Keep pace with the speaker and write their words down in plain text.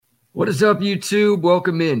What is up, YouTube?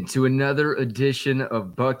 Welcome in to another edition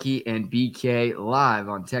of Bucky and BK live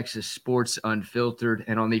on Texas Sports Unfiltered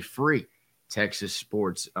and on the free Texas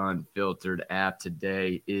Sports Unfiltered app.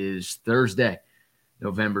 Today is Thursday,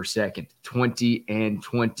 November 2nd,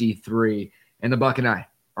 2023, and the Buck and I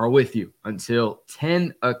are with you until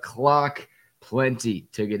 10 o'clock. Plenty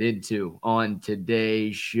to get into on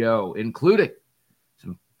today's show, including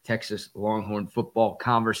some Texas Longhorn football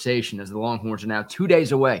conversation, as the Longhorns are now 2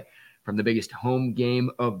 days away from the biggest home game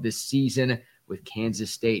of the season, with Kansas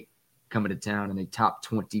State coming to town in a top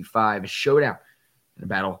 25 showdown in a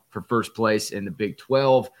battle for first place in the Big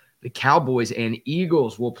 12. The Cowboys and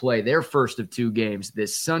Eagles will play their first of two games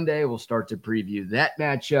this Sunday. We'll start to preview that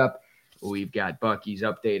matchup. We've got Bucky's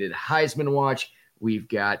updated Heisman watch. We've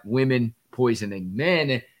got women poisoning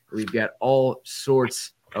men. We've got all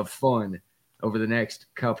sorts of fun over the next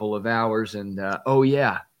couple of hours. And,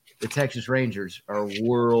 the Texas Rangers are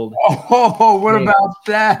world. Oh, what about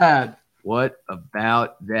that? What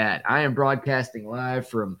about that? I am broadcasting live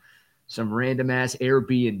from some random-ass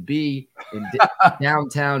Airbnb in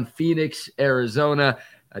downtown Phoenix, Arizona,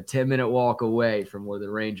 a 10-minute walk away from where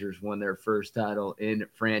the Rangers won their first title in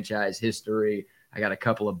franchise history. I got a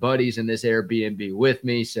couple of buddies in this Airbnb with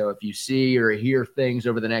me, so if you see or hear things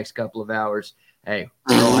over the next couple of hours, hey,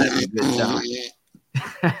 we're all having a good time.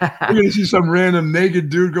 You're going to see some random naked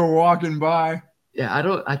dude go walking by.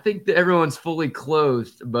 Yeah, I think that everyone's fully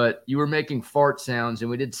clothed, but you were making fart sounds, and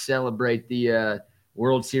we did celebrate the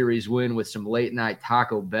World Series win with some late-night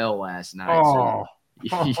Taco Bell last night. Oh,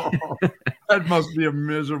 that must be a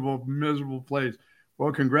miserable, miserable place.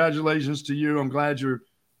 Well, congratulations to you. I'm glad you're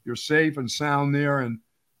safe and sound there, and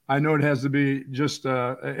I know it has to be just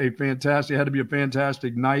a fantastic – it had to be a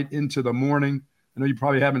fantastic night into the morning. I know you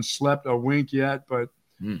probably haven't slept a wink yet, but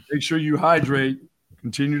make sure you hydrate.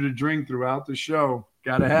 Continue to drink throughout the show.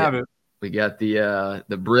 Got to have it. We got the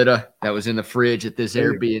Brita that was in the fridge at this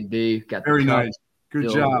Airbnb. Got very nice. Good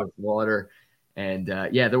job. With water. And,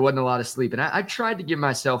 there wasn't a lot of sleep. And I tried to give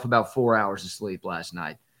myself about 4 hours of sleep last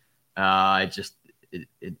night.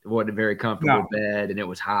 It wasn't a very comfortable bed, and it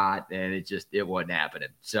was hot, and it wasn't happening.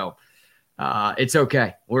 So it's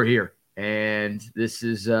okay. We're here. And this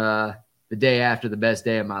is the day after the best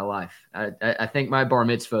day of my life. I think my bar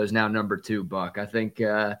mitzvah is now number 2, Buck. I think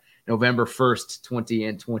November 1st,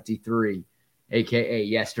 2023, a.k.a.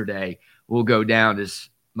 yesterday, will go down as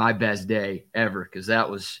my best day ever, because that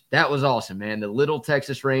was awesome, man. The little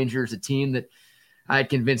Texas Rangers, a team that I had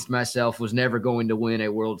convinced myself was never going to win a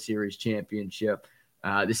World Series championship.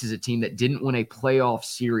 This is a team that didn't win a playoff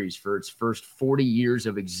series for its first 40 years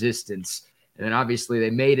of existence. And then obviously they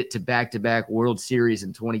made it to back-to-back World Series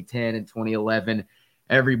in 2010 and 2011.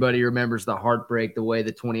 Everybody remembers the heartbreak, the way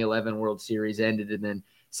the 2011 World Series ended. And then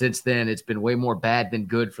since then, it's been way more bad than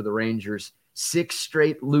good for the Rangers. 6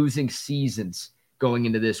 straight losing seasons going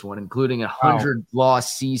into this one, including a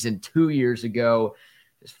 100-loss season 2 years ago.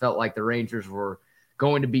 It felt like the Rangers were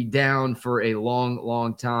going to be down for a long,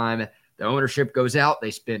 long time. The ownership goes out.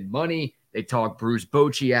 They spend money. They talk Bruce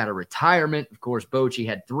Bochy out of retirement. Of course, Bochy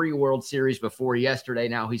had 3 World Series before yesterday.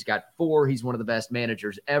 Now he's got 4. He's one of the best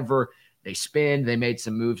managers ever. They spend. They made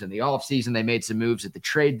some moves in the offseason. They made some moves at the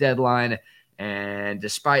trade deadline. And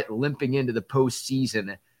despite limping into the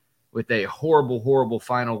postseason with a horrible, horrible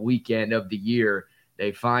final weekend of the year,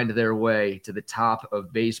 they find their way to the top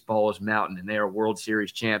of baseball's mountain, and they are World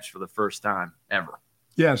Series champs for the first time ever.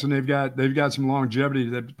 Yes, and they've got some longevity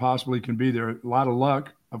that possibly can be there. A lot of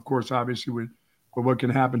luck, of course, obviously, with what can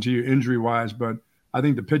happen to you injury-wise. But I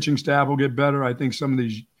think the pitching staff will get better. I think some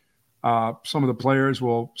of the players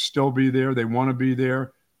will still be there. They want to be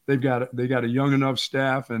there. They got a young enough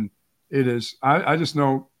staff, and it is. I just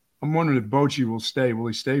know. I'm wondering if Bochy will stay. Will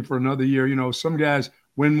he stay for another year? You know, some guys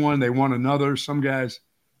win one, they want another. Some guys,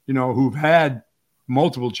 who've had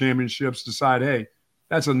multiple championships decide, hey,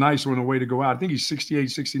 that's a nice one, a way to go out. I think he's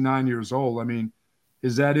 68, 69 years old. I mean,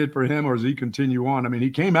 is that it for him, or does he continue on? I mean, he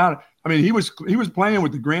came out. I mean, he was playing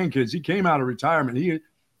with the grandkids. He came out of retirement. He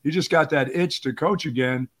just got that itch to coach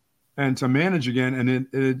again and to manage again,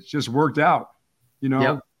 and it just worked out.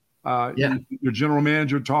 Your general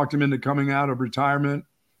manager talked him into coming out of retirement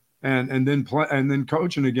and then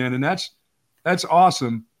coaching again, and that's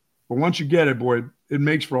awesome. But once you get it, boy, it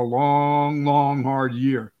makes for a long, long, hard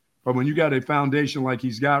year. But when you got a foundation like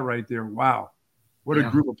he's got right there, wow, what a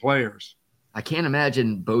group of players. I can't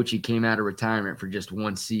imagine Bochy came out of retirement for just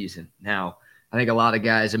one season. Now, I think a lot of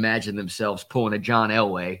guys imagine themselves pulling a John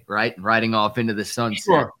Elway, right, and riding off into the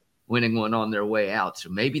sunset, winning one on their way out. So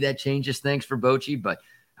maybe that changes things for Bochy, but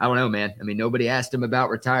I don't know, man. I mean, nobody asked him about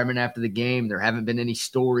retirement after the game. There haven't been any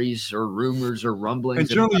stories or rumors or rumblings. And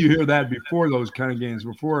generally you hear that before those kind of games,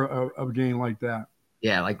 before a game like that.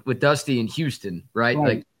 Yeah, like with Dusty in Houston, right?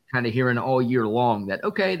 Like kind of hearing all year long that,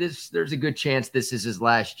 okay, there's a good chance this is his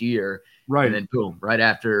last year. Right. And then boom, right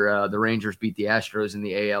after the Rangers beat the Astros in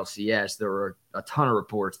the ALCS, there were a ton of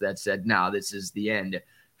reports that said, no, this is the end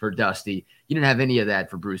for Dusty. You didn't have any of that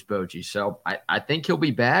for Bruce Bochy. So I think he'll be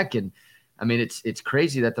back. And I mean, it's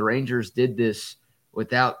crazy that the Rangers did this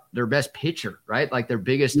without their best pitcher, right? Like their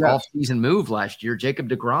biggest offseason move last year. Jacob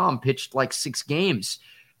deGrom pitched like 6 games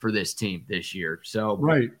for this team this year. So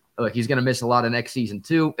look, he's going to miss a lot of next season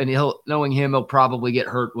too. And knowing him, he'll probably get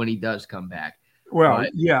hurt when he does come back. Well,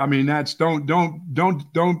 I mean, that's don't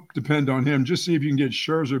depend on him. Just see if you can get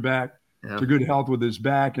Scherzer back to good health with his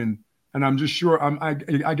back. And I'm just sure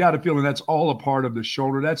I got a feeling that's all a part of the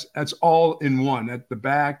shoulder. That's all in one. At the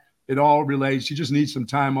back, it all relates. He just needs some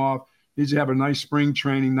time off. Needs to have a nice spring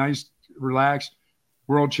training, nice relaxed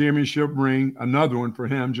World Championship ring, another one for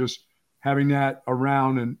him, just having that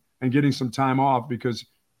around and getting some time off, because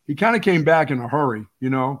he kind of came back in a hurry,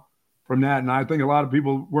 from that. And I think a lot of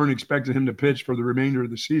people weren't expecting him to pitch for the remainder of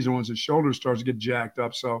the season once his shoulder starts to get jacked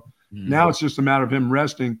up. So now it's just a matter of him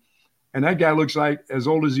resting. And that guy looks like, as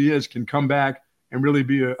old as he is, can come back and really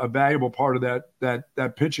be a valuable part of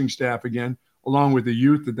that pitching staff again, along with the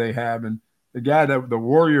youth that they have. And the guy the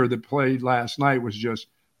Warrior that played last night was just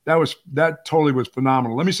that totally was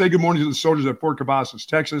phenomenal. Let me say good morning to the soldiers at Fort Cavazos,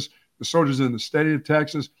 Texas, the soldiers in the state of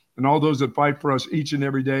Texas, and all those that fight for us each and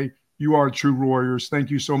every day. You are true warriors. Thank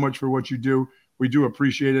you so much for what you do. We do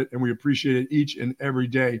appreciate it, and we appreciate it each and every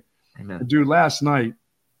day. Amen. Dude, last night,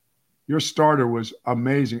 your starter was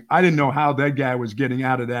amazing. I didn't know how that guy was getting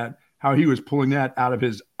out of that, how he was pulling that out of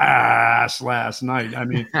his ass last night. I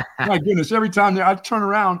mean, my goodness, every time I'd turn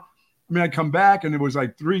around, I'd come back, and it was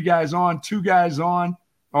like 3 guys on, 2 guys on.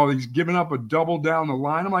 Oh, he's giving up a double down the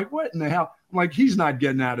line. I'm like, what in the hell? I'm like, he's not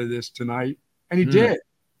getting out of this tonight. And he did.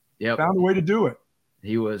 Yep. Found a way to do it.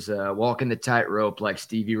 He was walking the tightrope like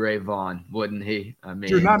Stevie Ray Vaughan, wouldn't he? I mean,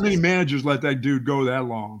 dude, not many managers let that dude go that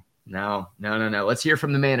long. No. Let's hear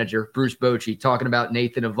from the manager, Bruce Bochy, talking about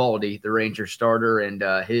Nathan Eovaldi, the Ranger starter, and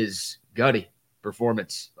his gutty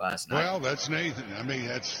performance last night. Well, that's Nathan. I mean,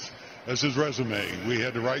 that's his resume. We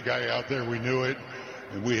had the right guy out there. We knew it.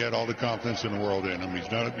 And we had all the confidence in the world in him. He's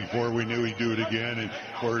done it before. We knew he'd do it again. And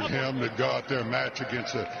for him to go out there and match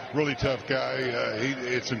against a really tough guy,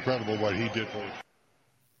 it's incredible what he did for us.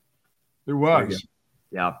 It was.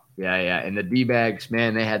 Yeah. And the D-bags,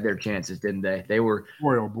 man, they had their chances, didn't they? They were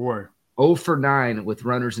boy, oh boy, 0 for 9 with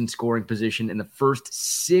runners in scoring position in the first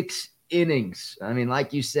 6 innings. I mean,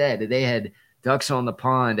 like you said, they had ducks on the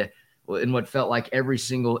pond in what felt like every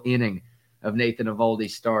single inning of Nathan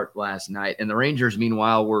Eovaldi's start last night. And the Rangers,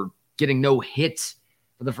 meanwhile, were getting no hits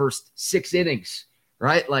for the first 6 innings,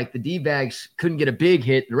 right? Like the D-bags couldn't get a big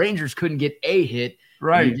hit. The Rangers couldn't get a hit.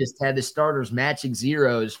 Right. You just had the starters matching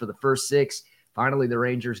zeros for the first 6. Finally, the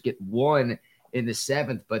Rangers get 1 in the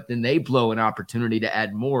 7th, but then they blow an opportunity to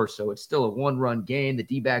add more. So it's still a 1-run game. The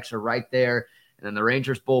D-backs are right there. And then the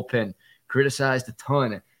Rangers bullpen criticized a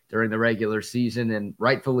ton during the regular season, and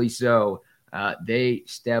rightfully so. They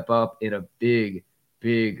step up in a big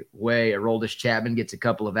way. Aroldis Chapman gets a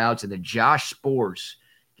couple of outs, and then Josh Sborz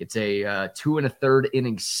gets a 2 1/3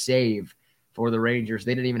 inning save for the Rangers.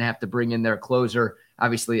 They didn't even have to bring in their closer.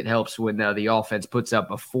 Obviously, it helps when the offense puts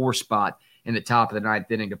up a 4 spot in the top of the 9th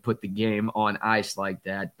inning to put the game on ice like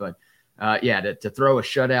that. But, to throw a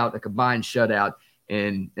shutout, a combined shutout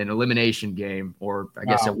in an elimination game, or I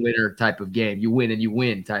guess a winner type of game, you win and you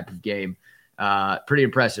win type of game, pretty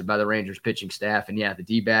impressive by the Rangers pitching staff. And, the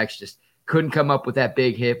D-backs just couldn't come up with that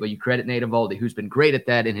big hit, but you credit Nate Eovaldi, who's been great at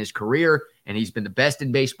that in his career, and he's been the best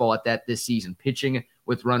in baseball at that this season, pitching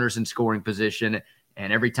with runners in scoring position.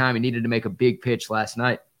 And every time he needed to make a big pitch last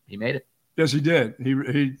night, he made it. Yes, he did.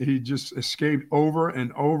 He just escaped over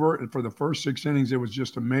and over, and for the first 6 innings, it was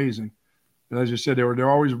just amazing. And as you said, they're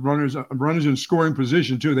always runners in scoring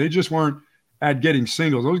position too. They just weren't at getting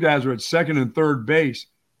singles. Those guys were at second and third base.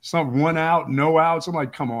 Some 1 out, no outs. I'm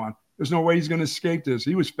like, come on. There's no way he's going to escape this.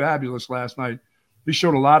 He was fabulous last night. He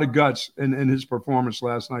showed a lot of guts in his performance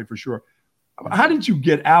last night for sure. How did you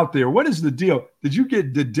get out there? What is the deal?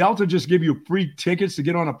 Did Delta just give you free tickets to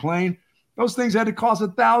get on a plane? Those things had to cost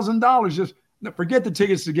 $1,000. Just forget the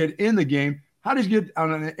tickets to get in the game. How did you get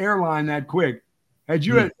on an airline that quick?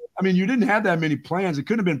 You didn't have that many plans. It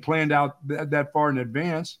couldn't have been planned out that far in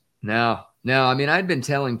advance. No. I mean, I'd been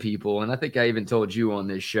telling people, and I think I even told you on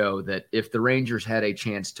this show, that if the Rangers had a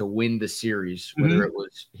chance to win the series, whether it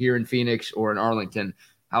was here in Phoenix or in Arlington,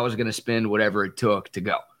 I was going to spend whatever it took to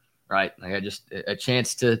go. right? Like I just a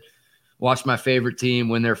chance to watch my favorite team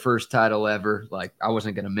win their first title ever. Like I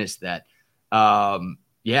wasn't going to miss that.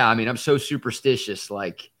 Yeah, I mean, I'm so superstitious.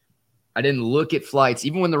 Like I didn't look at flights,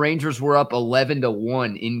 even when the Rangers were up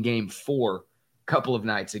 11-1 in Game 4 a couple of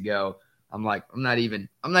nights ago. I'm like, I'm not even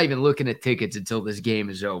looking at tickets until this game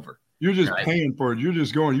is over. You're just paying for it. You're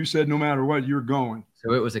just going. You said no matter what, you're going.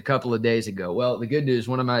 So it was a couple of days ago. Well, the good news,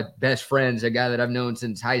 one of my best friends, a guy that I've known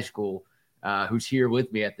since high school, who's here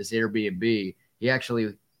with me at this Airbnb, he actually,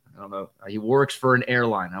 I don't know, he works for an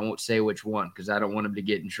airline. I won't say which one because I don't want him to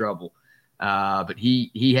get in trouble. But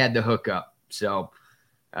he had the hookup. So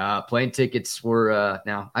plane tickets were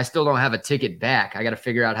now I still don't have a ticket back. I got to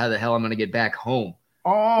figure out how the hell I'm going to get back home.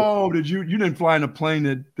 Oh, you didn't fly in a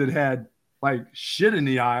plane that had like shit in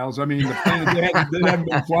the aisles? I mean, the plane they hadn't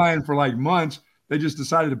been flying for like months. They just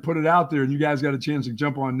decided to put it out there, and you guys got a chance to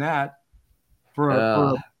jump on that.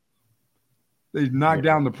 They knocked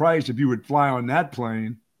down the price if you would fly on that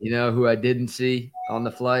plane. You know who I didn't see on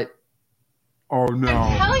the flight? Oh no!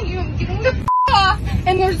 I'm telling you, I'm getting the off,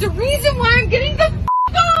 and there's a reason why I'm getting the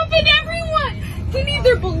off, and everyone can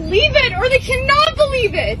either believe it or they cannot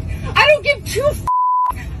believe it. I don't give two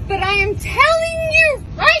but I am telling you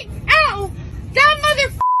right now, that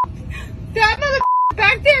mother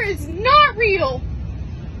back there is not real.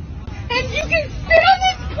 And you can sit on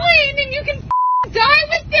this plane and you can die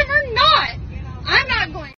with them or not. I'm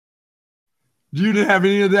not going. You didn't have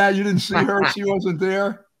any of that? You didn't see her? She wasn't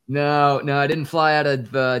there? No, I didn't fly out of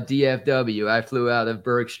DFW. I flew out of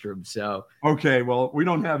Bergstrom. So okay, well, we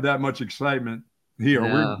don't have that much excitement here.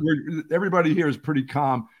 No. Everybody here is pretty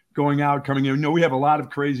calm. Going out, coming in. You know, we have a lot of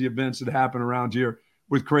crazy events that happen around here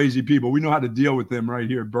with crazy people. We know how to deal with them right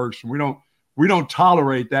here at Bergstrom. We don't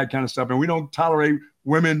tolerate that kind of stuff, and we don't tolerate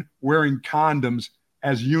women wearing condoms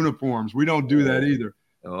as uniforms. We don't do that either.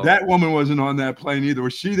 Oh. That woman wasn't on that plane either.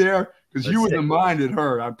 Was she there? Because you would have minded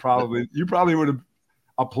her. You probably would have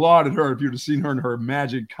applauded her if you'd have seen her in her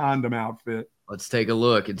magic condom outfit. Let's take a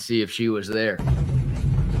look and see if she was there.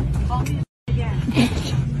 Call me again.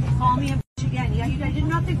 Call me again. Yeah, I did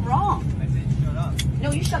nothing wrong. I said shut up.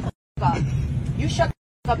 No, you shut the up. You shut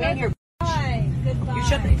the up and you're goodbye. You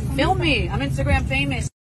shut the film me. I'm Instagram famous.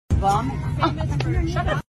 Bum. Shut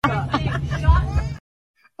the up.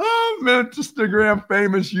 I'm Instagram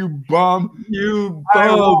famous, you bum. You bum.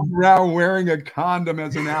 I walk around wearing a condom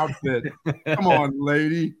as an outfit. Come on,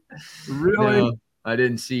 lady. Really? No, I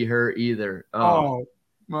didn't see her either. Oh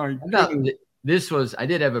my God. I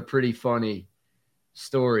did have a pretty funny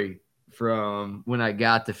story from when I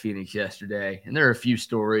got to Phoenix yesterday. And there are a few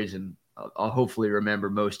stories, and I'll hopefully remember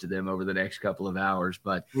most of them over the next couple of hours.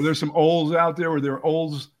 But were there some olds out there? Were there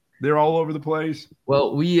olds? They're all over the place.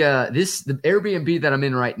 Well, the Airbnb that I'm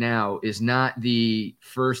in right now is not the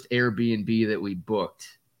first Airbnb that we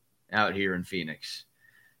booked out here in Phoenix.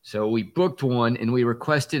 So we booked one and we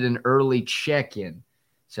requested an early check-in.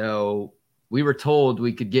 So we were told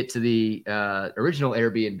we could get to the original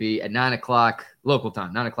Airbnb at 9 o'clock local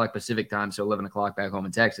time, 9 o'clock Pacific time, so 11 o'clock back home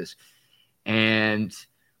in Texas. And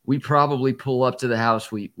we probably pull up to the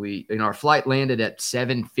house. Our flight landed at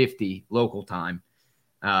 7:50 local time.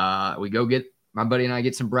 We go get my buddy and I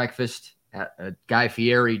get some breakfast at a Guy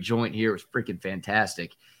Fieri joint here. It was freaking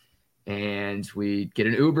fantastic. And we get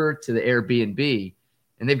an Uber to the Airbnb,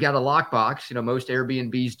 and they've got a lockbox. You know, most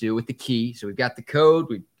Airbnbs do with the key. So we've got the code.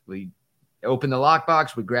 We open the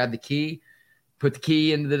lockbox. We grab the key, put the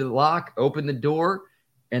key into the lock, open the door,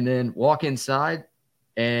 and then walk inside.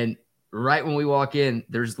 And right when we walk in,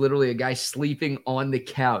 there's literally a guy sleeping on the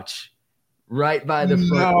couch right by the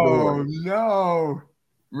front door. No.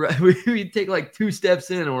 Right, we take like 2 steps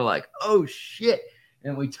in and we're like, oh shit.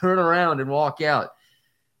 And we turn around and walk out.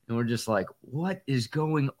 And we're just like, what is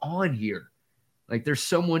going on here? Like there's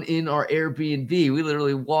someone in our Airbnb. We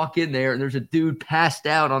literally walk in there and there's a dude passed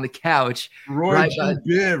out on the couch. Roy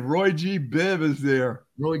G. Biv is there.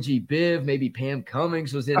 Roy G. Biv, maybe Pam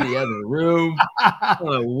Cummings was in the other room. I don't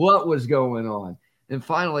know what was going on. And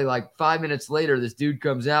finally, like 5 minutes later, this dude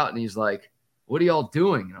comes out and he's like, what are y'all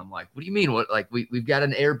doing? And I'm like, what do you mean? What? Like we've got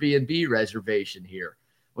an Airbnb reservation here.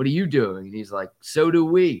 What are you doing? And he's like, so do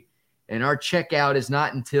we. And our checkout is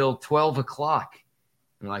not until 12 o'clock.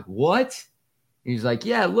 I'm like, what? And he's like,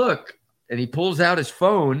 yeah, look. And he pulls out his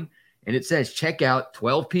phone and it says checkout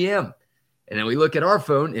 12 p.m. And then we look at our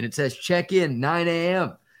phone and it says check in 9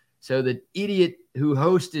 a.m. So the idiot who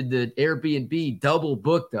hosted the Airbnb double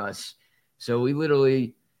booked us. So we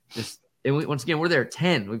literally just, and once again, we're there at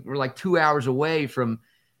 10. We're like 2 hours away from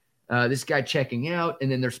this guy checking out.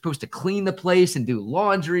 And then they're supposed to clean the place and do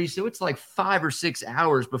laundry. So it's like 5 or 6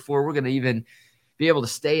 hours before we're going to even be able to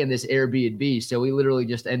stay in this Airbnb. So we literally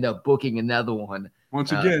just end up booking another one.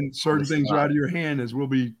 Once again, certain things are out of your hand, as we'll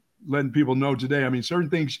be letting people know today. I mean, certain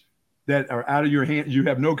things that are out of your hand, you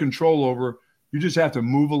have no control over. You just have to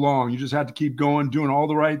move along. You just have to keep going, doing all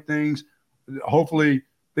the right things. Hopefully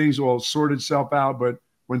things will sort itself out. But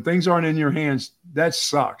when things aren't in your hands, that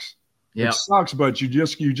sucks. Yeah. It sucks, but you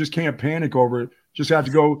just can't panic over it. Just have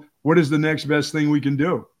to go, what is the next best thing we can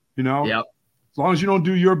do? You know? Yep. As long as you don't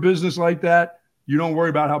do your business like that, you don't worry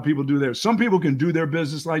about how people do theirs. Some people can do their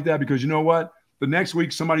business like that because you know what? The next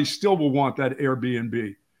week, somebody still will want that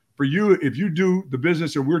Airbnb. For you, if you do the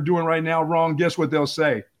business that we're doing right now wrong, guess what they'll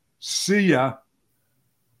say? See ya.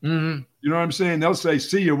 Mm-hmm. You know what I'm saying? They'll say,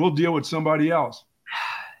 see ya. We'll deal with somebody else.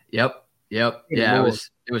 Yep. Yeah, Lord.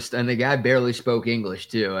 It was, and the guy barely spoke English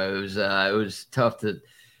too. It was tough to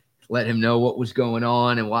let him know what was going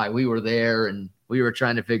on and why we were there, and we were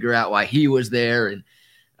trying to figure out why he was there, and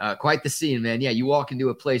quite the scene, man. Yeah, you walk into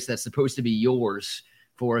a place that's supposed to be yours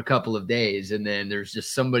for a couple of days, and then there's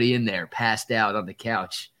just somebody in there passed out on the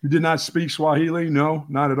couch. You did not speak Swahili? No,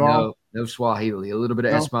 not at all. No Swahili. A little bit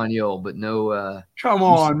of Espanol, but no. Come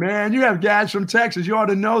on, man. You have guys from Texas. You ought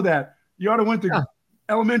to know that. You ought to went to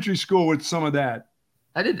elementary school with some of that.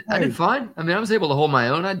 I did fine. I mean, I was able to hold my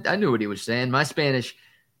own. I knew what he was saying. My Spanish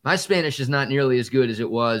is not nearly as good as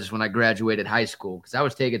it was when I graduated high school because I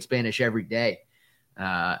was taking Spanish every day.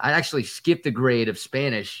 I actually skipped a grade of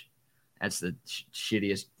Spanish. That's the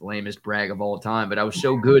shittiest, lamest brag of all time. But I was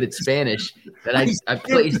so good at Spanish that I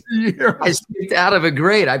skipped out of a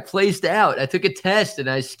grade. I placed out. I took a test and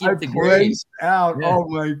I skipped the grade. Placed out. Yeah. Oh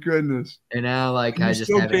my goodness. And now, like, I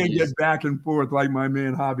just can't get back and forth like my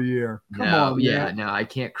man Javier. Come on, man. No, I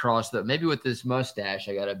can't cross maybe with this mustache,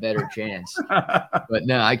 I got a better chance. But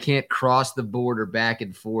no, I can't cross the border back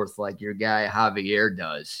and forth like your guy Javier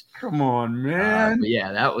does. Come on, man. But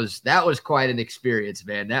yeah, that was quite an experience,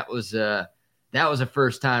 man. That was a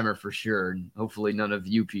first timer for sure. And hopefully none of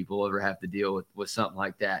you people ever have to deal with something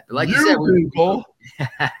like that. But like you said,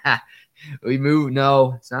 we moved.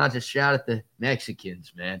 No, it's not just shout at the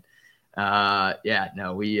Mexicans, man. We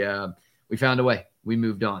found a way. We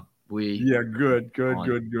moved on. Good.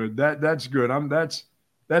 That's good.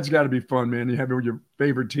 That's got to be fun, man. You have your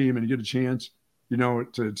favorite team and you get a chance,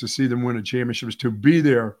 to see them win a championship, to be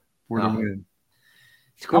there for the win.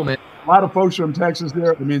 It's cool, man. A lot of folks from Texas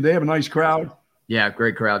there. I mean, they have a nice crowd. Yeah,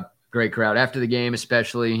 great crowd. After the game,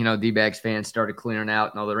 especially, D-backs fans started clearing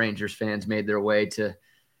out, and all the Rangers fans made their way to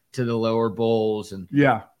the lower bowls. And,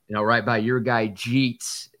 right by your guy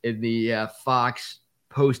Jeets in the Fox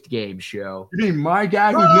post-game show. You mean my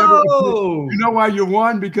guy who never appeared? You know why you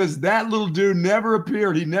won? Because that little dude never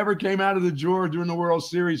appeared. He never came out of the drawer during the World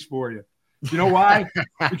Series for you. You know why?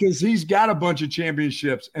 Because he's got a bunch of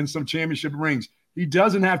championships and some championship rings. He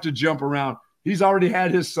doesn't have to jump around. He's already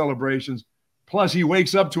had his celebrations. Plus, he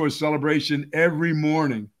wakes up to a celebration every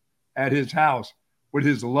morning at his house with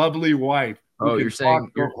his lovely wife. Oh, you're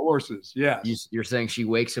saying horses? Yes. You're saying she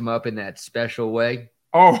wakes him up in that special way?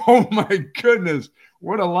 Oh my goodness.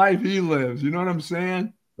 What a life he lives. You know what I'm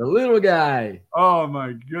saying? The little guy. Oh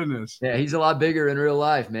my goodness. Yeah, he's a lot bigger in real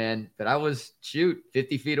life, man. But I was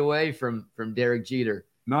 50 feet away from Derek Jeter.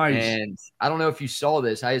 Nice. And I don't know if you saw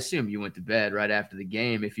this. I assume you went to bed right after the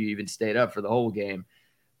game, if you even stayed up for the whole game.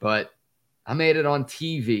 But I made it on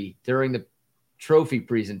TV during the trophy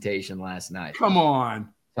presentation last night. Come on.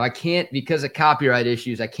 So I can't, because of copyright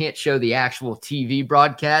issues, I can't show the actual TV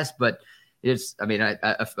broadcast. But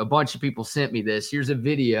a bunch of people sent me this. Here's a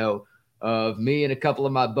video of me and a couple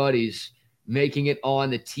of my buddies making it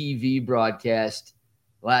on the TV broadcast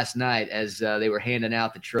last night as they were handing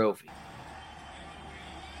out the trophy.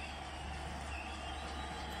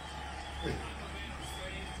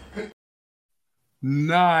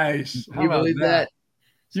 Nice. Can you believe that?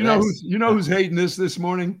 So you know who's hating this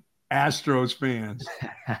morning? Astros fans.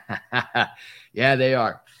 Yeah, they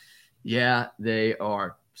are.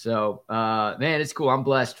 So, man, it's cool. I'm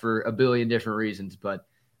blessed for a billion different reasons, but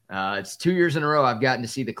it's 2 years in a row I've gotten to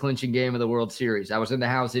see the clinching game of the World Series. I was in the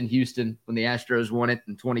house in Houston when the Astros won it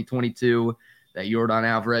in 2022, that Yordan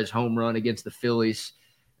Alvarez home run against the Phillies,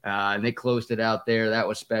 and they closed it out there. That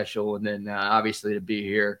was special. And then obviously to be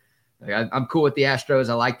here. I'm cool with the Astros.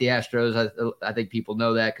 I like the Astros. I think people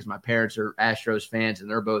know that because my parents are Astros fans and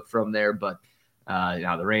they're both from there. But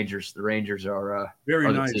the Rangers are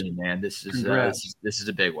very nice, team, man. This is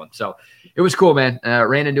a big one. So it was cool, man.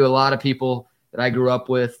 Ran into a lot of people that I grew up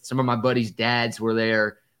with. Some of my buddies' dads were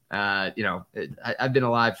there. I've been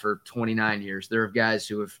alive for 29 years. There are guys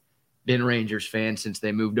who have been Rangers fans since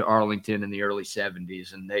they moved to Arlington in the early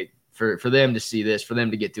 70s, and for them to see this, for them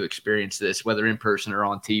to get to experience this, whether in person or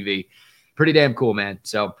on TV, pretty damn cool, man.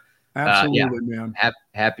 So absolutely, man.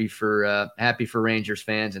 Happy for Rangers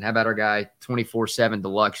fans. And how about our guy 24/7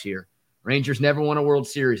 Deluxe here? Rangers never won a World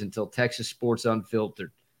Series until Texas Sports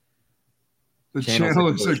Unfiltered. The channel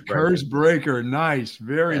is a curse breaker. Nice.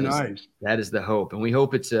 Very nice. That is the hope. And we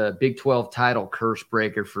hope it's a Big 12 title curse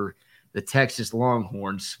breaker for the Texas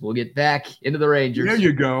Longhorns. We'll get back into the Rangers. There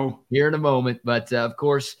you go. Here in a moment. But, of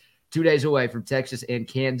course, 2 days away from Texas and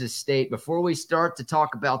Kansas State. Before we start to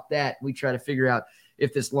talk about that, we try to figure out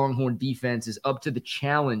if this Longhorn defense is up to the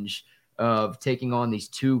challenge of taking on these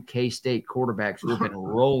two K-State quarterbacks who have been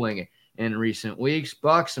rolling in recent weeks.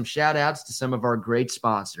 Buck, some shout-outs to some of our great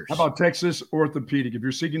sponsors. How about Texas Orthopedic? If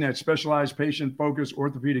you're seeking that specialized patient-focused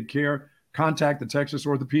orthopedic care, contact the Texas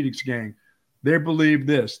Orthopedics gang. They believe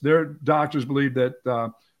this. Their doctors believe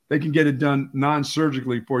that they can get it done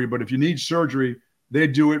non-surgically for you, but if you need surgery, they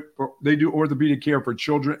do orthopedic care for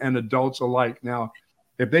children and adults alike. Now,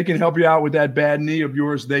 if they can help you out with that bad knee of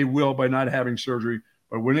yours, they will by not having surgery.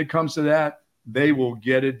 But when it comes to that, they will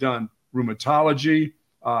get it done. Rheumatology,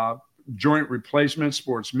 joint replacement,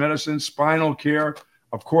 sports medicine, spinal care.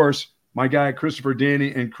 Of course, my guy Christopher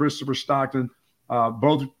Danny and Christopher Stockton,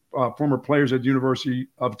 both former players at the University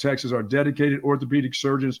of Texas, are dedicated orthopedic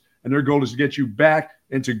surgeons, and their goal is to get you back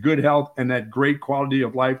into good health and that great quality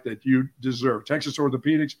of life that you deserve. Texas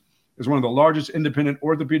Orthopedics is one of the largest independent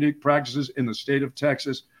orthopedic practices in the state of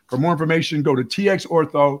Texas. For more information, go to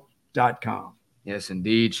txortho.com. Yes,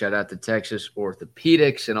 indeed. Shout out to Texas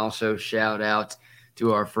Orthopedics, and also shout out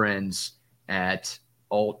to our friends at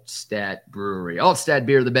Altstat Brewery. Altstat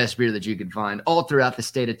beer, the best beer that you can find all throughout the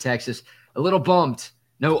state of Texas. A little bummed.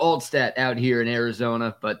 No Altstat out here in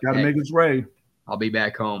Arizona, but got to make its way. I'll be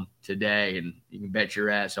back home today, and you can bet your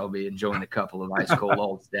ass I'll be enjoying a couple of ice cold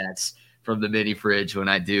Altstats from the mini fridge when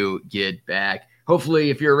I do get back.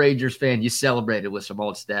 Hopefully, if you're a Rangers fan, you celebrated with some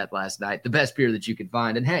Altstat last night. The best beer that you can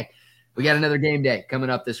find. And hey, we got another game day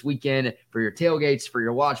coming up this weekend for your tailgates, for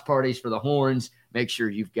your watch parties, for the Horns. Make sure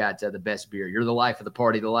you've got the best beer. You're the life of the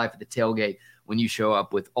party, the life of the tailgate. When you show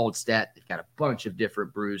up with Altstat, they've got a bunch of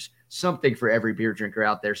different brews, something for every beer drinker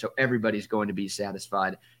out there, so everybody's going to be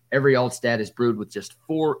satisfied. Every Altstat is brewed with just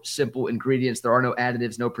 4 simple ingredients. There are no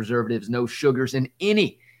additives, no preservatives, no sugars in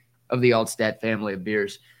any of the Altstat family of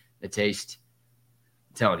beers. The taste,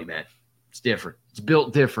 I'm telling you, man, it's different. It's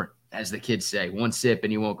built different, as the kids say. One sip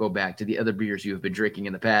and you won't go back to the other beers you have been drinking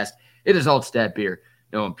in the past. It is Altstat beer.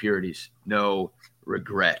 No impurities, no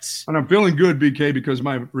regrets. And I'm feeling good, BK, because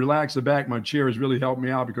my relax the back, my chair has really helped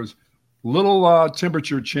me out because little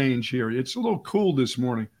temperature change here. It's a little cool this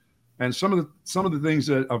morning. And some of the things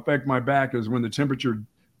that affect my back is when the temperature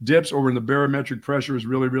dips or when the barometric pressure is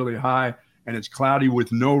really, really high and it's cloudy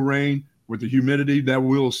with no rain, with the humidity that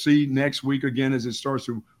we'll see next week again as it starts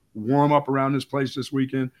to warm up around this place this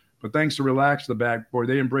weekend. But thanks to Relax the Back, boy,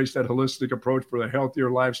 they embrace that holistic approach for a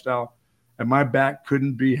healthier lifestyle. And my back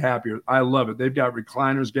couldn't be happier. I love it. They've got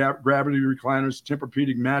recliners, gravity recliners,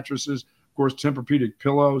 Tempur-Pedic mattresses, of course, Tempur-Pedic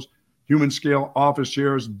pillows, human scale office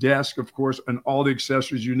chairs, desk, of course, and all the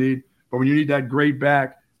accessories you need. But when you need that great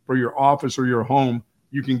back for your office or your home,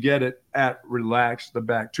 you can get it at Relax the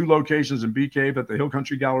Back. 2 locations in Bee Cave at the Hill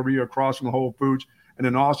Country Galleria across from the Whole Foods, and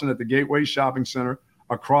in Austin at the Gateway Shopping Center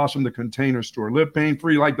across from the Container Store. Live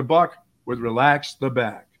pain-free like the Buck with Relax the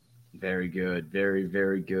Back. Very good. Very,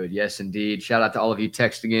 very good. Yes, indeed. Shout out to all of you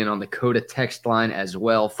texting in on the Coda text line as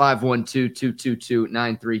well.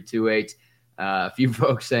 512-222-9328. A few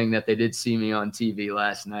folks saying that they did see me on TV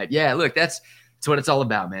last night. Yeah, look, that's what it's all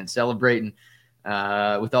about, man. Celebrating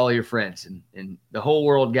with all your friends. And the whole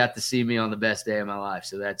world got to see me on the best day of my life.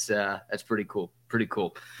 So that's pretty cool. Pretty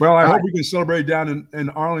cool. Well, I hope we can celebrate down in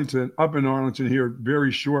Arlington, up in Arlington here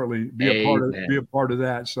very shortly. Be a part of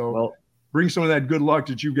that. So bring some of that good luck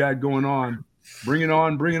that you got going on. Bring it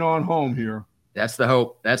on home here. That's the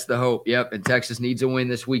hope. That's the hope. Yep. And Texas needs a win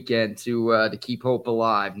this weekend to keep hope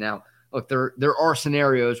alive. Now, look, there are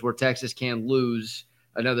scenarios where Texas can lose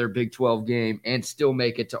another Big 12 game and still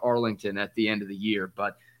make it to Arlington at the end of the year.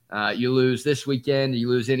 But you lose this weekend, you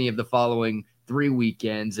lose any of the following 3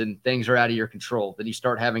 weekends, and things are out of your control. Then you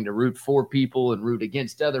start having to root for people and root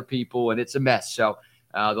against other people, and it's a mess. So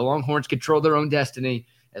the Longhorns control their own destiny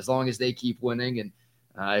as long as they keep winning. And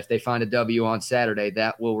if they find a W on Saturday,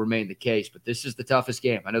 that will remain the case. But this is the toughest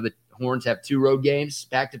game. I know the Horns have 2 road games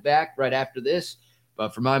back-to-back right after this.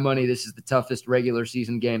 But for my money, this is the toughest regular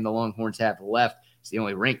season game the Longhorns have left. It's the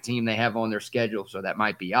only ranked team they have on their schedule, so that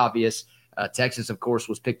might be obvious. Texas, of course,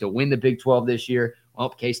 was picked to win the Big 12 this year. Well,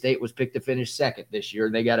 K-State was picked to finish second this year,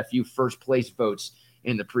 and they got a few first-place votes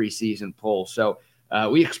in the preseason poll. So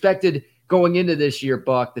we expected going into this year,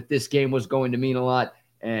 Buck, that this game was going to mean a lot.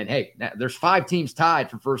 And, hey, there's 5 teams tied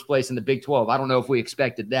for first place in the Big 12. I don't know if we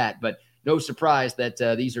expected that, but no surprise that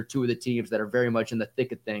these are 2 of the teams that are very much in the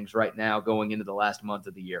thick of things right now going into the last month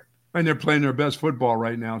of the year. And they're playing their best football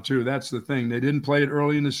right now, too. That's the thing. They didn't play it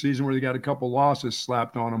early in the season where they got a couple losses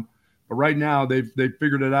slapped on them. But right now they've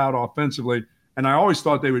figured it out offensively. And I always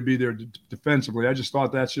thought they would be there defensively. I just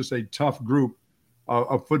thought that's just a tough group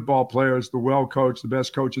of football players, the well-coached, the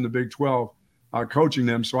best coach in the Big 12, coaching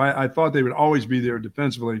them. So I thought they would always be there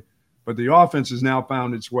defensively. But the offense has now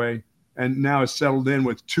found its way and now is settled in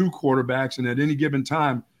with 2 quarterbacks. And at any given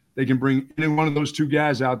time, they can bring any one of those 2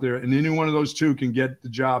 guys out there, and any one of those 2 can get the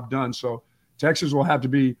job done. So Texas will have to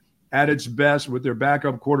be at its best with their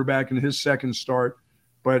backup quarterback in his second start.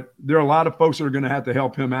 But there are a lot of folks that are going to have to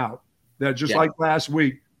help him out. That just like last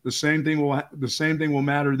week, the same thing will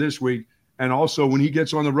matter this week. And also when he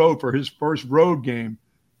gets on the road for his first road game,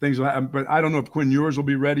 things will happen. But I don't know if Quinn Ewers will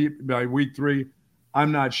be ready by week 3.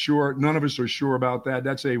 I'm not sure. None of us are sure about that.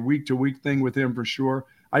 That's a week-to-week thing with him for sure.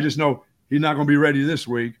 I just know he's not going to be ready this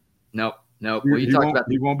week. Nope. Well,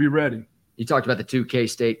 he won't be ready. You talked about the 2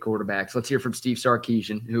 K-State quarterbacks. Let's hear from Steve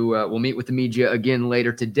Sarkisian, who will meet with the media again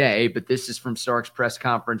later today. But this is from Sark's press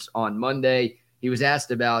conference on Monday. He was asked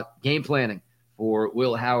about game planning for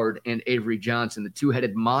Will Howard and Avery Johnson, the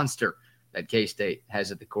 2-headed monster that K-State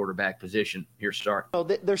has at the quarterback position. Here's Sark.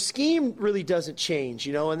 Their scheme really doesn't change,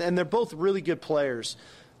 and they're both really good players.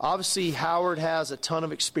 Obviously, Howard has a ton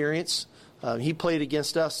of experience. He played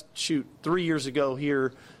against us, 3 years ago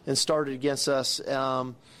here and started against us.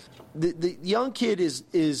 The young kid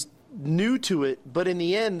is new to it, but in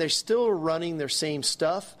the end, they're still running their same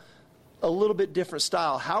stuff, a little bit different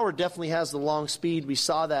style. Howard definitely has the long speed. We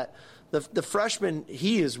saw that. The freshman,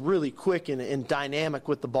 he is really quick and dynamic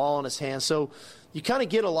with the ball in his hand. So you kind of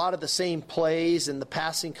get a lot of the same plays and the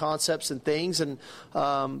passing concepts and things, and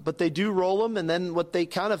but they do roll them. And then what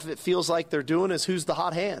it feels like they're doing is who's the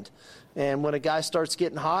hot hand. And when a guy starts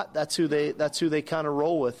getting hot, that's who they kind of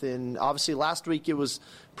roll with. And obviously last week it was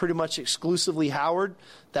pretty much exclusively Howard.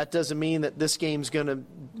 That doesn't mean that this game's going to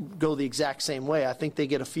go the exact same way. I think they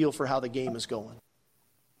get a feel for how the game is going.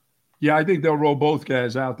 Yeah, I think they'll roll both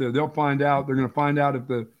guys out there. They'll find out. They're going to find out if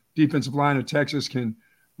the defensive line of Texas can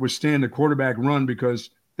withstand the quarterback run, because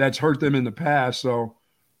that's hurt them in the past. So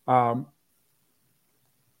the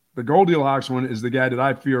Goldilocks one is the guy that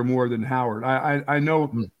I fear more than Howard. I know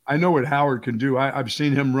what Howard can do. I've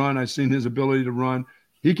seen him run. I've seen his ability to run.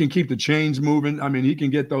 He can keep the chains moving. I mean, he can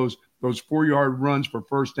get those 4-yard runs for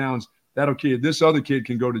first downs. That'll kid. This other kid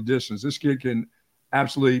can go to distance. This kid can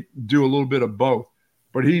absolutely do a little bit of both.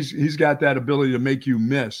 But he's got that ability to make you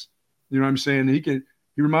miss. You know what I'm saying? He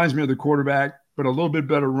reminds me of the quarterback, but a little bit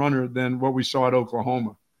better runner than what we saw at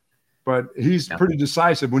Oklahoma. But he's pretty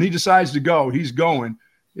decisive. When he decides to go, he's going.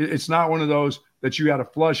 It's not one of those that you got to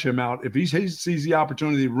flush him out. If he sees the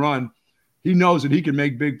opportunity to run, he knows that he can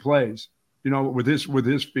make big plays, with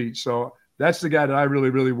his feet. So that's the guy that I really,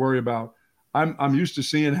 really worry about. I'm used to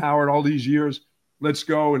seeing Howard all these years. Let's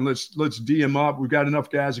go and let's D him up. We've got enough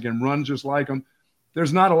guys that can run just like him.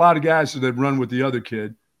 There's not a lot of guys that run with the other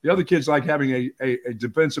kid. The other kid's like having a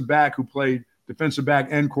defensive back who played defensive back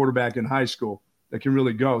and quarterback in high school that can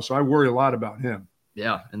really go. So I worry a lot about him.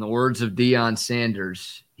 Yeah, in the words of Deion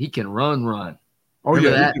Sanders, he can run. Oh,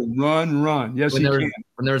 remember that? He can run. Yes, he can.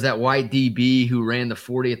 When there was that white DB who ran the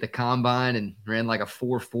 40 at the combine and ran like a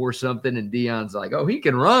 4.4 something, and Deion's like, oh, he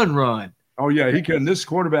can run. Oh, yeah, he can. This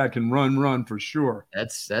quarterback can run for sure.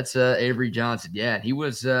 That's Avery Johnson. Yeah, he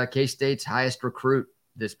was K-State's highest recruit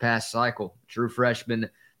this past cycle, true freshman.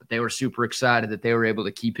 But they were super excited that they were able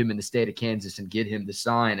to keep him in the state of Kansas and get him to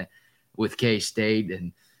sign with K-State.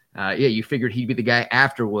 And, you figured he'd be the guy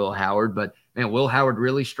after Will Howard. But, man, Will Howard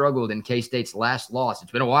really struggled in K-State's last loss.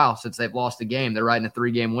 It's been a while since they've lost a game. They're riding a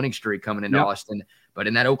 3-game winning streak coming into Austin. But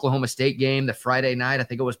in that Oklahoma State game, the Friday night, I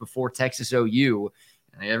think it was before Texas OU,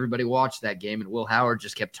 everybody watched that game, and Will Howard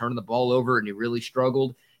just kept turning the ball over, and he really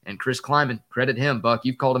struggled. And Chris Kleiman, credit him, Buck.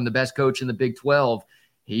 You've called him the best coach in the Big 12.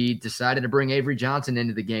 He decided to bring Avery Johnson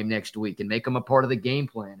into the game next week and make him a part of the game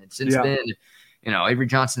plan. And since then, Avery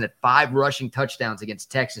Johnson had 5 rushing touchdowns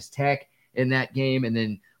against Texas Tech in that game. And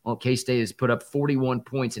then, K-State has put up 41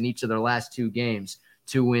 points in each of their last 2 games,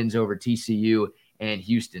 2 wins over TCU and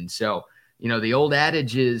Houston. So, the old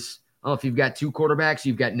adage is, if you've got 2 quarterbacks,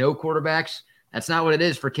 you've got no quarterbacks. That's not what it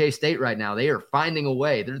is for K-State right now. They are finding a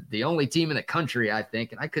way. They're the only team in the country, I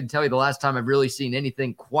think. And I couldn't tell you the last time I've really seen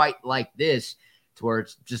anything quite like this, to where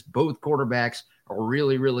it's just both quarterbacks are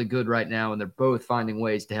really, really good right now, and they're both finding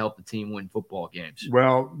ways to help the team win football games.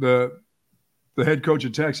 Well, the head coach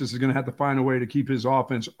of Texas is going to have to find a way to keep his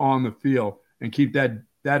offense on the field and keep that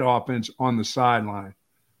offense on the sideline.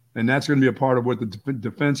 And that's going to be a part of what the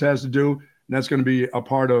defense has to do. And that's going to be a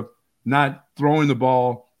part of not throwing the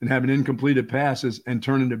ball and having incompleted passes and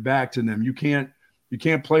turning it back to them. You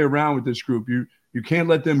can't play around with this group. You can't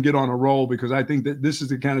let them get on a roll, because I think that this is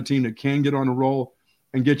the kind of team that can get on a roll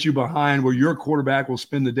and get you behind where your quarterback will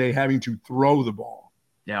spend the day having to throw the ball.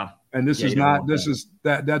 Yeah. And that's not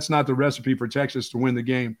the recipe for Texas to win the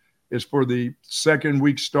game. Is for the second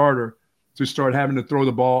week starter to start having to throw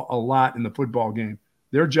the ball a lot in the football game.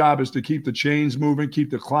 Their job is to keep the chains moving, keep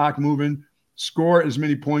the clock moving, score as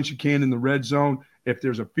many points you can in the red zone. If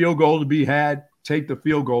there's a field goal to be had, take the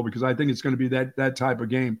field goal, because I think it's going to be that type of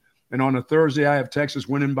game. And on a Thursday, I have Texas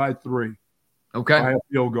winning by 3. Okay. By a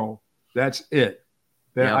field goal. That's it.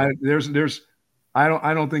 Yeah. I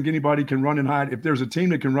don't think anybody can run and hide. If there's a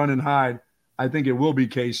team that can run and hide, I think it will be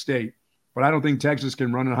K-State. But I don't think Texas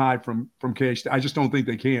can run and hide from K-State. I just don't think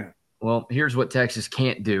they can. Well, here's what Texas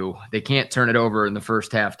can't do. They can't turn it over in the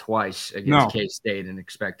first half twice against K-State and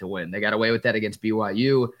expect to win. They got away with that against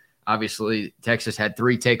BYU. Obviously, Texas had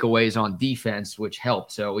 3 takeaways on defense, which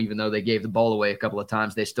helped. So even though they gave the ball away a couple of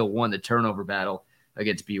times, they still won the turnover battle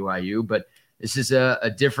against BYU. But this is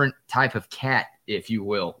a different type of cat, if you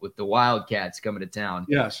will, with the Wildcats coming to town.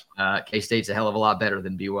 Yes. K-State's a hell of a lot better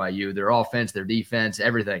than BYU. Their offense, their defense,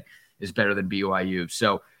 everything is better than BYU.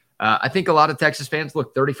 So I think a lot of Texas fans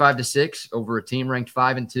look 35-6 over a team ranked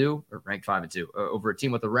 5-2, over a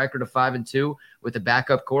team with a record of 5-2 with a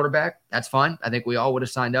backup quarterback. That's fine. I think we all would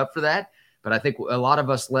have signed up for that. But I think a lot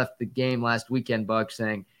of us left the game last weekend, Buck,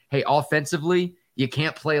 saying, hey, offensively, you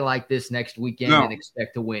can't play like this next weekend and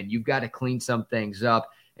expect to win. You've got to clean some things up.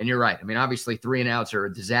 And you're right. I mean, obviously 3-and-outs are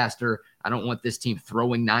a disaster. I don't want this team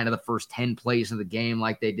throwing 9 of the first 10 plays of the game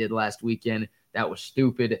like they did last weekend. That was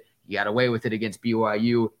stupid. You got away with it against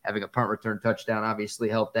BYU. Having a punt return touchdown obviously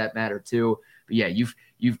helped that matter too. But yeah,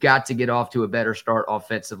 you've got to get off to a better start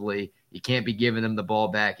offensively. You can't be giving them the ball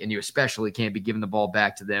back, and you especially can't be giving the ball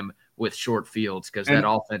back to them with short fields, because that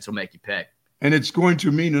offense will make you pay. And it's going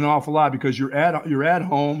to mean an awful lot, because you're at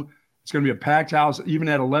home. It's going to be a packed house. Even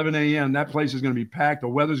at 11 a.m., that place is going to be packed. The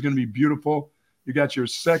weather's going to be beautiful. You got your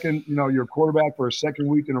your quarterback for a second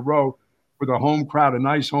week in a row with a home crowd, a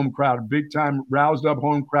nice home crowd, a big-time, roused-up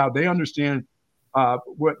home crowd. They understand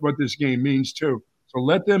what this game means too. So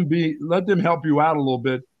let them help you out a little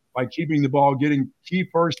bit by keeping the ball, getting key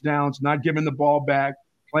first downs, not giving the ball back,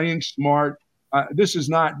 playing smart. This is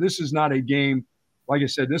not a game. Like I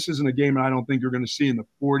said, this isn't a game that I don't think you're going to see in the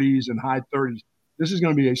 40s and high 30s. This is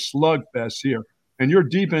going to be a slugfest here, and your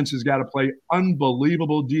defense has got to play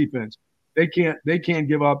unbelievable defense. They can't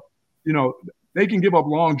give up. They can give up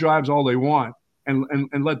long drives all they want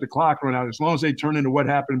and let the clock run out, as long as they turn into what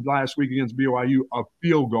happened last week against BYU, a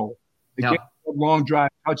field goal. They can't give up long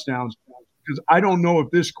drive touchdowns, because I don't know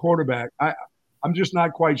if this quarterback, I'm just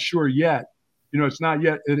not quite sure yet. It's not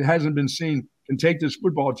yet. It hasn't been seen, can take this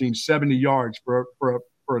football team 70 yards for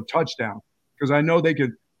a touchdown, because I know they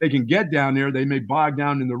can get down there. They may bog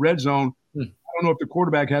down in the red zone. I don't know if the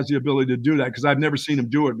quarterback has the ability to do that, because I've never seen him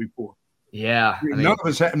do it before. Yeah. None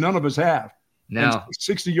of us have. No.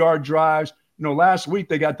 60-yard drives. Last week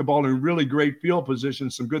they got the ball in really great field position.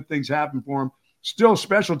 Some good things happened for them. Still,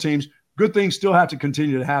 special teams, good things still have to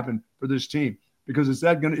continue to happen for this team, because it's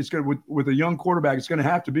going to with a young quarterback, it's going to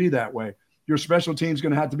have to be that way. Your special team's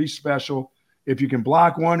going to have to be special. If you can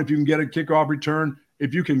block one, if you can get a kickoff return,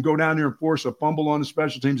 if you can go down there and force a fumble on the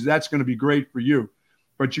special teams, that's going to be great for you.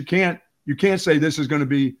 But you can't say this is going to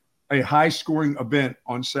be a high-scoring event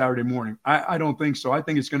on Saturday morning. I don't think so. I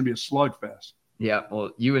think it's going to be a slugfest. Yeah, well,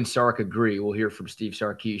 you and Sark agree. We'll hear from Steve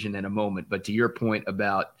Sarkisian in a moment. But to your point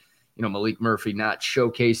about, Malik Murphy not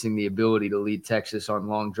showcasing the ability to lead Texas on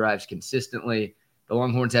long drives consistently, the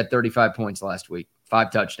Longhorns had 35 points last week,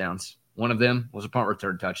 5 touchdowns. One of them was a punt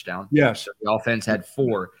return touchdown. Yes. So the offense had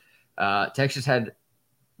 4. Texas had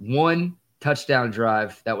 1 touchdown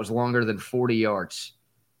drive that was longer than 40 yards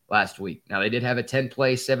last week. Now, they did have a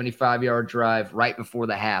 10-play, 75-yard drive right before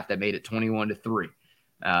the half that made it 21-3.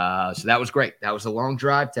 So that was great. That was a long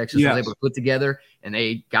drive Texas was able to put together, and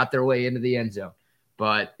they got their way into the end zone.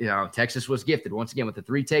 But, Texas was gifted once again with the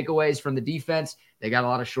 3 takeaways from the defense. They got a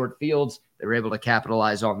lot of short fields. They were able to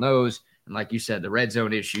capitalize on those. And like you said, the red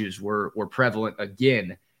zone issues were prevalent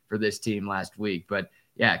again for this team last week. But,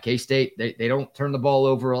 yeah, K-State, they don't turn the ball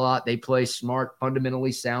over a lot. They play smart,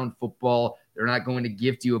 fundamentally sound football. They're not going to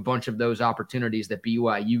gift you a bunch of those opportunities that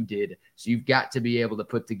BYU did. So you've got to be able to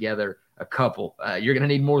put together a couple. You're going to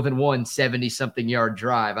need more than one 70-something yard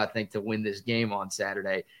drive, I think, to win this game on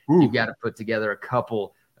Saturday. Ooh. You've got to put together a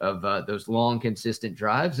couple of those long, consistent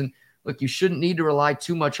drives. And look, you shouldn't need to rely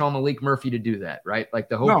too much on Malik Murphy to do that, right? Like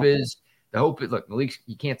the hope is the hope is, look, Malik,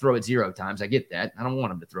 you can't throw it 0 times. I get that. I don't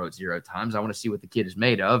want him to throw it 0 times. I want to see what the kid is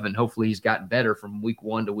made of, and hopefully he's gotten better from week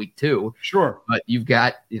 1 to week 2. Sure. But you've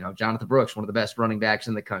got, Jonathan Brooks, one of the best running backs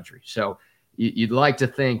in the country. So you'd like to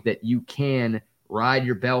think that you can ride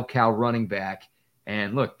your bell cow running back.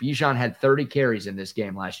 And look, Bijan had 30 carries in this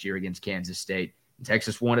game last year against Kansas State.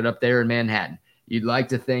 Texas won it up there in Manhattan. You'd like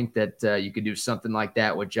to think that you could do something like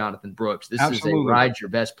that with Jonathan Brooks. This Absolutely. is a ride your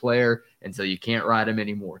best player until you can't ride him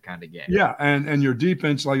anymore kind of game. Yeah, and your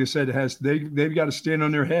defense, like I said, they've got to stand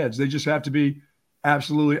on their heads. They just have to be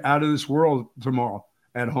absolutely out of this world tomorrow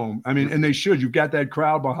at home. I mean, and they should. You've got that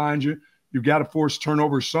crowd behind you. You've got to force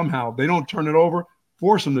turnovers somehow. They don't turn it over.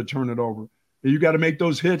 Force them to turn it over. You got to make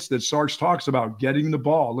those hits that Sarks talks about, getting the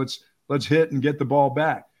ball. Let's hit and get the ball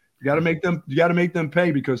back. You got to make them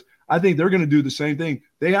pay, because I think they're going to do the same thing.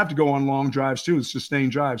 They have to go on long drives too,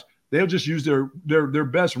 sustained drives. They'll just use their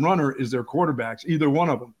best runner is their quarterbacks, either one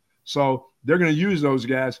of them. So they're going to use those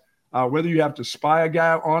guys. Whether you have to spy a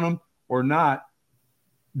guy on them or not,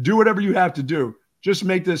 do whatever you have to do. Just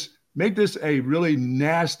make this a really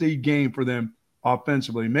nasty game for them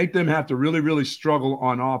offensively. Make them have to really, really struggle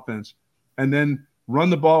on offense, and then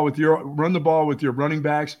run the ball with your running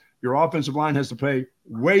backs. Your offensive line has to play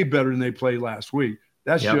way better than they played last week.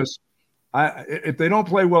 That's if they don't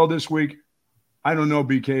play well this week, I don't know,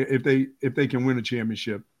 BK, if they can win a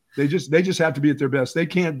championship. They just have to be at their best. They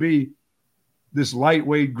can't be this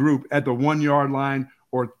lightweight group at the 1 yard line,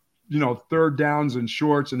 or third downs and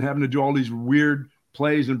shorts, and having to do all these weird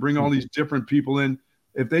plays and bring all these different people in.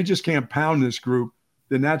 If they just can't pound this group,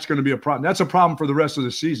 then that's going to be a problem. That's a problem for the rest of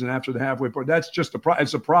the season after the halfway point. That's just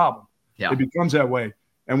it's a problem. Yeah. It becomes that way.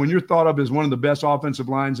 And when you're thought of as one of the best offensive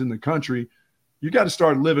lines in the country, you got to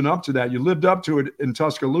start living up to that. You lived up to it in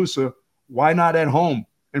Tuscaloosa. Why not at home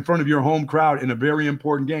in front of your home crowd in a very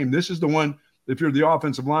important game? This is the one, if you're the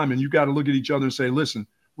offensive lineman, you got to look at each other and say, listen,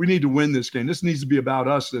 we need to win this game. This needs to be about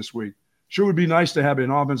us this week. Sure would be nice to have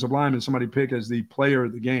an offensive lineman somebody pick as the player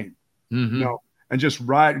of the game, and just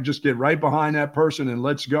get right behind that person and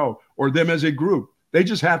let's go. Or them as a group. They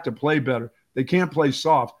just have to play better. They can't play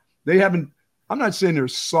soft. I'm not saying they're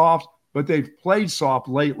soft, but they've played soft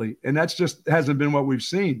lately, and that's just hasn't been what we've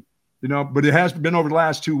seen, but it has been over the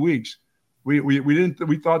last 2 weeks.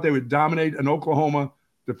 We thought they would dominate an Oklahoma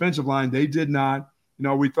defensive line. They did not.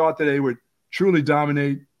 We thought that they would truly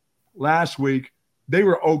dominate last week. They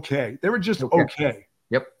were okay. They were just okay.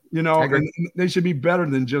 Yep. And they should be better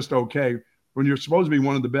than just okay when you're supposed to be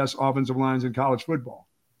one of the best offensive lines in college football.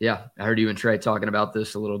 Yeah, I heard you and Trey talking about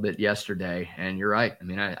this a little bit yesterday, and you're right. I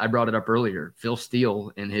mean, I brought it up earlier. Phil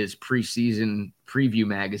Steele, in his preseason preview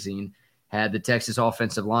magazine, had the Texas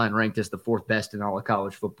offensive line ranked as the 4th best in all of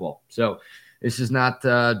college football. So this is not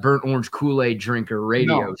burnt orange Kool-Aid drinker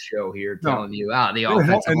radio show here telling you, the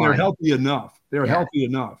offensive line. They're healthy enough. They're healthy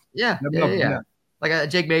enough. Yeah. Like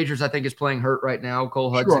Jake Majors, I think, is playing hurt right now.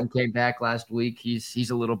 Cole Hudson came back last week. He's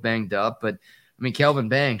a little banged up. But, I mean, Kelvin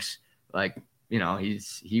Banks,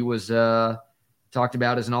 he was talked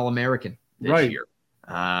about as an All-American this year.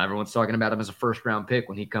 Everyone's talking about him as a first-round pick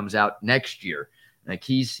when he comes out next year. Like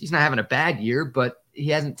he's not having a bad year, but he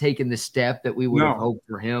hasn't taken the step that we would have hoped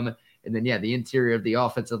for him. And then, the interior of the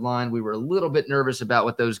offensive line, we were a little bit nervous about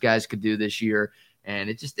what those guys could do this year, and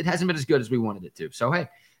it hasn't been as good as we wanted it to. So, hey,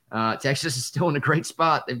 Texas is still in a great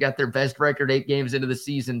spot. They've got their best record 8 games into the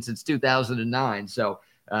season since 2009. So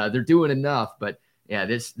they're doing enough, but yeah,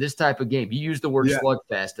 this type of game, you use the word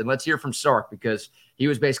slugfest, and let's hear from Sark, because he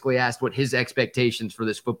was basically asked what his expectations for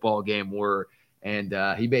this football game were. And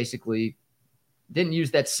he basically didn't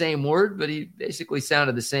use that same word, but he basically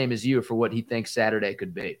sounded the same as you for what he thinks Saturday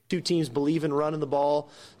could be. 2 teams believe in running the ball.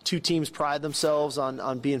 2 teams pride themselves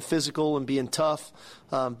on being physical and being tough,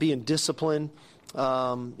 being disciplined.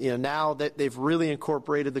 Now that they've really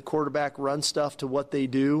incorporated the quarterback run stuff to what they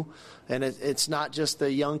do, and it's not just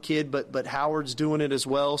the young kid, but Howard's doing it as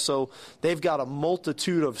well. So they've got a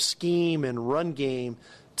multitude of scheme and run game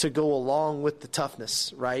to go along with the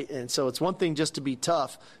toughness, right? And so it's one thing just to be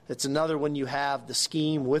tough. It's another when you have the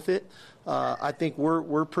scheme with it. I think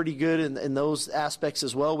we're pretty good in those aspects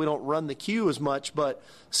as well. We don't run the queue as much, but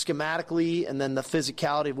schematically and then the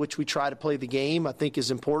physicality of which we try to play the game, I think, is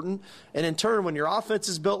important. And in turn, when your offense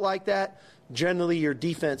is built like that, generally your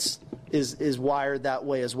defense is wired that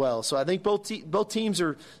way as well. So I think both teams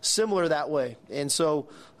are similar that way. And so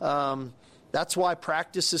that's why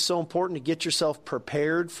practice is so important, to get yourself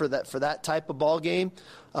prepared for that type of ball game.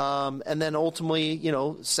 And then ultimately,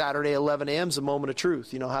 Saturday 11 a.m. is a moment of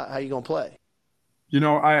truth. How you going to play? When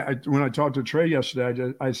I talked to Trey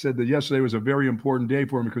yesterday, I said that yesterday was a very important day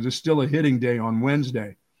for him because it's still a hitting day on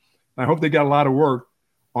Wednesday. I hope they got a lot of work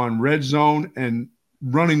on red zone and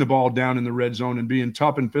running the ball down in the red zone and being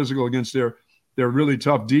tough and physical against their really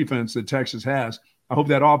tough defense that Texas has. I hope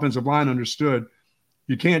that offensive line understood.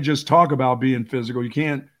 You can't just talk about being physical. You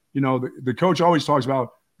can't, the coach always talks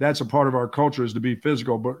about that's a part of our culture is to be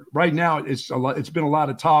physical. But right now it's been a lot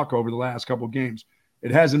of talk over the last couple of games. It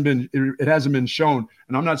hasn't been shown.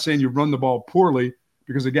 And I'm not saying you run the ball poorly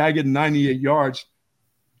because the guy getting 98 yards,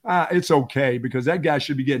 it's okay because that guy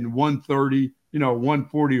should be getting 130,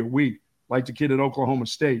 140 a week, like the kid at Oklahoma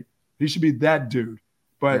State. He should be that dude.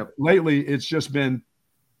 But lately it's just been,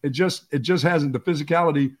 it just hasn't, the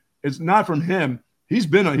physicality, it's not from him. He's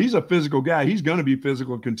a physical guy. He's going to be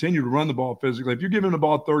physical, continue to run the ball physically. If you give him the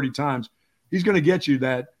ball 30 times, he's going to get you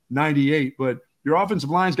that 98, but your offensive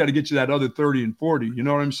line's got to get you that other 30 and 40. You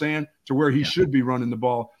know what I'm saying? To where he should be running the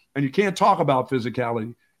ball. And you can't talk about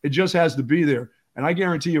physicality. It just has to be there. And I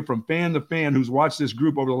guarantee you from fan to fan who's watched this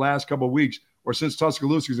group over the last couple of weeks or since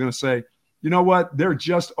Tuscaloosa is going to say, you know what? They're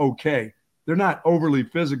just okay. They're not overly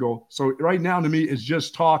physical. So right now to me, it's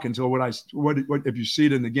just talk until what if you see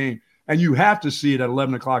it in the game. And you have to see it at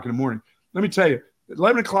 11 o'clock in the morning. Let me tell you,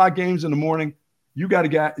 11 o'clock games in the morning, you got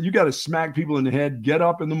to smack people in the head, get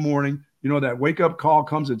up in the morning. That wake-up call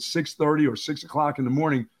comes at 6:30 or 6 o'clock in the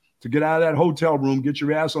morning to get out of that hotel room, get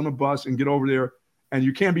your ass on the bus and get over there. And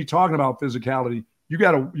you can't be talking about physicality. You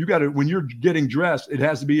got to, when you're getting dressed, it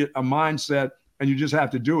has to be a mindset and you just have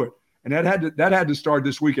to do it. And that had to start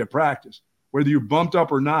this week at practice, whether you bumped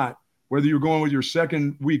up or not, whether you're going with your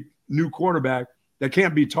second week new quarterback, that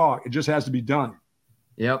can't be taught. It just has to be done.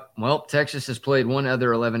 Yep. Well, Texas has played one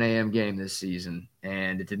other 11 a.m. game this season,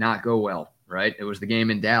 and it did not go well, right? It was the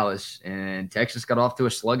game in Dallas, and Texas got off to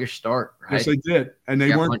a sluggish start, right? Yes, they did, and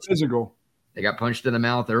they weren't physical. They got punched in the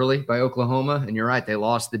mouth early by Oklahoma, and you're right. They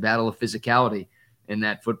lost the battle of physicality in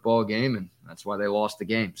that football game, and that's why they lost the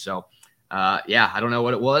game. So, I don't know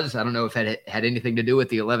what it was. I don't know if it had anything to do with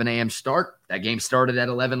the 11 a.m. start. That game started at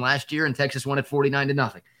 11 last year, and Texas won it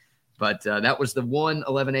 49-0. But that was the one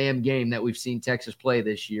 11 a.m. game that we've seen Texas play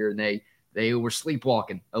this year, and they were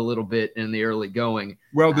sleepwalking a little bit in the early going.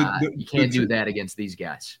 Well, you can't do that against these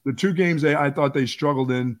guys. The two games I thought they struggled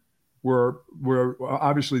in were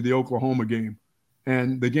obviously the Oklahoma game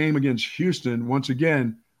and the game against Houston. Once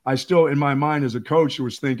again, I still, in my mind as a coach,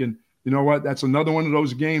 was thinking, you know what, that's another one of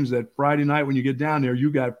those games that Friday night when you get down there, you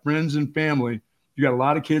got friends and family. You got a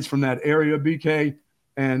lot of kids from that area, BK,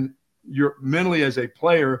 and you're mentally as a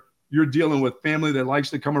player – you're dealing with family that likes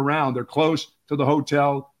to come around. They're close to the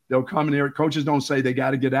hotel. They'll come in there. Coaches don't say they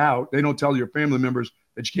got to get out. They don't tell your family members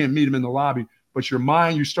that you can't meet them in the lobby. But your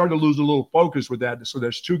mind, you start to lose a little focus with that. So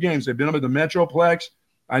there's two games. They've been up at the Metroplex.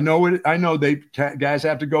 I know it. I know guys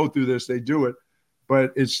have to go through this. They do it.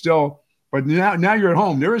 But it's still – but now you're at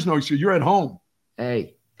home. There is no excuse. You're at home.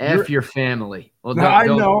 Hey. F your family. Well,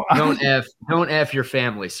 don't F your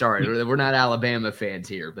family. Sorry, we're not Alabama fans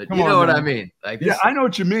here, but you know what I mean. Like this, I know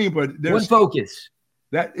what you mean, but there's one focus.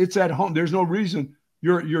 That it's at home. There's no reason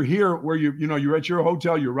you're here where you're at your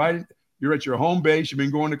hotel. You're at your home base. You've been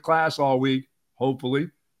going to class all week. Hopefully,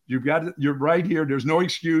 you're right here. There's no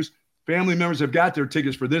excuse. Family members have got their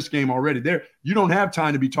tickets for this game already. You don't have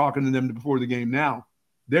time to be talking to them before the game. Now,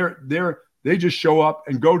 they just show up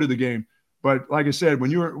and go to the game. But like I said, when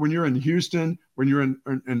you're in Houston, when you're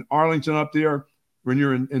in Arlington up there, when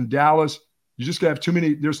you're in Dallas, you just have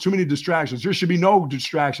there's too many distractions. There should be no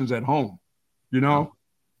distractions at home.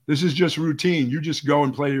 This is just routine. You just go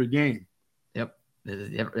and play your game. Yep.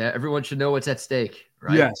 Everyone should know what's at stake,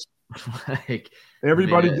 right? Yes.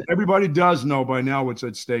 Everybody does know by now what's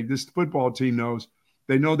at stake. This football team knows.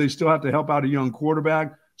 They know they still have to help out a young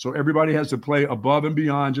quarterback. So everybody has to play above and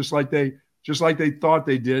beyond, just like they thought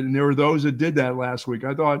they did. And there were those that did that last week.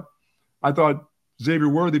 I thought Xavier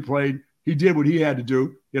Worthy played. He did what he had to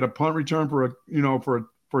do. He had a punt return for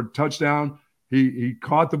a touchdown. He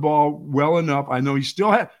caught the ball well enough. I know he still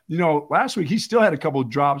had, last week he still had a couple of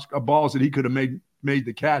drops of balls that he could have made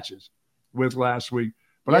the catches with last week.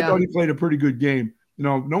 But I thought he played a pretty good game.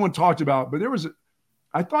 No one talked about, but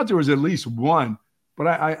I thought there was at least one. But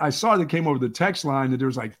I saw that came over the text line that there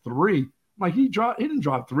was like three. Like he didn't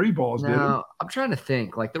drop three balls, did he? I'm trying to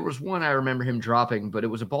think. Like there was one I remember him dropping, but it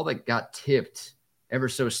was a ball that got tipped ever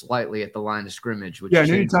so slightly at the line of scrimmage. Which and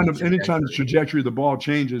anytime the trajectory of the ball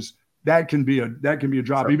changes, that can be a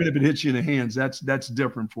drop. Sure. Even if it hits you in the hands, that's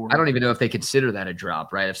different for him. I don't even know if they consider that a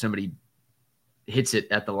drop, right? If somebody hits it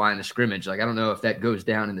at the line of scrimmage, like I don't know if that goes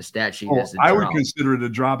down in the stat sheet as a drop. I would consider it a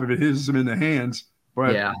drop if it hits him in the hands.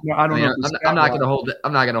 But yeah, I don't know. I'm not going to hold it.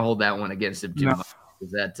 I'm not going to hold that one against him too much.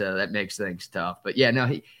 That makes things tough. But yeah, no,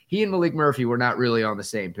 he and Malik Murphy were not really on the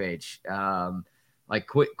same page. Like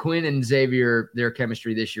Quinn and Xavier, their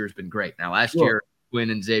chemistry this year has been great. Now, last year, Quinn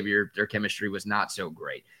and Xavier, their chemistry was not so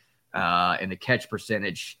great. And the catch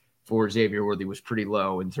percentage for Xavier Worthy was pretty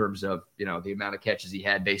low in terms of, the amount of catches he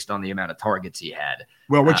had based on the amount of targets he had.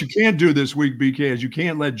 Well, what you can't do this week, BK, is you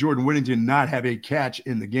can't let Jordan Whittington not have a catch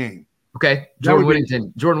in the game. Okay. Jordan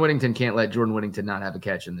Whittington can't let Jordan Whittington not have a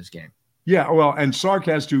catch in this game. Yeah, well, and Sark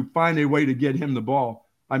has to find a way to get him the ball.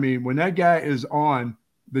 I mean, when that guy is on,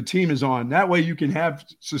 the team is on. That way you can have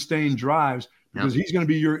sustained drives because he's going to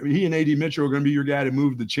be he and A.D. Mitchell are going to be your guy to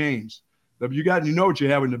move the chains. You know what you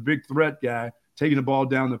have in the big threat guy taking the ball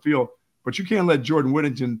down the field, but you can't let Jordan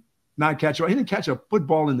Whittington not catch. He didn't catch a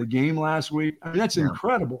football in the game last week. I mean, that's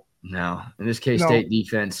incredible. No, and this K-State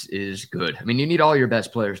defense is good. I mean, you need all your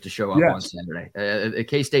best players to show up on Saturday. The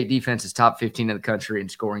K-State defense is top 15 in the country in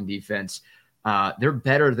scoring defense. They're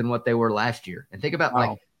better than what they were last year. And think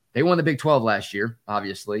about they won the Big 12 last year.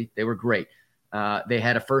 Obviously, they were great. They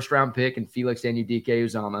had a first-round pick in Felix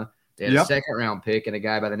Anudike-Uzomah. They had a second-round pick and a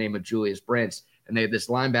guy by the name of Julius Brents, and they had this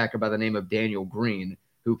linebacker by the name of Daniel Green,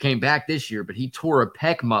 who came back this year, but he tore a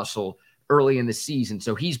pec muscle early in the season,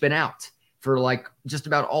 so he's been out for like just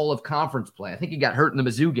about all of conference play. I think he got hurt in the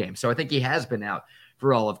Mizzou game, so I think he has been out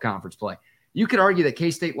for all of conference play. You could argue that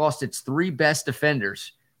K-State lost its 3 best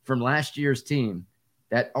defenders from last year's team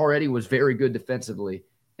that already was very good defensively,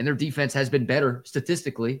 and their defense has been better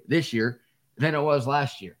statistically this year than it was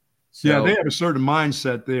last year. So, they have a certain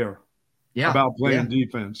mindset there about playing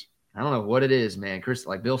defense. I don't know what it is, man. Chris,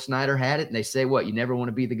 like Bill Snyder had it, and they say, you never want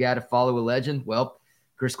to be the guy to follow a legend? Well,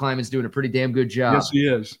 Chris Kleiman's doing a pretty damn good job. Yes, he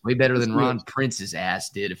is. Way better than Ron Prince's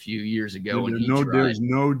ass did a few years ago when he tried. There's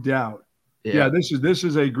no doubt. Yeah, this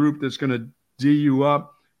is a group that's going to D you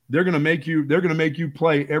up. They're going to make you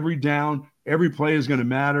play every down. Every play is going to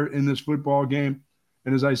matter in this football game.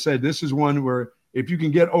 And as I said, this is one where if you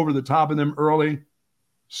can get over the top of them early,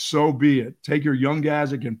 so be it. Take your young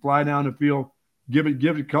guys that can fly down the field, give it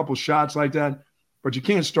a couple shots like that. But you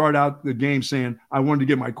can't start out the game saying, I wanted to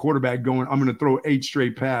get my quarterback going. I'm going to throw 8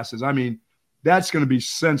 straight passes. I mean, that's going to be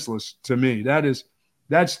senseless to me. That's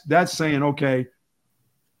saying, okay,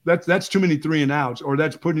 that's too many 3 and outs, or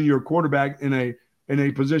that's putting your quarterback in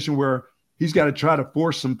a position where he's got to try to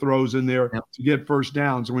force some throws in there to get first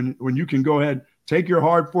downs. When you can go ahead, take your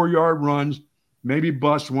hard 4-yard runs, maybe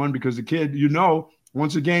bust one, because the kid,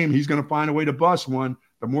 once a game, he's going to find a way to bust one.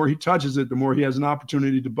 The more he touches it, the more he has an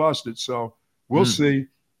opportunity to bust it. So we'll see.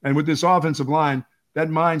 And with this offensive line, that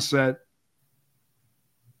mindset,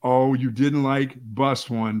 you didn't like bust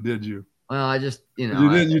one, did you? Well, I just, you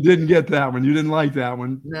didn't get that one. You didn't like that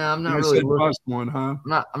one. No, I'm not really looking, bust one, huh?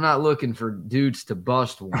 I'm not looking for dudes to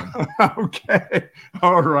bust one. Okay.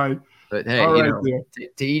 All right. But hey,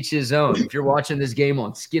 to each his own. If you're watching this game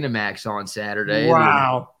on Skinamax on Saturday,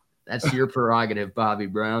 wow. That's your prerogative, Bobby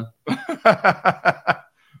Brown.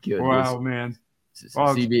 Wow, man.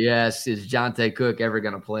 CBS, is Jonte Cook ever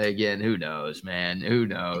going to play again? Who knows, man? Who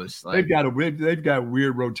knows? They've got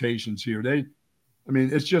weird rotations here.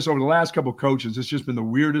 It's just over the last couple of coaches, it's just been the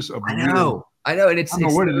weirdest of. I know, and I don't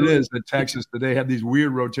know what it is at Texas that they have these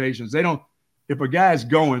weird rotations. They don't. If a guy's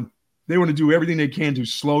going, they want to do everything they can to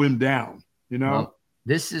slow him down. Well,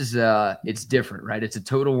 this is it's different, right? It's a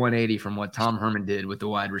total 180 from what Tom Herman did with the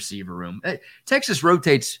wide receiver room. Texas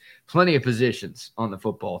rotates plenty of positions on the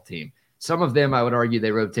football team. Some of them, I would argue,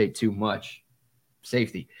 they rotate too much.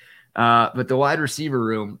 Safety. But the wide receiver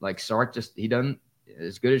room, like Sark, he doesn't,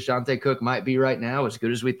 as good as Jonte Cook might be right now, as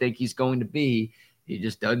good as we think he's going to be, he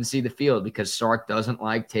just doesn't see the field because Sark doesn't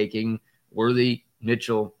like taking Worthy,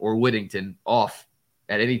 Mitchell, or Whittington off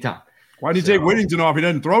at any time. Why did he take Whittington off? He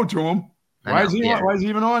doesn't throw to him. Why is he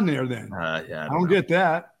even on there then? I don't get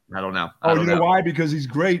that. I don't know. You know why? Because he's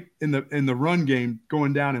great in the run game,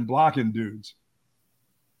 going down and blocking dudes.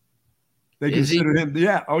 They consider him.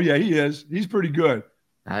 Yeah. Oh yeah, he is. He's pretty good.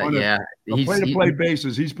 On a play-to-play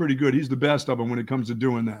basis, he's pretty good. He's the best of them when it comes to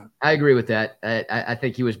doing that. I agree with that. I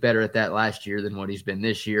think he was better at that last year than what he's been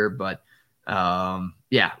this year. But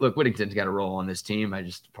look, Whittington's got a role on this team.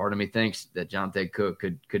 Part of me thinks that Jonte Cook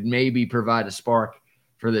could maybe provide a spark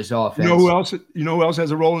for this offense. You know who else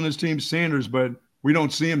has a role in this team? Sanders, but we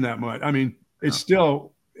don't see him that much. I mean, it's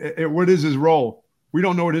still what is his role? We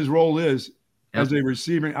don't know what his role is as a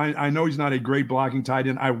receiver. I know he's not a great blocking tight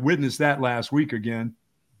end. I witnessed that last week again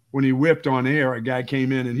when he whipped on air. A guy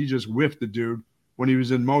came in and he just whiffed the dude when he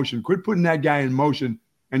was in motion. Quit putting that guy in motion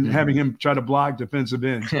and having him try to block defensive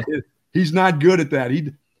ends. He's not good at that.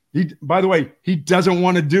 He by the way, he doesn't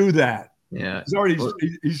want to do that. Yeah,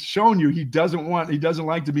 he's shown you he doesn't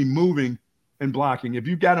like to be moving and blocking. If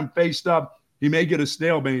you got him faced up, he may get a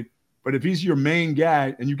stalemate. But if he's your main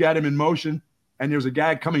guy and you got him in motion, and there's a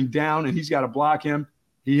guy coming down and he's got to block him,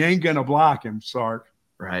 he ain't going to block him, Sark.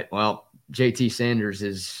 Right. Well, JT Sanders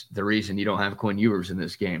is the reason you don't have Quinn Ewers in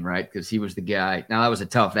this game, right? Because he was the guy. Now, that was a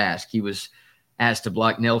tough ask. He was asked to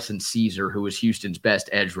block Nelson Caesar, who was Houston's best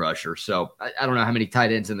edge rusher. So I don't know how many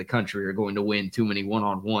tight ends in the country are going to win too many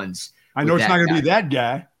one-on-ones. I know it's not going to be that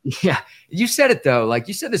guy. Yeah. You said it, though. Like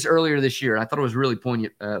you said this earlier this year, and I thought it was a really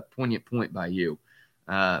poignant point by you.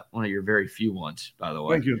 One of your very few ones, by the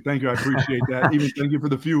way. Thank you. I appreciate that. Even thank you for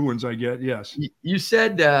the few ones I get. Yes. You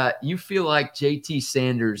said you feel like JT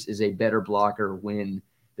Sanders is a better blocker when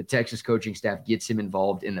the Texas coaching staff gets him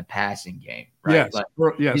involved in the passing game, right?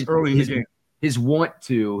 Yes. Early in the game. His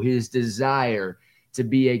his desire to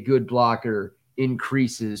be a good blocker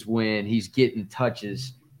increases when he's getting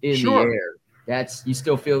touches in the air. You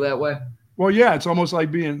still feel that way? Well, yeah. It's almost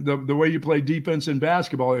like being the way you play defense in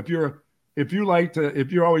basketball. If you're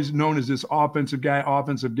always known as this offensive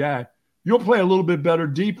guy, you'll play a little bit better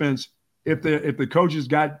defense if the coach has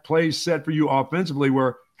got plays set for you offensively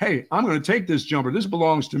where, hey, I'm going to take this jumper. This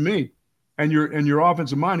belongs to me. And you're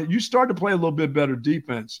offensive minded. You start to play a little bit better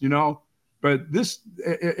defense, But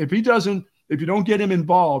if you don't get him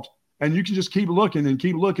involved and you can just keep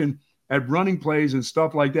looking at running plays and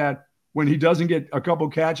stuff like that, when he doesn't get a couple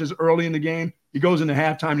catches early in the game, he goes into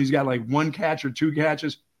halftime and he's got like one catch or two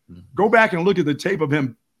catches. Go back and look at the tape of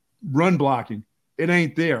him run blocking. It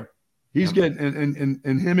ain't there. He's getting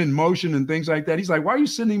and him in motion and things like that. He's like, why are you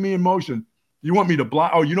sending me in motion? You want me to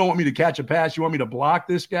block? Oh, you don't want me to catch a pass? You want me to block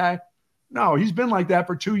this guy? No, he's been like that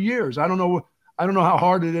for 2 years. I don't know how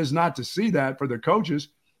hard it is not to see that for the coaches.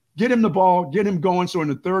 Get him the ball, get him going. So in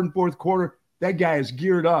the third and fourth quarter, that guy is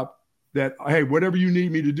geared up that, hey, whatever you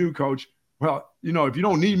need me to do, coach. Well, if you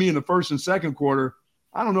don't need me in the first and second quarter,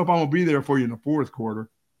 I don't know if I'm going to be there for you in the fourth quarter.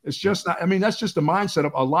 It's just not, that's just the mindset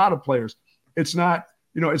of a lot of players. It's not,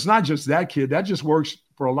 it's not just that kid. That just works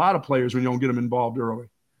for a lot of players when you don't get them involved early.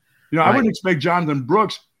 I wouldn't expect Jonathan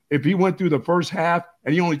Brooks, if he went through the first half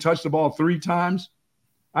and he only touched the ball 3 times,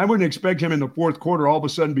 I wouldn't expect him in the fourth quarter all of a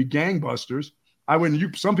sudden be gangbusters.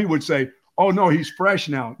 Some people would say, oh, no, he's fresh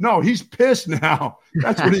now. No, he's pissed now.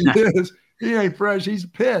 That's what he is. He ain't fresh. He's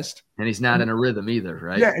pissed. And he's not in a rhythm either,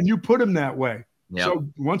 right? Yeah, and you put him that way. Yep. So,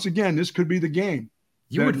 once again, this could be the game.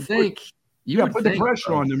 You would think. Put the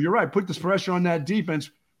pressure on them. You're right. Put the pressure on that defense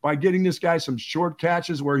by getting this guy some short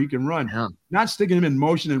catches where he can run. Yeah. Not sticking him in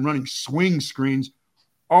motion and running swing screens.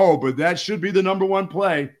 Oh, but that should be the number one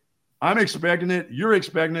play. I'm expecting it. You're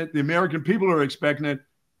expecting it. The American people are expecting it.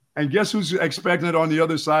 And guess who's expecting it on the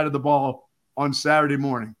other side of the ball on Saturday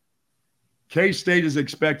morning? K-State is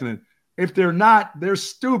expecting it. If they're not, they're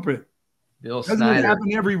stupid. Doesn't it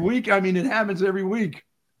happen every week? It happens every week.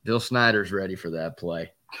 Bill Snyder's ready for that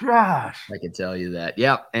play. Gosh. I can tell you that.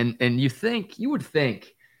 Yeah. And you would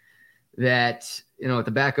think that, at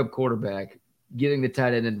the backup quarterback, getting the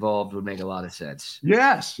tight end involved would make a lot of sense.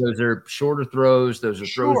 Yes. Those are shorter throws. Those are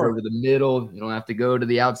throws over the middle. You don't have to go to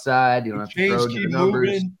the outside. You don't have to throw to the numbers.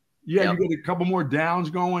 Moving. Yeah, you get a couple more downs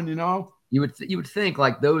going, You would think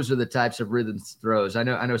like those are the types of rhythm throws. I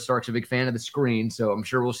know Stark's a big fan of the screen, so I'm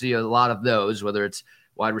sure we'll see a lot of those, whether it's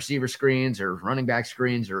wide receiver screens or running back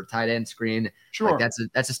screens or tight end screen. Sure. Like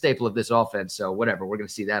that's a staple of this offense. So whatever, we're going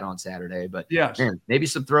to see that on Saturday. But yes, man, maybe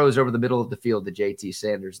some throws over the middle of the field to JT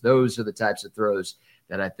Sanders. Those are the types of throws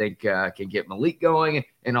that I think can get Malik going.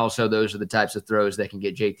 And also those are the types of throws that can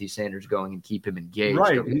get JT Sanders going and keep him engaged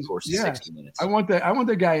over the course of 60 minutes. I want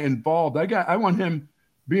that guy involved. I want him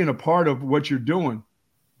being a part of what you're doing.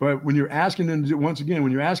 But when you're asking him to, once again,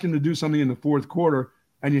 when you're asking him to do something in the fourth quarter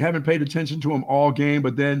and you haven't paid attention to him all game,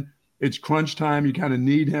 but then it's crunch time, you kind of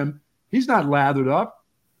need him. He's not lathered up.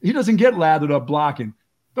 He doesn't get lathered up blocking.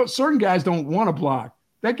 Certain guys don't want to block.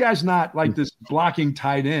 That guy's not like this blocking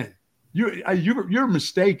tight end. You're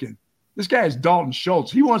mistaken. This guy is Dalton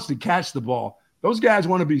Schultz. He wants to catch the ball. Those guys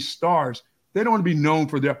want to be stars. They don't want to be known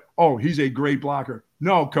for he's a great blocker.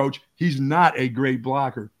 No, coach, he's not a great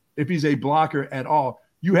blocker. If he's a blocker at all,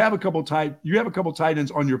 you have a couple tight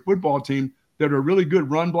ends on your football team that are really good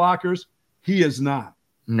run blockers. He is not.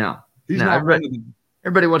 No, he's not.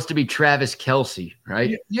 Everybody wants to be Travis Kelce,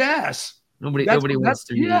 right? Yes. Nobody wants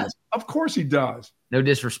to be. Yes, of course he does. No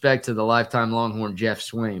disrespect to the lifetime Longhorn Jeff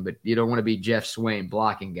Swain, but you don't want to be Jeff Swain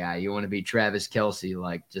blocking guy. You want to be Travis Kelce,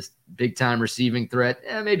 like just big time receiving threat.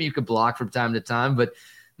 Maybe you could block from time to time, but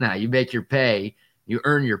no, you make your pay. You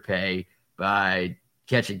earn your pay by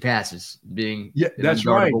catching passes, being an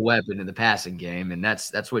unguardable weapon in the passing game, and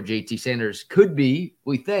that's what JT Sanders could be,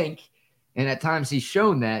 we think. And at times he's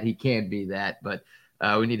shown that he can be that, but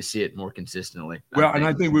we need to see it more consistently. Well, and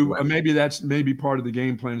I think maybe that's part of the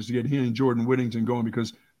game plan is to get he and Jordan Whittington going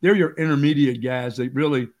because they're your intermediate guys. They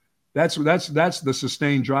really that's the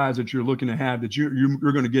sustained drives that you're looking to have that you're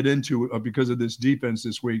going to get into because of this defense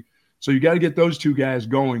this week. So you got to get those two guys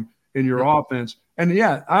going in your offense. And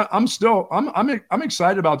yeah, I'm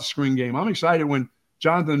excited about the screen game. I'm excited when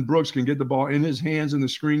Jonathan Brooks can get the ball in his hands in the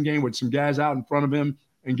screen game with some guys out in front of him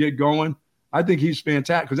and get going. I think he's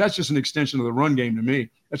fantastic because that's just an extension of the run game to me.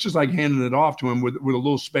 That's just like handing it off to him with a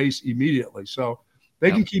little space immediately. So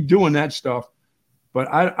they can keep doing that stuff. But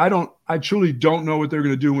I truly don't know what they're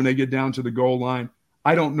going to do when they get down to the goal line.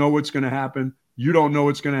 I don't know what's going to happen. You don't know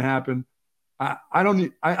what's going to happen.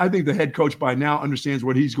 I think the head coach by now understands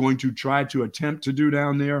what he's going to try to attempt to do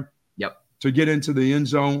down there. Yep. To get into the end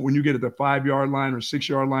zone when you get at the 5-yard line or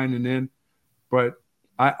 6-yard line and in. But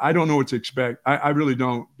I don't know what to expect. I really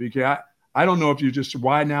don't, BK. I don't know if you just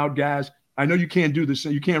widen out guys. I know you can't do this.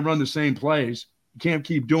 You can't run the same plays. You can't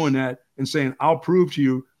keep doing that and saying, I'll prove to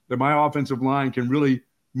you that my offensive line can really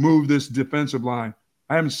move this defensive line.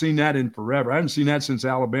 I haven't seen that in forever. I haven't seen that since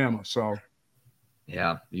Alabama. So,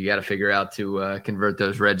 yeah, you got to figure out to convert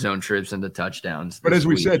those red zone trips into touchdowns. But as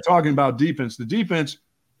we said, talking about defense, the defense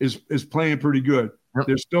is playing pretty good. Yep.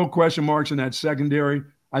 There's still question marks in that secondary.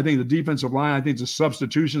 I think the defensive line, I think the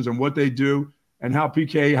substitutions and what they do and how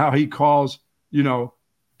PK, how he calls,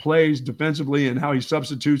 plays defensively and how he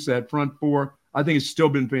substitutes that front four. I think it's still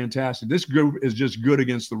been fantastic. This group is just good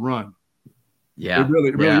against the run. Yeah, it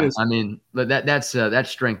really is. I mean, that's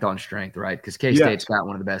strength on strength, right? Because K-State's got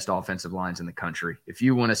one of the best offensive lines in the country. If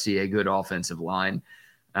you want to see a good offensive line,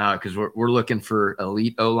 because we're looking for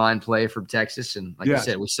elite O-line play from Texas, and like I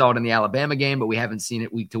said, we saw it in the Alabama game, but we haven't seen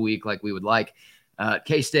it week to week like we would like.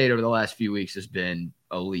 K-State over the last few weeks has been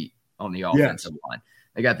elite on the offensive line.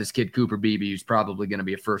 They got this kid Cooper Beebe, who's probably going to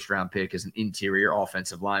be a first-round pick as an interior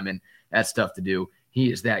offensive lineman. That's tough to do.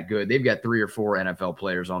 He is that good. They've got 3 or 4 NFL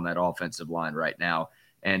players on that offensive line right now,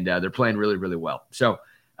 and they're playing really, really well. So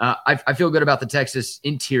I feel good about the Texas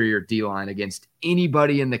interior D-line against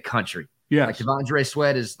anybody in the country. Yeah, like Devondre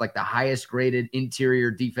Sweat is like the highest-graded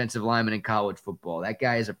interior defensive lineman in college football. That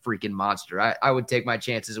guy is a freaking monster. I would take my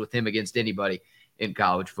chances with him against anybody in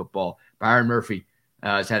college football. Byron Murphy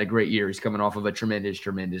has had a great year. He's coming off of a tremendous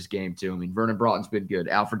game, too. I mean, Vernon Broughton's been good.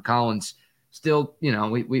 Alfred Collins still,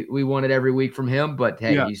 we want it every week from him, but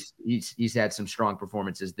hey, he's had some strong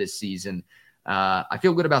performances this season. I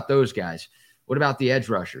feel good about those guys. What about the edge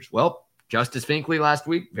rushers? Well, Justice Finkley last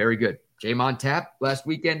week, very good. Jamon Tapp last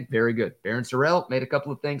weekend, very good. Baron Sorrell made a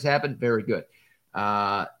couple of things happen, very good.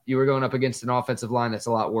 You were going up against an offensive line that's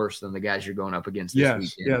a lot worse than the guys you're going up against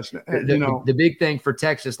this weekend. Yes, the big thing for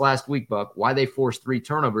Texas last week, Buck, why they forced 3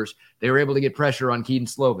 turnovers, they were able to get pressure on Keaton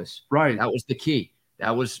Slovis. Right. That was the key.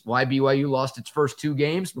 That was why BYU lost its first 2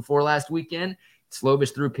 games before last weekend.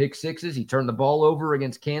 Slovis threw pick sixes. He turned the ball over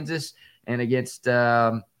against Kansas and against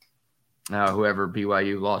whoever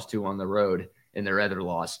BYU lost to on the road in their other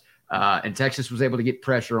loss. And Texas was able to get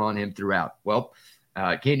pressure on him throughout. Well,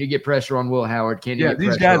 can you get pressure on Will Howard?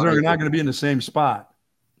 These guys are not going to be in the same spot.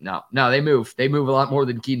 No, they move. They move a lot more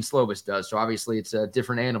than Keaton Slovis does. So obviously it's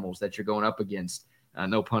different animals that you're going up against.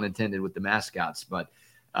 No pun intended with the mascots. But,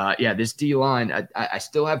 this D-line, I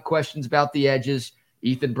still have questions about the edges.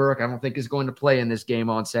 Ethan Burke, I don't think is going to play in this game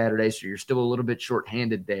on Saturday, so you're still a little bit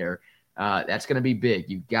shorthanded there. That's going to be big.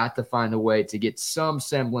 You've got to find a way to get some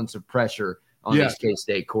semblance of pressure on these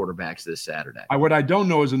K-State quarterbacks this Saturday. What I don't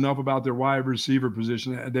know is enough about their wide receiver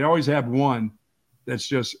position. They always have one that's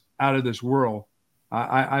just out of this world.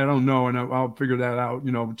 I don't know, and I'll figure that out.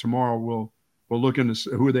 Tomorrow we'll look into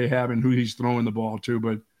who they have and who he's throwing the ball to.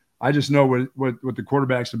 But I just know what the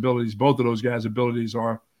quarterback's abilities, both of those guys' abilities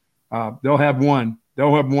are. They'll have one.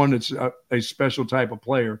 They'll have one that's a special type of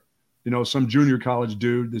player. Some junior college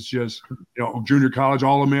dude that's just, junior college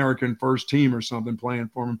All-American first team or something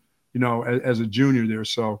playing for him, as a junior there.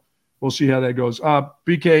 So we'll see how that goes.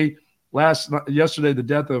 BK, yesterday, the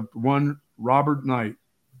death of one Robert Knight.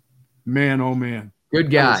 Man, oh, man. Good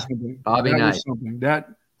guy, Bobby Knight.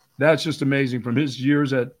 That's just amazing from his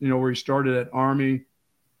years at, where he started at Army,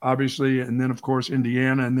 obviously, and then, of course,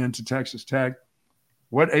 Indiana, and then to Texas Tech.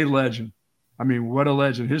 What a legend. I mean, what a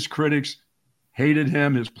legend. His critics hated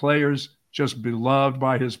him. His players just beloved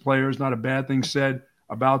by his players. Not a bad thing said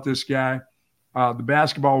about this guy. The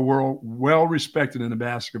basketball world, well respected in the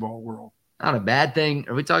basketball world. Not a bad thing.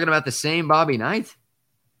 Are we talking about the same Bobby Knight?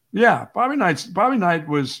 Yeah, Bobby Knight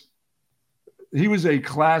was a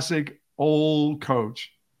classic old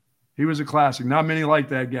coach. He was a classic. Not many like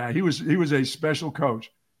that guy. He was a special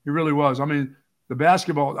coach. He really was. I mean,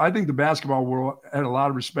 I think the basketball world had a lot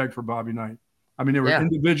of respect for Bobby Knight. I mean, there were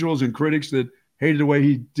individuals and critics that hated the way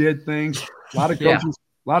he did things. A lot of coaches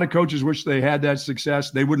A lot of coaches wish they had that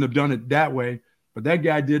success. They wouldn't have done it that way, but that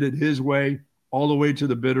guy did it his way all the way to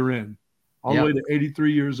the bitter end, all the way to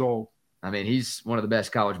 83 years old. I mean, he's one of the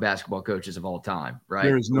best college basketball coaches of all time, right?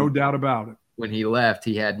 There is no doubt about it. When he left,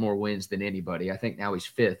 he had more wins than anybody. I think now he's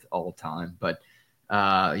 5th all time, but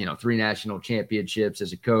 3 national championships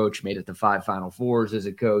as a coach, made it to 5 Final Fours as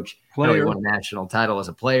a coach. He won a national title as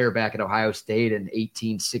a player back at Ohio State in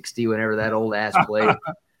 1860, whenever that old ass played.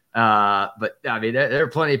 But I mean, there are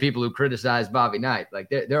plenty of people who criticize Bobby Knight. Like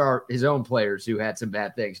there are his own players who had some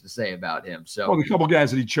bad things to say about him. So, the couple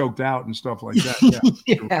guys that he choked out and stuff like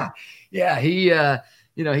that. Yeah.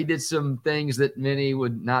 He did some things that many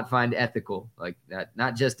would not find ethical, like that.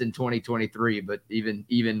 Not just in 2023, but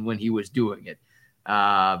even when he was doing it.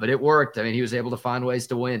 But it worked. I mean, he was able to find ways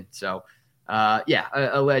to win. So,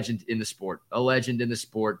 a legend in the sport.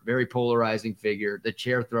 Very polarizing figure. The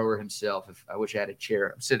chair thrower himself. I wish I had a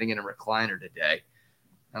chair. I'm sitting in a recliner today.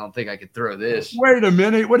 I don't think I could throw this. Wait a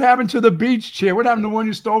minute. What happened to the beach chair? What happened to the one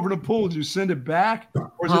you stole from the pool? Did you send it back?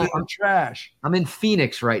 Or is it in the trash? I'm in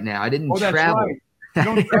Phoenix right now. I didn't travel. Right. You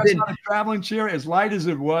don't that's not a traveling chair. As light as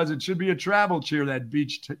it was, it should be a travel chair, that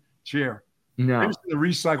beach chair. No. It was in the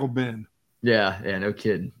recycle bin. Yeah, no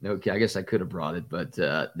kidding. I guess I could have brought it, but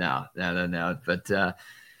no. But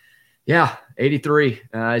 83.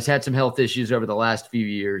 He's had some health issues over the last few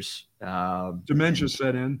years. Dementia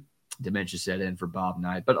set in for Bob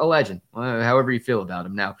Knight, but a legend, however you feel about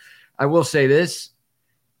him. Now, I will say this.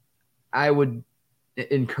 I would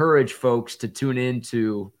encourage folks to tune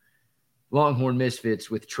into Longhorn Misfits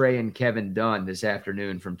with Trey and Kevin Dunn this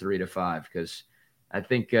afternoon from 3 to 5, because I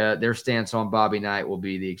think their stance on Bobby Knight will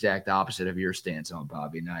be the exact opposite of your stance on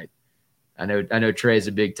Bobby Knight. I know Trey's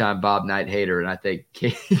a big-time Bob Knight hater, and I think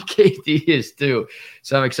KD is too.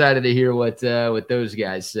 So I'm excited to hear what those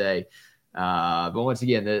guys say. But once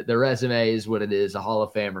again, the resume is what it is, a Hall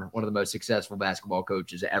of Famer, one of the most successful basketball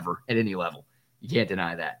coaches ever at any level. You can't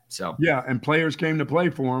deny that. So yeah, and players came to play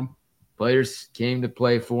for him.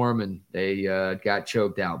 And they got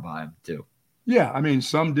choked out by him too. Yeah, I mean,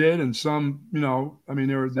 some did, and some, some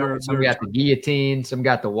got the guillotine, some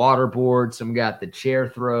got the waterboard, some got the chair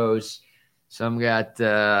throws, some got,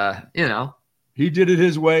 He did it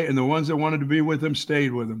his way, and the ones that wanted to be with him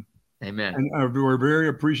stayed with him. Amen. And we're very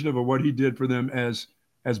appreciative of what he did for them as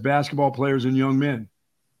basketball players and young men.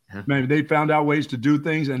 Huh. Maybe they found out ways to do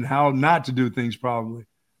things and how not to do things probably.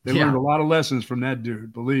 They learned a lot of lessons from that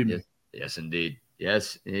dude, believe me. Yes, indeed.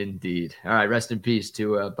 Yes, indeed. All right, rest in peace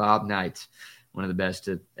to Bob Knight, one of the best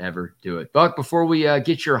to ever do it. Buck, before we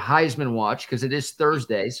get your Heisman watch, because it is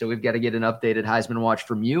Thursday, so we've got to get an updated Heisman watch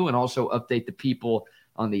from you and also update the people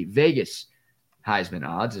on the Vegas Heisman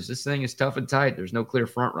odds, as this thing is tough and tight. There's no clear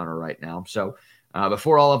front runner right now. So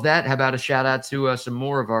before all of that, how about a shout out to some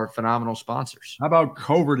more of our phenomenal sponsors? How about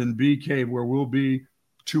Covert and BK, where we'll be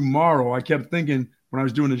tomorrow? I kept thinking when I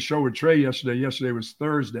was doing the show with Trey yesterday was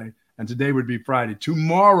Thursday, and today would be Friday.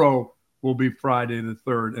 Tomorrow will be Friday the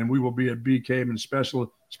 3rd, and we will be at BK in a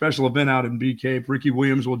special event out in BK. Ricky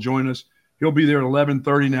Williams will join us. He'll be there at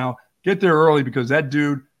 11:30 now. Get there early because that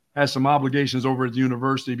dude has some obligations over at the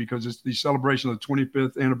university because it's the celebration of the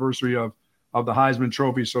 25th anniversary of the Heisman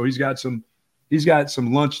Trophy. So he's got some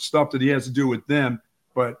lunch stuff that he has to do with them.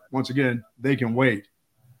 But once again, they can wait.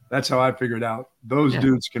 That's how I figured out. Those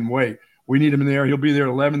dudes can wait. We need him in there. He'll be there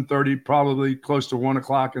at 11:30, probably close to 1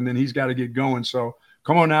 o'clock, and then he's got to get going. So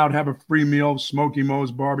come on out, have a free meal, Smoky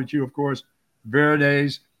Mo's barbecue, of course,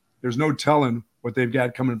 Verde's. There's no telling what they've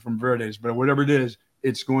got coming from Verde's, but whatever it is,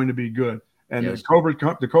 it's going to be good. And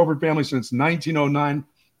the Covert family, since 1909,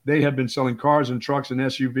 they have been selling cars and trucks and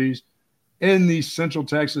SUVs in the Central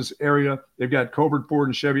Texas area. They've got Covert Ford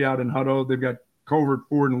and Chevy out in Hutto. They've got Covert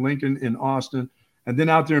Ford and Lincoln in Austin. And then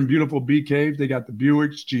out there in beautiful Bee Cave, they got the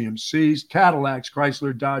Buicks, GMCs, Cadillacs,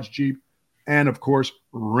 Chrysler, Dodge, Jeep, and, of course,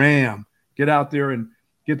 Ram. Get out there and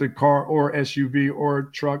get the car or SUV or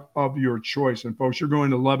truck of your choice. And, folks, you're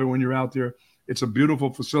going to love it when you're out there. It's a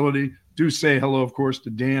beautiful facility. Do say hello, of course,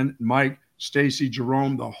 to Dan, Mike, Stacy,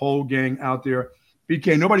 Jerome, the whole gang out there.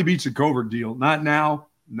 BK, nobody beats a Covert deal. Not now,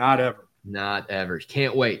 not ever. Not ever.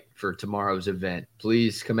 Can't wait for tomorrow's event.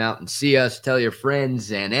 Please come out and see us. Tell your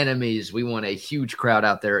friends and enemies. We want a huge crowd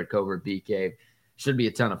out there at Covert BK. Should be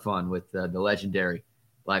a ton of fun with the legendary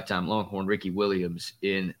lifetime Longhorn Ricky Williams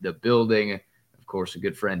in the building. Of course, a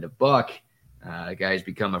good friend of Buck. A guy who's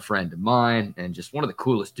become a friend of mine and just one of the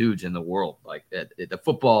coolest dudes in the world. Like the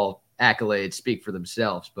football accolades speak for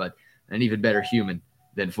themselves, but an even better human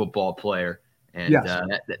than football player. And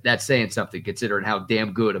that's saying something, considering how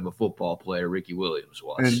damn good of a football player Ricky Williams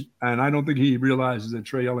was. And I don't think he realizes that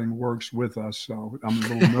Trey Elling works with us, so I'm a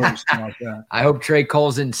little nervous about that. I hope Trey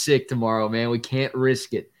calls in sick tomorrow, man. We can't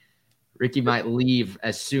risk it. Ricky might leave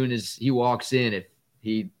as soon as he walks in if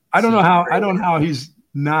he. I don't know how he's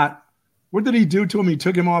not. What did he do to him? He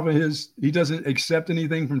took him off of his. He doesn't accept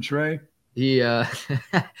anything from Trey. He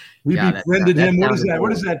befriended him. What is that?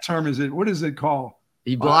 What is that term? What is it called?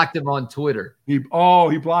 He blocked him on Twitter. He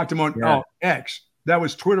blocked him on X. That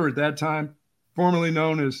was Twitter at that time, formerly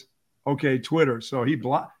known as Twitter. So he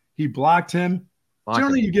blocked him.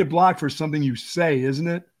 Generally, you get blocked for something you say, isn't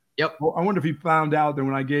it? Yep. Well, I wonder if he found out that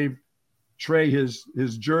when I gave Trey his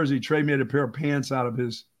jersey, Trey made a pair of pants out of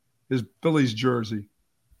his Phillies jersey.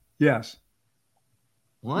 Yes.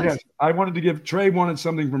 What? Yes. I wanted to give Trey wanted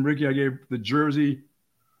something from Ricky. I gave the jersey,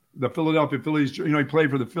 the Philadelphia Phillies. You know, he played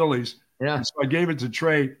for the Phillies. Yeah. And so I gave it to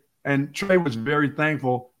Trey, and Trey was very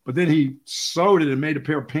thankful. But then he sewed it and made a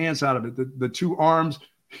pair of pants out of it. The two arms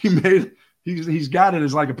he's got it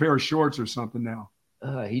as like a pair of shorts or something now.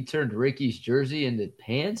 He turned Ricky's jersey into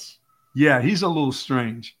pants. Yeah, he's a little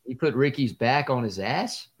strange. He put Ricky's back on his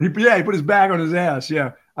ass. He put his back on his ass.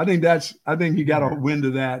 Yeah, I think he got a wind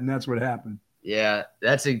of that, and that's what happened. Yeah,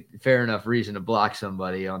 that's a fair enough reason to block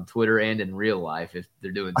somebody on Twitter and in real life if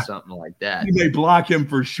they're doing something like that. You may block him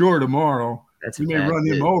for sure tomorrow. You may run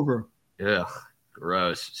him over. Ugh,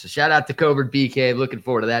 gross. So shout out to Bucky BK. Looking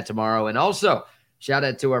forward to that tomorrow. And also shout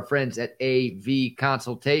out to our friends at AV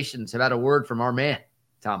Consultations. How about a word from our man,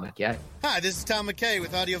 Tom McKay? Hi, this is Tom McKay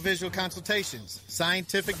with Audiovisual Consultations.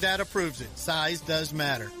 Scientific data proves it. Size does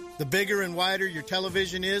matter. The bigger and wider your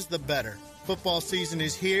television is, the better. Football season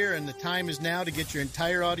is here, and the time is now to get your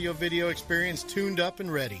entire audio-video experience tuned up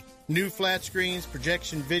and ready. New flat screens,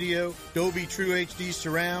 projection video, Dolby True HD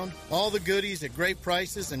surround, all the goodies at great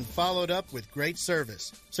prices and followed up with great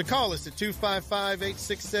service. So call us at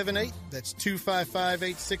 255-8678. That's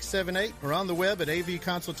 255-8678, or on the web at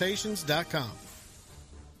avconsultations.com.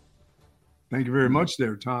 Thank you very much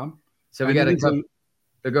there, Tom. So we got to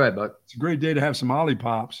go ahead, Buck. It's a great day to have some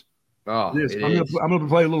Ollipops. Oh, I'm going to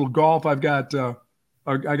play a little golf. I got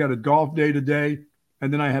a golf day today,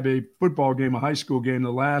 and then I have a football game, a high school game,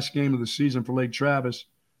 the last game of the season for Lake Travis,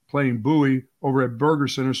 playing Bowie over at Burger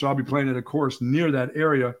Center. So I'll be playing at a course near that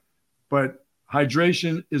area. But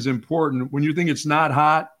hydration is important. When you think it's not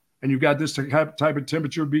hot and you've got this type of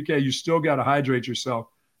temperature, BK, you still got to hydrate yourself.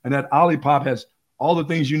 And that Ollipop has all the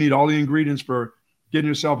things you need, all the ingredients for getting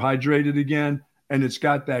yourself hydrated again, and it's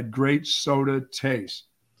got that great soda taste.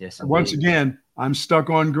 Yes. Once again, I'm stuck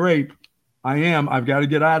on grape. I am. I've got to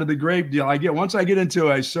get out of the grape deal. Once I get into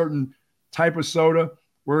a certain type of soda,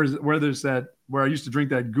 where I used to drink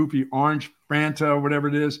that goofy orange Fanta or whatever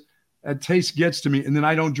it is, that taste gets to me, and then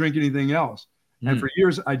I don't drink anything else. And for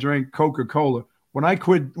years, I drank Coca-Cola. When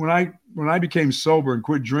I became sober and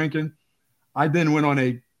quit drinking, I then went on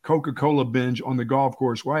a Coca-Cola binge on the golf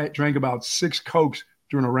course where I drank about 6 Cokes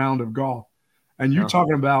during a round of golf. And you're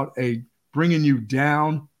talking about bringing you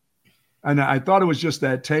down. And I thought it was just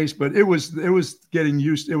that taste, but it was getting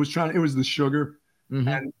used. It was the sugar. Mm-hmm.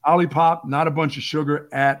 And Ollipop, not a bunch of sugar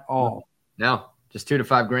at all. No, just 2 to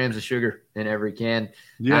 5 grams of sugar in every can,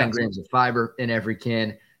 9 grams of fiber in every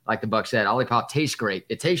can. Like the Buck said, Ollipop tastes great.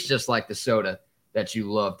 It tastes just like the soda that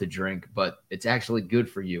you love to drink, but it's actually good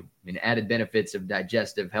for you. I mean, added benefits of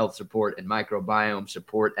digestive health support and microbiome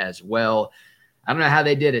support as well. I don't know how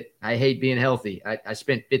they did it. I hate being healthy. I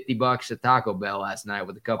spent $50 at Taco Bell last night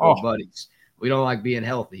with a couple of buddies. We don't like being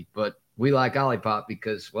healthy, but we like Ollipop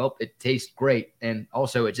because, well, it tastes great. And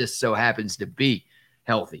also it just so happens to be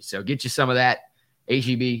healthy. So get you some of that.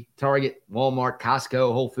 H-E-B, Target, Walmart,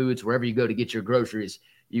 Costco, Whole Foods, wherever you go to get your groceries,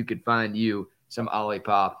 you could find you some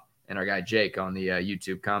Ollipop. And our guy Jake on the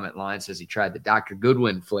YouTube comment line says he tried the Dr.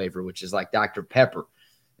 Goodwin flavor, which is like Dr. Pepper.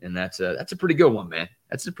 And that's a pretty good one, man.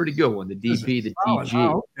 That's a pretty good one. The DP, the DG.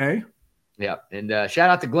 Oh, okay. Yeah. And shout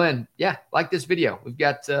out to Glenn. Yeah, like this video. We've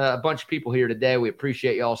got a bunch of people here today. We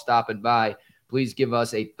appreciate y'all stopping by. Please give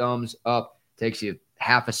us a thumbs up. Takes you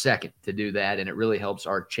half a second to do that, and it really helps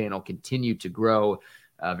our channel continue to grow.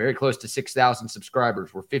 Very close to 6,000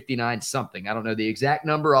 subscribers. We're 59-something. I don't know the exact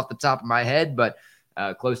number off the top of my head, but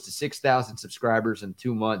close to 6,000 subscribers in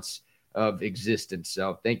 2 months of existence.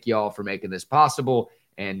 So thank you all for making this possible.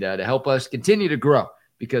 And to help us continue to grow,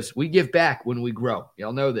 because we give back when we grow.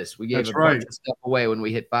 Y'all know this. We gave bunch of stuff away when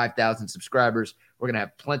we hit 5,000 subscribers. We're going to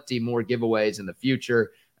have plenty more giveaways in the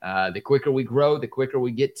future. The quicker we grow, the quicker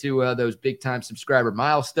we get to those big-time subscriber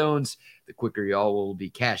milestones, the quicker y'all will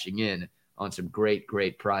be cashing in on some great,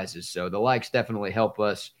 great prizes. So the likes definitely help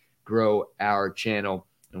us grow our channel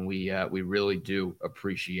and we really do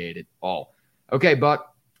appreciate it all. Okay,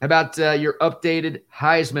 Buck, how about your updated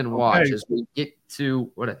Heisman watch as we get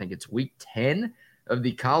to what I think it's week 10 of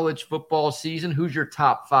the college football season? Who's your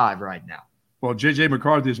top 5 right now? Well, J.J.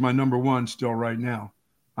 McCarthy is my number 1 still right now.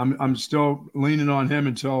 I'm still leaning on him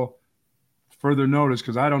until further notice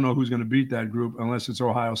because I don't know who's going to beat that group unless it's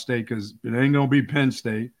Ohio State because it ain't going to be Penn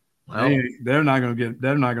State. Well, they're not going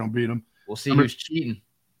to beat them. We'll see who's cheating.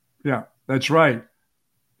 Yeah, that's right.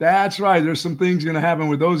 That's right. There's some things going to happen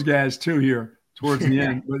with those guys too here towards the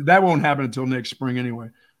end, but that won't happen until next spring anyway.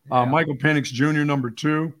 Michael Penix Jr. number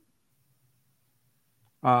 2.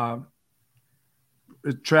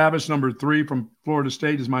 Travis number 3 from Florida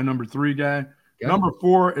State is my number 3 guy. Yep. Number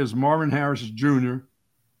 4 is Marvin Harris Jr.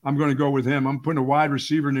 I'm going to go with him. I'm putting a wide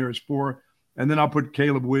receiver near as 4, and then I'll put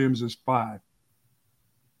Caleb Williams as 5.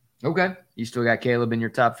 Okay. You still got Caleb in your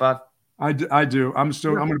top 5? I do. I'm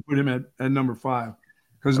going to put him at number 5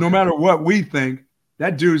 because no matter what we think,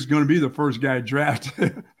 that dude's going to be the first guy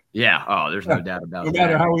drafted. Yeah. Oh, there's no doubt about that.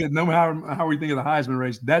 No matter how we think of the Heisman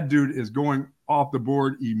race, that dude is going off the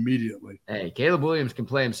board immediately. Hey, Caleb Williams can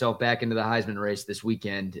play himself back into the Heisman race this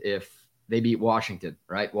weekend if they beat Washington,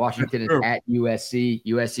 right? Washington is at USC.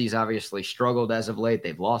 USC's obviously struggled as of late.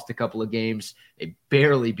 They've lost a couple of games. They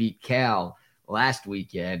barely beat Cal last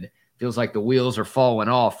weekend. Feels like the wheels are falling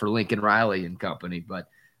off for Lincoln Riley and company. But,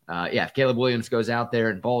 if Caleb Williams goes out there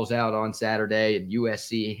and balls out on Saturday and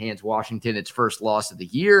USC hands Washington its first loss of the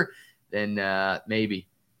year, then maybe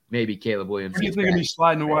Caleb Williams. What do you think of me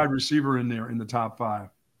sliding a wide receiver in there in the top 5?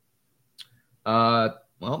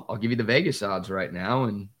 Well, I'll give you the Vegas odds right now,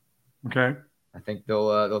 and okay, I think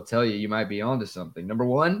they'll tell you might be onto something. Number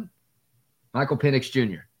 1, Michael Penix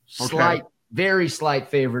Jr. Very slight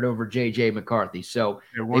favorite over J.J. McCarthy. So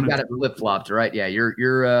they've got it flip-flopped, right? Yeah, your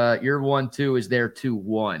 1-2 is their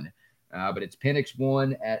 2-1. But it's Penix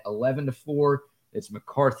 1 at 11-4. It's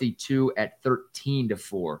McCarthy 2 at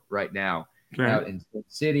 13-4 right now. Okay. Out in Sin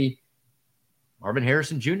City. Marvin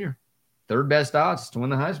Harrison Jr., third best odds to win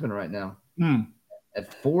the Heisman right now.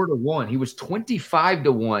 At 4-1. He was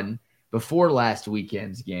 25-1 before last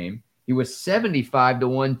weekend's game. He was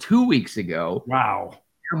 75-1 2 weeks ago. Wow.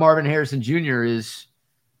 Marvin Harrison Jr. is,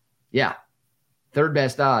 third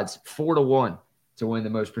best odds, 4-1 to win the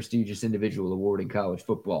most prestigious individual award in college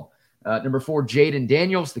football. Number 4, Jaden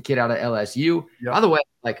Daniels, the kid out of LSU. Yep. By the way,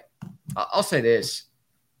 I'll say this.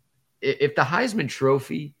 If the Heisman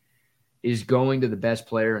Trophy is going to the best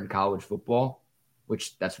player in college football,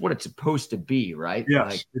 which that's what it's supposed to be, right?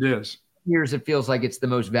 Yes, it is. Years it feels like it's the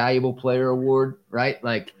most valuable player award, right?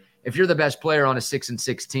 Like, if you're the best player on a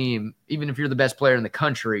 6-6 team, even if you're the best player in the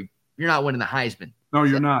country, you're not winning the Heisman. No,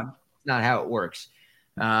 you're not. That's not how it works.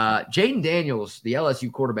 Jaden Daniels, the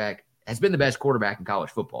LSU quarterback, has been the best quarterback in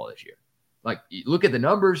college football this year. Like, you look at the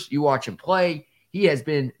numbers, you watch him play, he has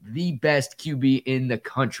been the best QB in the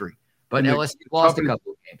country. But LSU lost a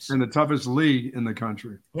couple of games. In the toughest league in the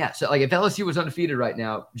country. Yeah, so if LSU was undefeated right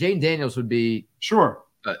now, Jaden Daniels would be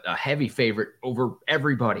a heavy favorite over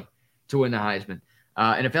everybody to win the Heisman.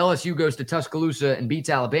 And if LSU goes to Tuscaloosa and beats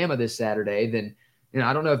Alabama this Saturday, then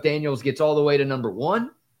I don't know if Daniels gets all the way to number 1,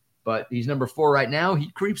 but he's number 4 right now. He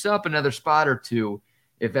creeps up another spot or 2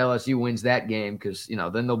 if LSU wins that game because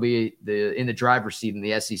then they'll be in the driver's seat in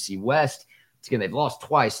the SEC West. Again, they've lost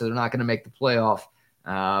twice, so they're not going to make the playoff.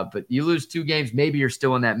 But you lose 2 games, maybe you're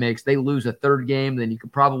still in that mix. They lose a 3rd game, then you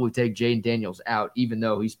could probably take Jaden Daniels out, even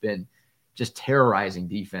though he's been just terrorizing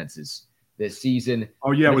defenses this season.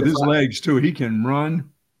 Oh, yeah, with his legs, too. He can run.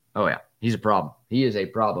 Oh, yeah. He's a problem. He is a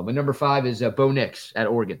problem. And number 5 is Bo Nix at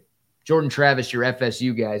Oregon. Jordan Travis, your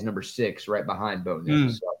FSU guy, is number 6, right behind Bo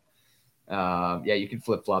Nix. So, you can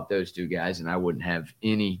flip-flop those 2 guys, and I wouldn't have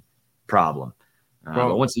any problem.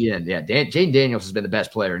 But once again, Jaden Daniels has been the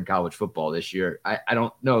best player in college football this year. I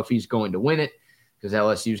don't know if he's going to win it because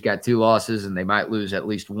LSU's got 2 losses, and they might lose at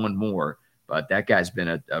least 1 more. But that guy's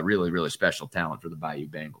been a really, really special talent for the Bayou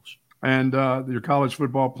Bengals. And your college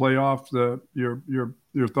football playoff,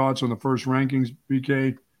 your thoughts on the first rankings,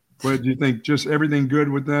 BK? What do you think? Just everything good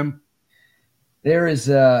with them? There is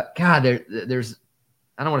there's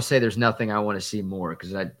I don't want to say there's nothing I want to see more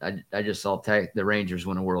because I just saw the Rangers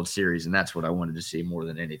win a World Series, and that's what I wanted to see more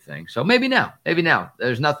than anything. So maybe now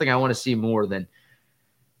there's nothing I want to see more than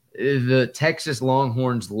the Texas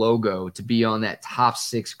Longhorns logo to be on that top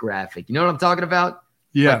 6 graphic. You know what I'm talking about?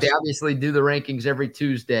 Yes. They obviously do the rankings every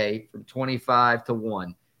Tuesday from 25 to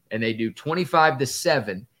 1, and they do 25 to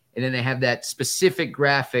 7, and then they have that specific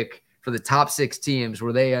graphic for the top 6 teams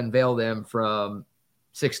where they unveil them from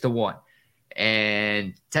 6 to 1.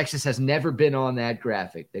 And Texas has never been on that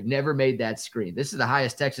graphic. They've never made that screen. This is the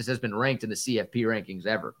highest Texas has been ranked in the CFP rankings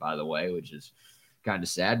ever, by the way, which is kind of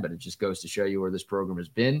sad, but it just goes to show you where this program has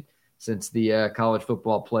been since the college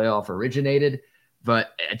football playoff originated.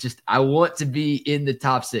 But I want to be in the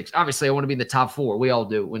top 6. Obviously, I want to be in the top 4. We all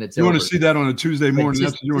do when it's over. You want to see that on a Tuesday morning.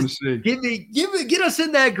 That's what you want to see. Get us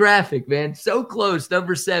in that graphic, man. So close,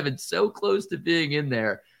 number 7, so close to being in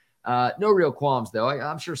there. No real qualms, though.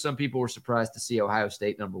 I'm sure some people were surprised to see Ohio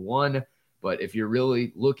State number 1. But if you're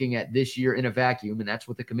really looking at this year in a vacuum, and that's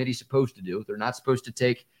what the committee's supposed to do, they're not supposed to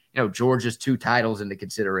take Georgia's 2 titles into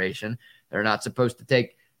consideration. They're not supposed to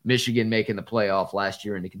take Michigan making the playoff last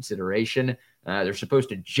year into consideration. They're supposed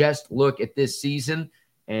to just look at this season,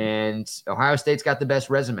 and Ohio State's got the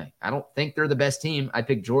best resume. I don't think they're the best team. I'd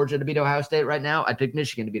pick Georgia to beat Ohio State right now. I'd pick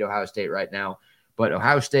Michigan to beat Ohio State right now. But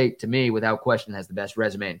Ohio State, to me, without question, has the best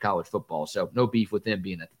resume in college football. So no beef with them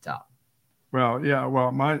being at the top. Well, yeah.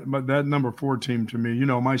 Well, that number 4 team to me,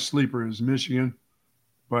 my sleeper is Michigan.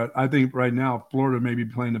 But I think right now Florida may be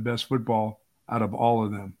playing the best football out of all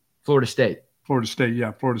of them. Florida State. Florida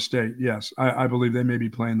State, yes. I believe they may be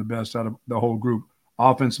playing the best out of the whole group,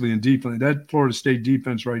 offensively and defensively. That Florida State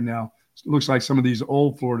defense right now looks like some of these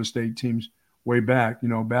old Florida State teams way back,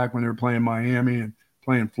 back when they were playing Miami and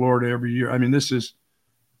playing Florida every year. I mean, this is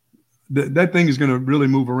that thing is going to really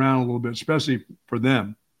move around a little bit, especially for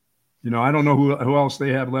them. I don't know who else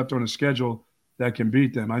they have left on the schedule that can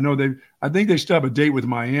beat them. I think they still have a date with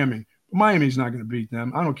Miami. But Miami's not going to beat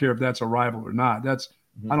them. I don't care if that's a rival or not.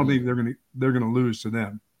 I don't think they're going to lose to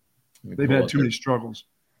them. They've had too many struggles.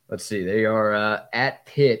 Let's see. They are at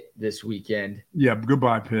Pitt this weekend. Yeah,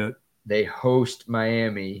 goodbye, Pitt. They host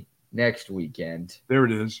Miami next weekend. There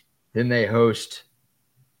it is. Then they host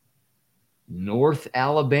North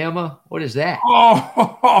Alabama. What is that?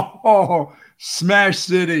 Oh, Smash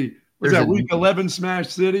City. Was that week 11 Smash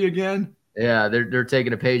City again? Yeah, they're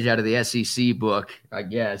taking a page out of the SEC book, I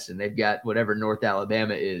guess, and they've got whatever North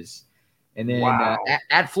Alabama is. And then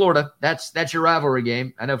at Florida, that's your rivalry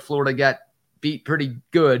game. I know Florida got beat pretty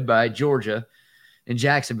good by Georgia in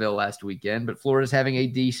Jacksonville last weekend, but Florida's having a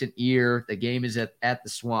decent year. The game is at the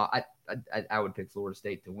Swamp. I would pick Florida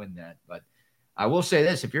State to win that. But I will say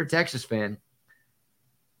this, if you're a Texas fan,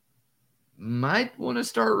 might want to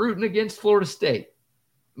start rooting against Florida State.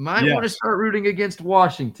 Might want to start rooting against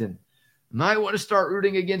Washington. Might want to start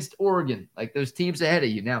rooting against Oregon, like those teams ahead of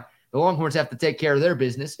you. Now, the Longhorns have to take care of their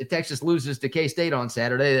business. If Texas loses to K-State on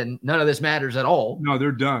Saturday, then none of this matters at all. No,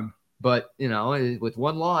 they're done. But, with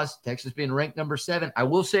one loss, Texas being ranked number 7, I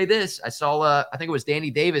will say this. I saw, I think it was Danny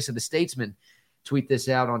Davis of the Statesman tweet this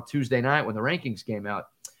out on Tuesday night when the rankings came out.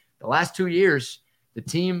 The last 2 years, the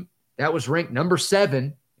team that was ranked number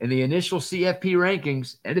 7 in the initial CFP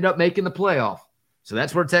rankings ended up making the playoff. So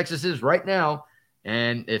that's where Texas is right now.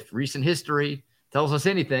 And if recent history tells us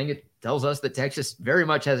anything, it tells us that Texas very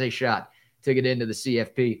much has a shot to get into the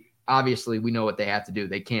CFP. Obviously, we know what they have to do.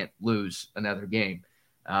 They can't lose another game.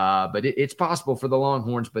 But it's possible for the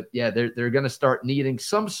Longhorns. But, yeah, they're going to start needing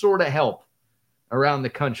some sort of help around the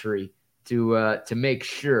country to make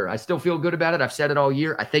sure. I still feel good about it. I've said it all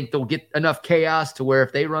year. I think they'll get enough chaos to where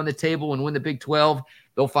if they run the table and win the Big 12,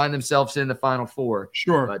 they'll find themselves in the Final Four.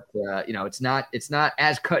 Sure. But, it's not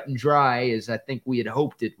as cut and dry as I think we had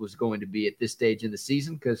hoped it was going to be at this stage in the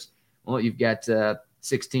season because, well, you've got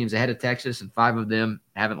 6 teams ahead of Texas and 5 of them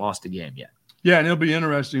haven't lost a game yet. Yeah, and it'll be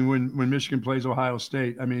interesting when Michigan plays Ohio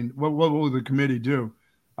State. I mean, what will the committee do?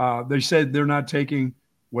 They said they're not taking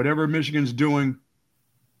whatever Michigan's doing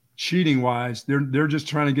cheating-wise. They're just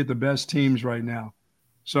trying to get the best teams right now.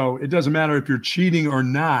 So it doesn't matter if you're cheating or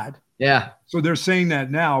not. Yeah. So they're saying that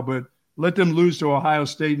now, but let them lose to Ohio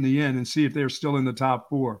State in the end and see if they're still in the top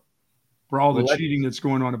 4 for all the cheating that's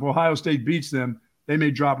going on. If Ohio State beats them, they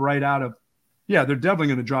may drop right out of – yeah, they're definitely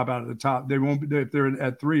going to drop out of the top. They won't be – if they're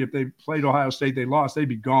at 3, if they played Ohio State, they lost, they'd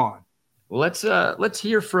be gone. Well, let's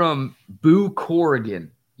hear from Boo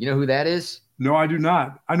Corrigan. You know who that is? No, I do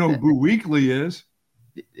not. I know who Boo Weekly is.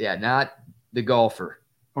 Yeah, not the golfer.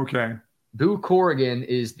 Okay. Boo Corrigan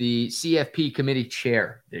is the CFP committee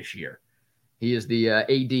chair this year. He is the AD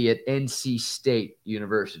at NC State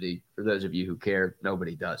University. For those of you who care,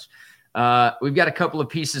 nobody does. We've got a couple of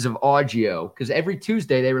pieces of audio because every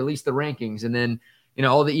Tuesday they release the rankings, and then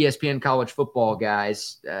all the ESPN college football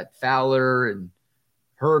guys, Fowler and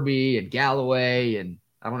Herbie and Galloway, and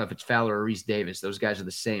I don't know if it's Fowler or Reese Davis. Those guys are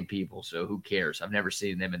the same people, so who cares? I've never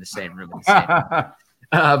seen them in the same room.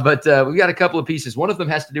 But we've got a couple of pieces. One of them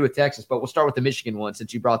has to do with Texas, but we'll start with the Michigan one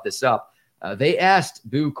since you brought this up. They asked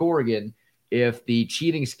Boo Corrigan if the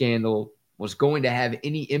cheating scandal was going to have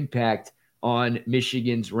any impact on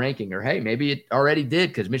Michigan's ranking, or hey, maybe it already did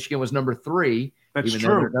because Michigan was number 3, That's even true.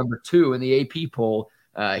 though they're number 2 in the AP poll.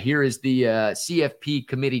 Here is the CFP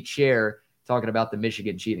committee chair talking about the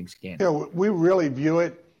Michigan cheating scandal. Yeah, we really view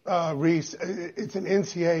it, Reese. It's an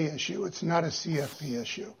NCAA issue. It's not a CFP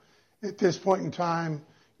issue. At this point in time,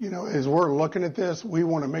 as we're looking at this, we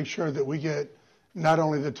want to make sure that we get not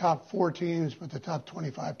only the top 4 teams, but the top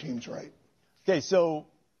 25 teams right. Okay, so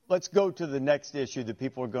let's go to the next issue that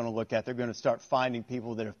people are going to look at. They're going to start finding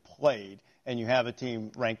people that have played, and you have a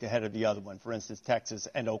team ranked ahead of the other one. For instance, Texas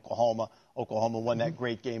and Oklahoma. Oklahoma won that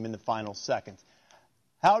great game in the final seconds.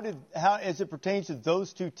 How, as it pertains to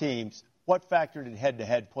those 2 teams, what factor did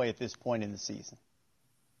head-to-head play at this point in the season?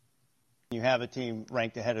 You have a team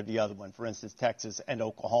ranked ahead of the other one. For instance, Texas and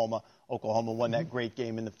Oklahoma. Oklahoma won that great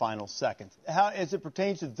game in the final seconds. How, as it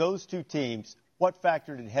pertains to those 2 teams, what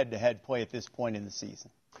factor did head-to-head play at this point in the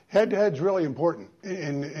season? Head-to-head's really important.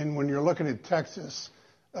 And when you're looking at Texas,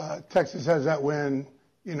 Texas has that win,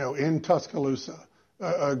 in Tuscaloosa,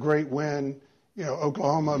 a great win.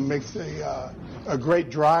 Oklahoma makes a great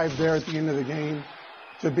drive there at the end of the game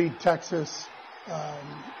to beat Texas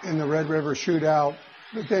in the Red River shootout.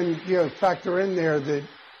 But then, factor in there that,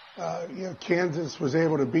 Kansas was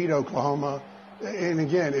able to beat Oklahoma. And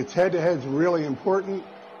again, it's head-to-head's really important,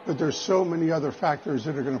 but there's so many other factors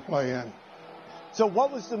that are going to play in. So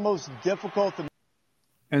what was the most difficult?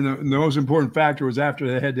 And the most important factor was after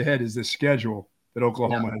the head-to-head is the schedule that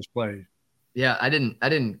Oklahoma has played. Yeah, I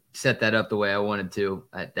didn't set that up the way I wanted to.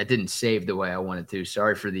 That didn't save the way I wanted to.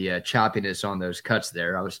 Sorry for the choppiness on those cuts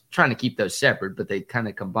there. I was trying to keep those separate, but they kind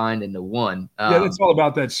of combined into one. Yeah, it's all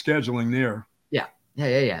about that scheduling there.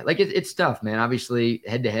 Yeah. Like it's tough, man. Obviously,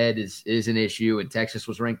 head-to-head is an issue, and Texas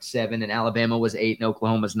was ranked 7, and Alabama was 8, and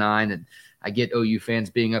Oklahoma's 9. And I get OU fans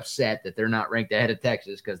being upset that they're not ranked ahead of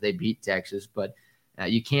Texas because they beat Texas, but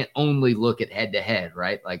you can't only look at head-to-head,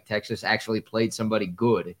 right? Like Texas actually played somebody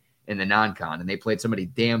good in the non-con, and they played somebody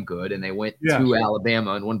damn good, and they went to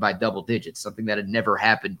Alabama and won by double digits, something that had never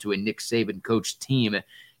happened to a Nick Saban coached team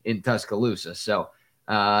in Tuscaloosa. So,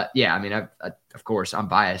 of course, I'm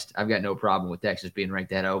biased. I've got no problem with Texas being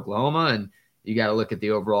ranked ahead of Oklahoma, and you got to look at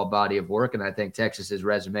the overall body of work, and I think Texas's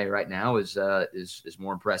resume right now is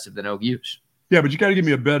more impressive than OU's. Yeah, but you got to give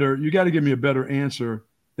me a better answer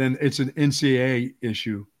than it's an NCAA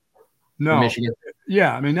issue. No, Michigan.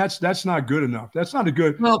 Yeah, I mean that's not good enough. That's not a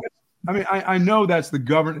good. Well, I mean, I know that's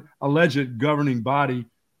the alleged governing body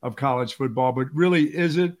of college football, but really,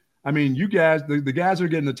 is it? I mean, you guys, the guys are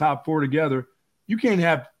getting the top 4 together. You can't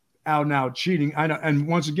have out and out cheating. I know, and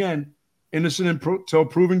once again, innocent until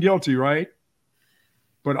proven guilty, right?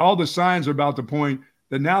 But all the signs are about to point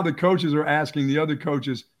that now the coaches are asking the other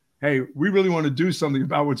coaches, "Hey, we really want to do something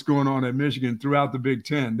about what's going on at Michigan throughout the Big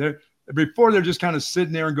Ten." Before they're just kind of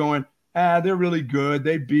sitting there and going, they're really good.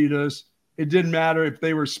 They beat us. It didn't matter if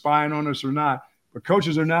they were spying on us or not. But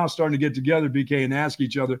coaches are now starting to get together, BK, and ask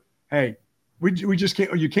each other, hey, we just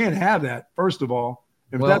can't – you can't have that, first of all.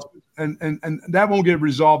 And that won't get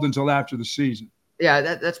resolved until after the season.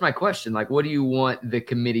 Yeah, that's my question. Like, what do you want the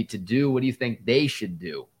committee to do? What do you think they should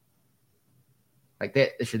do? Like,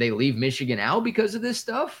 should they leave Michigan out because of this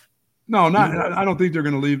stuff? No, I don't think they're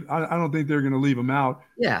going to leave. I don't think they're going to leave them out.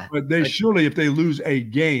 Yeah. But they surely, if they lose a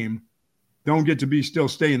game, don't get to still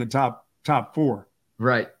stay in the top 4.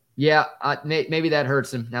 Right. Yeah. Maybe that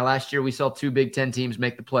hurts them. Now, last year we saw 2 Big Ten teams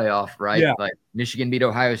make the playoff, right? Yeah. Like Michigan beat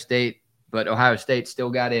Ohio State, but Ohio State still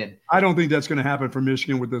got in. I don't think that's going to happen for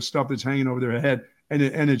Michigan with the stuff that's hanging over their head, and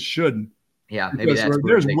it shouldn't. Yeah. Maybe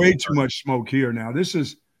there's way too much smoke here now. This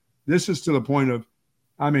is to the point of,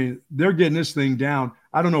 I mean, they're getting this thing down.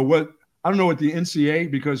 I don't know what the NCAA,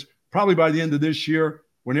 because probably by the end of this year,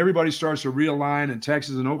 when everybody starts to realign and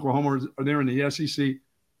Texas and Oklahoma are there in the SEC,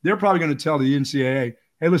 they're probably going to tell the NCAA,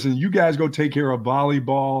 hey, listen, you guys go take care of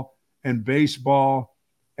volleyball and baseball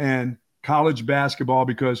and college basketball,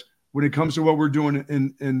 because when it comes to what we're doing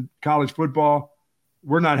in college football,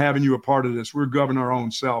 we're not having you a part of this. We're governing our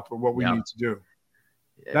own self of what we need to do.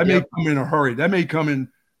 That may come in a hurry. That may come in,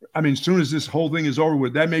 I mean, as soon as this whole thing is over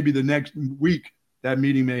with, that may be the next week that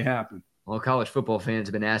meeting may happen. Well, college football fans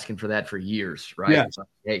have been asking for that for years, right? Yeah. Like,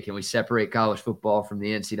 hey, can we separate college football from the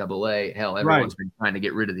NCAA? Hell, everyone's been trying to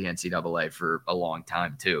get rid of the NCAA for a long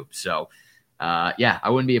time too. So, I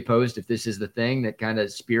wouldn't be opposed if this is the thing that kind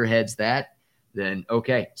of spearheads that. Then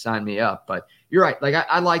okay, sign me up. But you're right. Like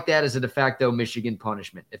I like that as a de facto Michigan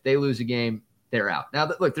punishment. If they lose a game, they're out. Now,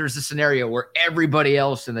 look, there's a scenario where everybody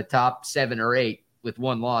else in the top 7 or 8 with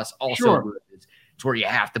one loss also loses. It's where you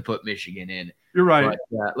have to put Michigan in. You're right.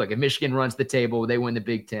 But, look, if Michigan runs the table, they win the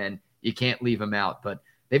Big Ten. You can't leave them out. But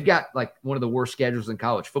they've got like one of the worst schedules in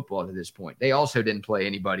college football to this point. They also didn't play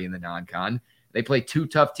anybody in the non-con. They play 2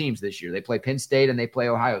 tough teams this year. They play Penn State and they play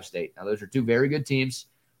Ohio State. Now, those are 2 very good teams,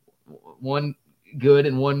 one good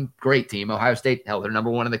and one great team. Ohio State, hell, they're number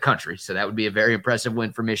 1 in the country. So that would be a very impressive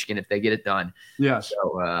win for Michigan if they get it done. Yes.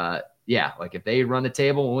 So, yeah, like if they run the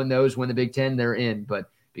table, win the Big Ten, they're in. But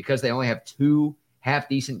because they only have 2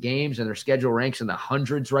 half-decent games and their schedule ranks in the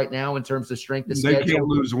hundreds right now in terms of strength of schedule. They can't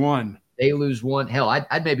lose one. They lose one. Hell,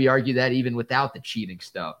 I'd maybe argue that even without the cheating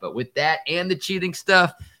stuff. But with that and the cheating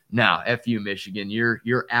stuff, no, F you, Michigan.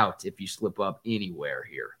 You're out if you slip up anywhere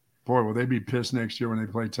here. Boy, will they be pissed next year when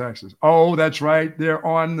they play Texas. Oh, that's right. They're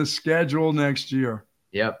on the schedule next year.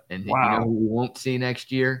 Yep. And wow. You know who we won't see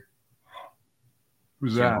next year?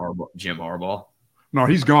 Who's that? Jim Harbaugh. No,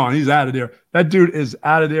 he's gone. He's out of there. That dude is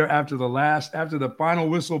out of there after the final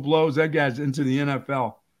whistle blows. That guy's into the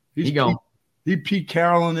NFL. He's gone. He Pete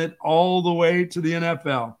Carrollin it all the way to the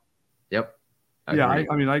NFL. Yep. Yeah,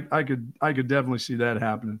 I could definitely see that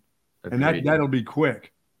happening. Agreed. And that'll be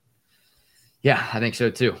quick. Yeah, I think so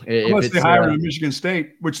too. Unless they hire him in Michigan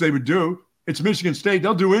State, which they would do. It's Michigan State.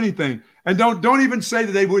 They'll do anything. And don't even say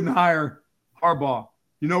that they wouldn't hire Harbaugh.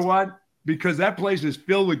 You know what? Because that place is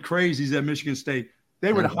filled with crazies at Michigan State.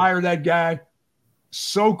 They would hire that guy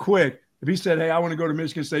so quick. If he said, hey, I want to go to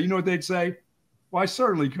Michigan State, you know what they'd say? Why,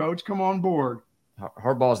 certainly, coach. Come on board.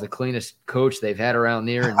 Harbaugh's the cleanest coach they've had around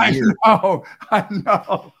there in years. I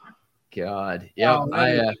know. God.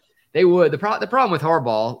 Yeah. They would. The problem with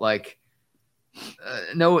Harbaugh, like,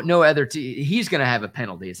 no other team, he's going to have a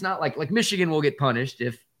penalty. It's not like Michigan will get punished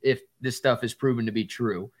if this stuff is proven to be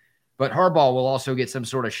true, but Harbaugh will also get some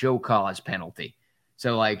sort of show cause penalty.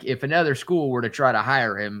 So, like, if another school were to try to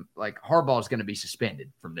hire him, like, Harbaugh is going to be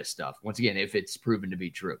suspended from this stuff once again if it's proven to be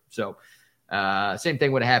true. So, same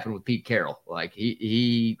thing would have happened with Pete Carroll. Like,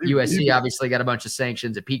 USC obviously got a bunch of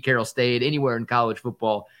sanctions. If Pete Carroll stayed anywhere in college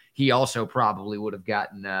football, he also probably would have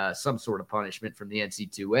gotten some sort of punishment from the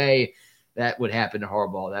NC2A. That would happen to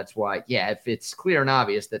Harbaugh. That's why, yeah, if it's clear and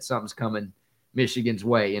obvious that something's coming Michigan's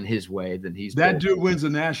way and his way, then that dude wins the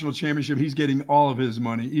national championship. He's getting all of his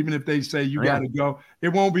money. Even if they say you got to go, it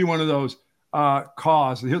won't be one of those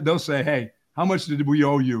costs. They'll say, hey, how much did we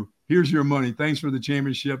owe you? Here's your money. Thanks for the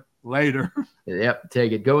championship. Later. Yep,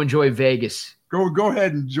 take it. Go enjoy Vegas. Go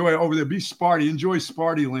ahead and enjoy it over there. Be Sparty. Enjoy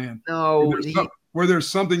Sparty land. No, where there's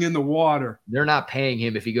something in the water. They're not paying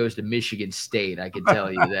him if he goes to Michigan State. I can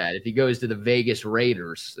tell you that. If he goes to the Vegas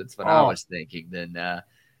Raiders, that's what I was thinking.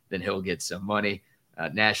 Then he'll get some money.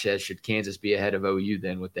 Nash says, should Kansas be ahead of OU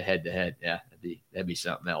then with the head-to-head? Yeah, that'd be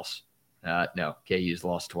something else. No, KU's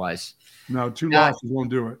lost twice. No, 2 losses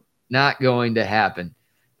won't do it. Not going to happen.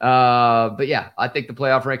 But yeah, I think the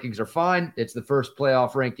playoff rankings are fine. It's the first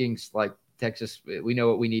playoff rankings. Like Texas, we know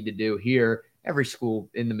what we need to do here. Every school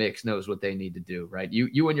in the mix knows what they need to do, right?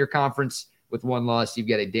 You in your conference with 1 loss, you've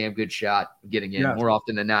got a damn good shot of getting in. Yes. More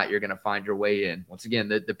often than not, you're going to find your way in. Once again,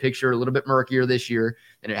 the picture a little bit murkier this year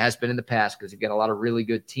than it has been in the past because you've got a lot of really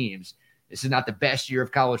good teams. This is not the best year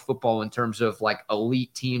of college football in terms of like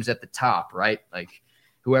elite teams at the top, right? Like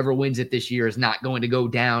whoever wins it this year is not going to go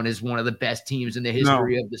down as one of the best teams in the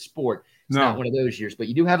history of the sport. It's not one of those years, but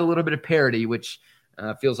you do have a little bit of parity, which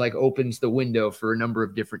feels like opens the window for a number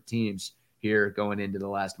of different teams here going into the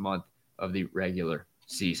last month of the regular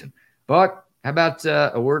season. Buck, how about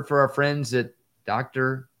a word for our friends at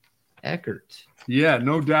Dr. Eckert? Yeah,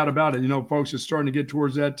 no doubt about it. You know, folks, it's starting to get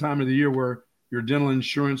towards that time of the year where your dental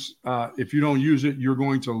insurance, if you don't use it, you're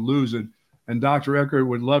going to lose it. And Dr. Eckert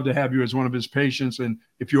would love to have you as one of his patients. And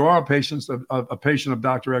if you are a patient of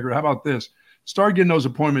Dr. Eckert, how about this? Start getting those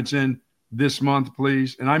appointments in this month,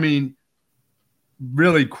 please. And I mean,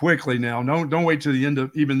 really quickly now. Don't wait till the end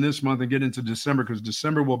of even this month and get into December, because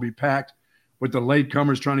December will be packed with the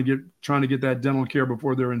latecomers trying to get that dental care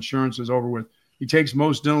before their insurance is over with. He takes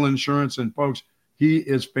most dental insurance, and folks, he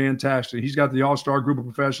is fantastic. He's got the all-star group of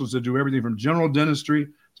professionals that do everything from general dentistry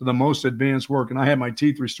to the most advanced work. And I had my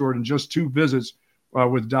teeth restored in just 2 visits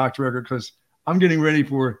with Dr. Eckert, because I'm getting ready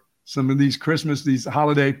for some of these these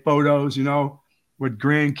holiday photos, you know, with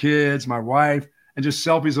grandkids, my wife, and just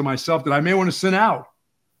selfies of myself that I may want to send out.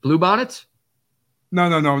 Blue bonnets? No.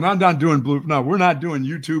 I'm not doing blue. No, we're not doing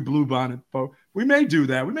YouTube blue bonnet. We may do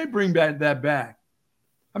that. We may bring that back.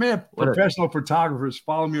 I may have professional photographers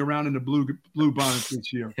follow me around in the blue bonnets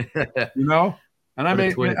this year, you know? And I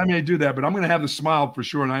may do that, but I'm going to have the smile for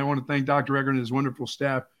sure. And I want to thank Dr. Eckert and his wonderful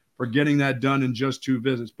staff for getting that done in just 2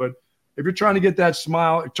 visits. But if you're trying to get that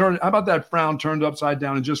smile, how about that frown turned upside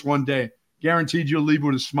down in just 1 day? Guaranteed you'll leave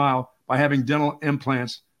with a smile by having dental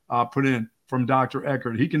implants put in from Dr.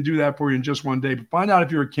 Eckert. He can do that for you in just 1 day. But find out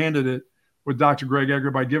if you're a candidate with Dr. Greg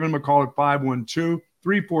Eckert by giving him a call at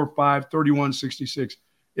 512-345-3166.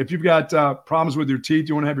 If you've got problems with your teeth,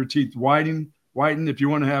 you want to have your teeth whitened, if you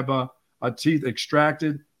want to have a teeth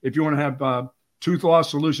extracted, if you want to have tooth loss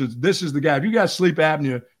solutions, this is the guy. If you got sleep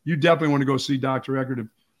apnea, you definitely want to go see Dr. Eckert.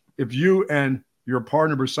 If you and your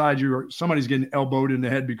partner beside you or somebody's getting elbowed in the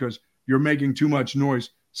head because you're making too much noise,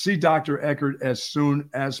 see Dr. Eckert as soon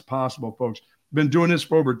as possible, folks. Been doing this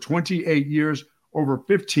for over 28 years, over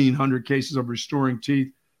 1,500 cases of restoring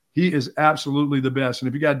teeth. He is absolutely the best. And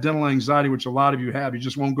if you got dental anxiety, which a lot of you have, you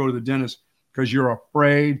just won't go to the dentist because you're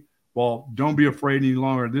afraid. Well, don't be afraid any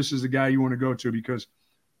longer. This is the guy you want to go to because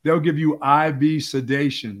they'll give you IV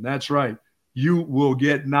sedation. That's right. You will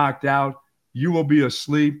get knocked out. You will be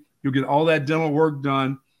asleep. You'll get all that dental work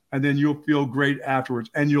done, and then you'll feel great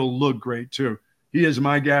afterwards, and you'll look great too. He is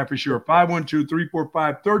my guy for sure.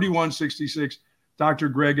 512-345-3166. Dr.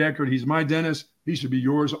 Greg Eckert. He's my dentist. He should be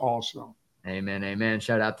yours also. Amen, amen.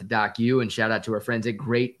 Shout out to Doc U and shout out to our friends at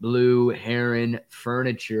Great Blue Heron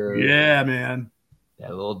Furniture. Yeah, man. That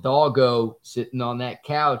little doggo sitting on that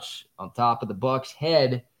couch on top of the Buck's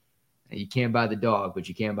head. And you can't buy the dog, but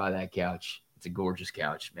you can buy that couch. It's a gorgeous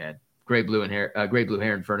couch, man. Great Blue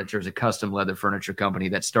Heron Furniture is a custom leather furniture company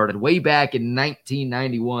that started way back in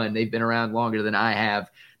 1991. They've been around longer than I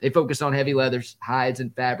have. They focus on heavy leathers, hides,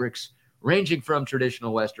 and fabrics, ranging from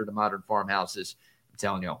traditional Western to modern farmhouses. I'm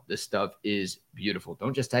telling you, this stuff is beautiful.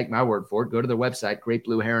 Don't just take my word for it. Go to their website,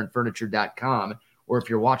 greatblueheronfurniture.com, or if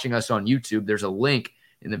you're watching us on YouTube, there's a link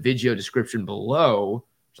in the video description below.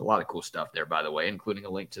 There's a lot of cool stuff there, by the way, including a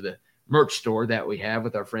link to the merch store that we have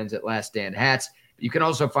with our friends at Last Stand Hats. You can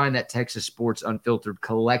also find that Texas Sports Unfiltered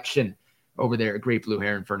collection over there at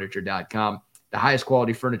greatblueheronfurniture.com. The highest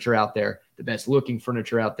quality furniture out there, the best looking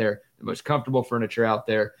furniture out there, the most comfortable furniture out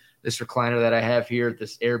there. This recliner that I have here at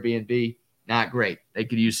this Airbnb, not great. They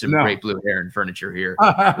could use some Great Blue Heron furniture here.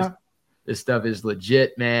 This stuff is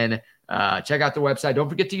legit, man. Check out the website. Don't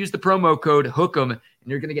forget to use the promo code HOOK'em, and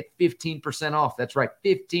you're going to get 15% off. That's right,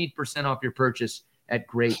 15% off your purchase at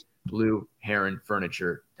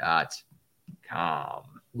greatblueheronfurniture.com.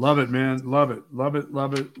 Love it, man. Love it. Love it.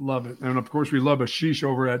 Love it. Love it. And of course, we love Ashish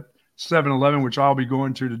over at 7-Eleven, which I'll be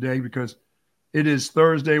going to today because it is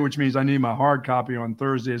Thursday, which means I need my hard copy on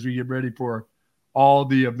Thursday as we get ready for all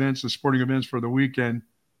the events, the sporting events for the weekend.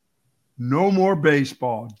 No more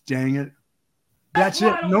baseball. Dang it. That's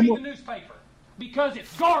it. No more. The newspaper because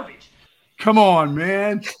it's garbage. Come on,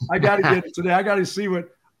 man. I got to get it today. I've got to see what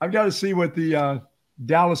the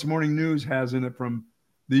Dallas Morning News has in it from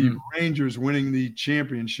the Rangers winning the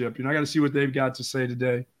championship. I got to see what they've got to say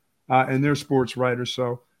today, and they're sports writers.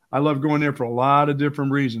 So I love going there for a lot of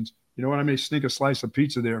different reasons. You know what? I may sneak a slice of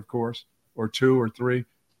pizza there, of course, or 2 or 3.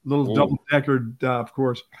 Little double-decker, of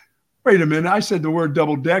course. Wait a minute. I said the word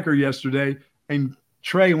double-decker yesterday, and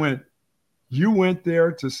Trey went, you went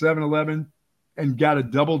there to 7-Eleven and got a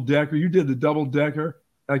double-decker? You did the double-decker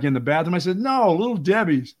like in the bathroom? I said, no, Little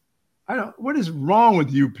Debbie's. What is wrong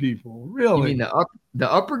with you people? Really? You mean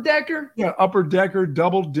the upper decker? Yeah, upper decker,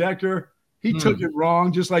 double decker. He took it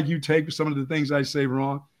wrong, just like you take some of the things I say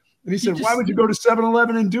wrong. And he said, why would you go to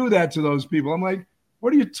 7-Eleven and do that to those people? I'm like,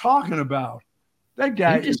 what are you talking about? That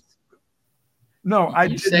guy is – no, I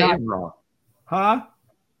did say not. Him wrong. Huh?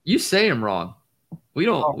 You say him wrong. We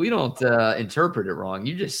don't interpret it wrong.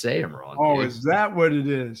 You just say him wrong. Oh, dude. Is that what it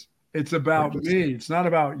is? It's about me. It's not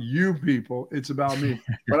about you people. It's about me.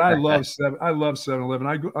 But I love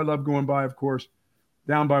 7-Eleven. I love going by, of course,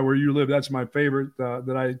 down by where you live. That's my favorite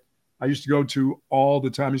that I used to go to all the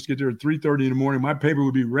time. I used to get there at 3:30 in the morning. My paper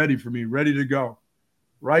would be ready for me, ready to go.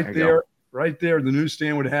 Right there. The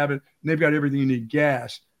newsstand would have it. And they've got everything you need.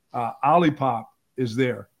 Gas. Olipop is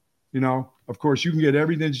there. Of course, you can get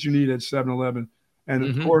everything that you need at 7-Eleven. And,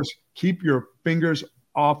 of course, keep your fingers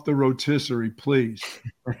off the rotisserie, please.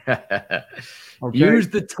 Okay? Use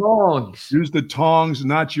the tongs. Use the tongs,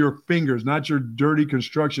 not your fingers, not your dirty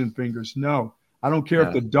construction fingers. No, I don't care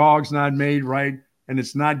if the dog's not made right and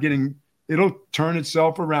it's not getting – it'll turn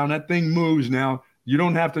itself around. That thing moves now. You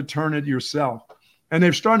don't have to turn it yourself. And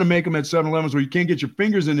they're starting to make them at 7-Elevens where you can't get your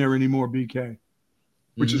fingers in there anymore, BK,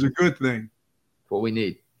 which is a good thing. What we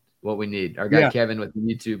need. Our guy Kevin with the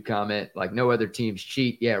YouTube comment, like no other teams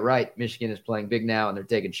cheat. Yeah, right. Michigan is playing big now, and they're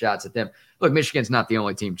taking shots at them. Look, Michigan's not the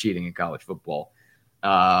only team cheating in college football.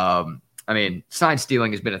 Sign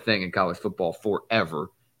stealing has been a thing in college football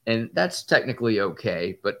forever, and that's technically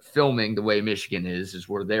okay. But filming the way Michigan is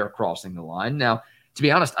where they're crossing the line. Now, to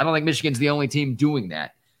be honest, I don't think Michigan's the only team doing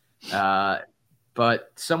that.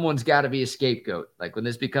 But someone's got to be a scapegoat. Like when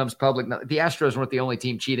this becomes public, the Astros weren't the only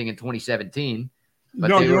team cheating in 2017. But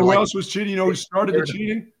you know who else was cheating? You know who started the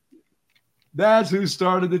cheating? That's who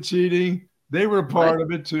started the cheating. They were part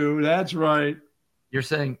of it too. That's right. You're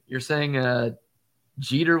saying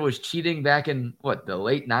Jeter was cheating back in what, the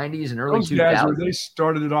late 90s and early 2000s? They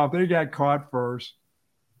started it off. They got caught first.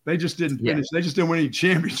 They just didn't finish. They just didn't win any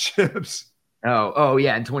championships. Oh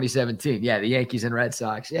yeah, in 2017. Yeah, the Yankees and Red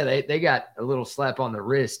Sox. Yeah, they got a little slap on the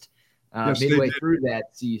wrist midway through that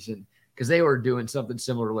season because they were doing something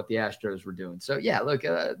similar to what the Astros were doing. So yeah, look,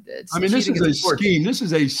 this is a scheme. This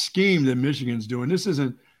is a scheme that Michigan's doing. This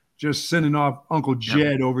isn't just sending off Uncle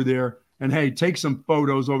Jed over there and, hey, take some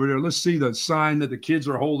photos over there. Let's see the sign that the kids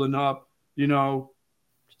are holding up, you know.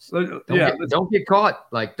 Don't get caught.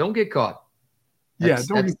 Like, don't get caught. That's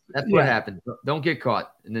what happened. Don't get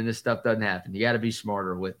caught, and then this stuff doesn't happen. You got to be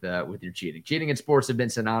smarter with your cheating. Cheating in sports have been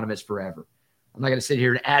synonymous forever. I'm not going to sit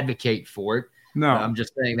here and advocate for it. No, I'm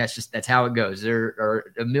just saying that's how it goes. There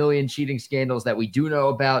are a million cheating scandals that we do know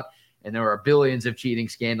about, and there are billions of cheating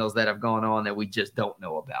scandals that have gone on that we just don't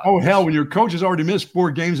know about. Oh hell, when your coach has already missed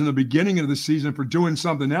 4 games in the beginning of the season for doing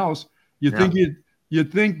something else, you'd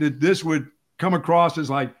think that this would come across as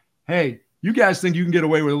like, hey, you guys think you can get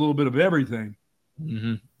away with a little bit of everything.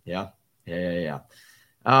 Mm-hmm. Yeah.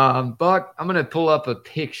 Buck, I'm going to pull up a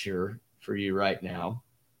picture for you right now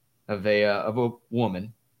of a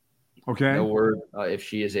woman. Okay. No word if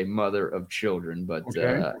she is a mother of children, but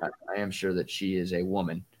I am sure that she is a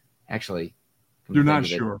woman. Actually, you're not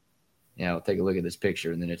sure. I'll take a look at this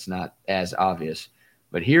picture, and then it's not as obvious.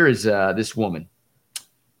 But here is this woman,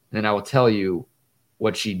 and I will tell you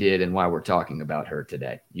what she did and why we're talking about her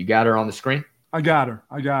today. You got her on the screen? I got her.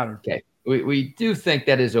 Okay. We do think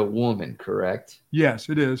that is a woman, correct? Yes,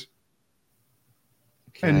 it is.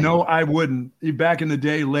 Okay. And no, I wouldn't. Back in the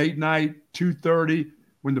day, late night, 2:30,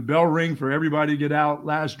 when the bell rang for everybody to get out,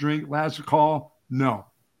 last drink, last call, no.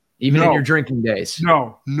 Even in your drinking days?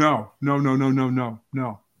 No.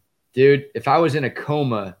 Dude, if I was in a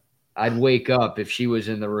coma, I'd wake up if she was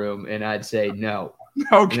in the room, and I'd say no.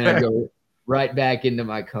 Okay. And then I'd go right back into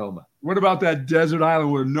my coma. What about that desert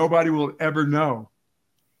island where nobody will ever know?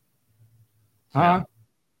 Huh?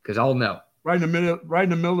 Because I'll know. Right in the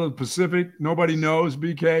middle of the Pacific, nobody knows,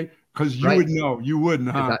 BK, because you would know. You wouldn't,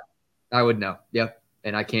 huh? I would know. Yep.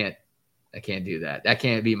 And I can't do that. That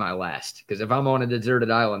can't be my last. Because if I'm on a deserted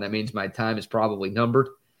island, that means my time is probably numbered,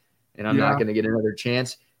 and I'm not going to get another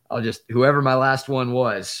chance. I'll just, whoever my last one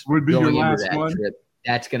was, would be your last one. Trip,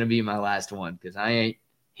 that's going to be my last one because I ain't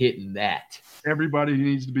hitting that. Everybody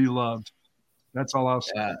needs to be loved. That's all I'll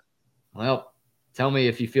say. Well, tell me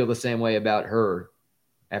if you feel the same way about her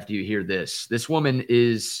after you hear this. This woman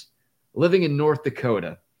is living in North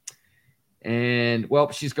Dakota, and,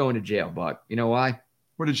 well, she's going to jail, Buck. You know why?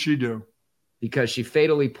 What did she do? Because she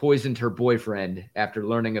fatally poisoned her boyfriend after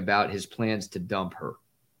learning about his plans to dump her.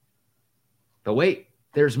 But wait,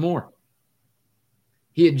 there's more.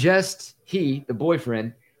 The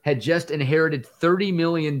boyfriend, had just inherited $30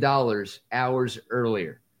 million hours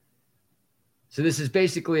earlier. So this is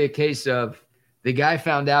basically a case of the guy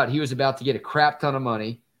found out he was about to get a crap ton of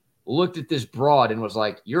money, looked at this broad and was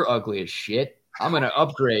like, "You're ugly as shit. I'm going to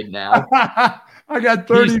upgrade now." I got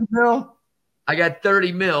 30 mil. I got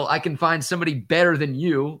 30 mil. I can find somebody better than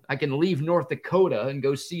you. I can leave North Dakota and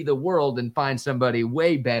go see the world and find somebody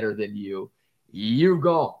way better than you. You're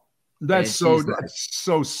gone. That's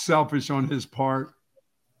so selfish on his part.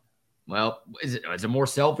 Well, is it more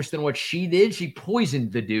selfish than what she did? She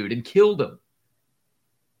poisoned the dude and killed him.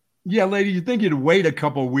 Yeah, lady, you think you'd wait a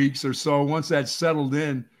couple of weeks or so once that settled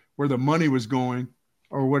in where the money was going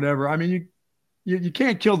or whatever. I mean, you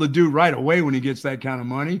can't kill the dude right away when he gets that kind of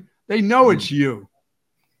money. They know it's you.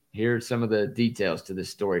 Here are some of the details to this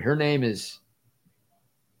story. Her name is,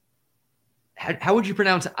 how would you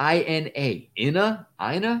pronounce I-N-A? Ina?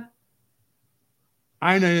 Ina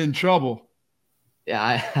in trouble.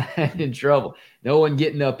 Yeah, I'm in trouble. No one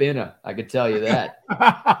getting up Ina, I could tell you that.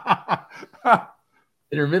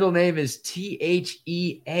 And her middle name is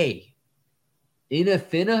Thea.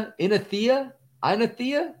 Inathea?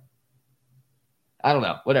 I don't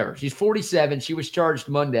know. Whatever. She's 47. She was charged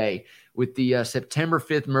Monday with the September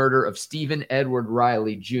 5th murder of Stephen Edward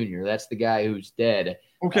Riley Jr. That's the guy who's dead.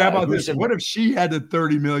 Okay, how about this? What if she had the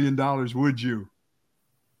 $30 million, would you?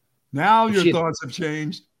 Now your thoughts have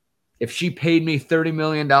changed. If she paid me $30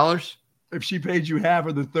 million? If she paid you half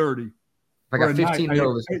of the 30. I got 15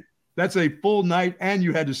 million. That's a full night, and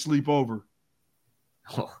you had to sleep over.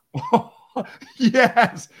 Oh.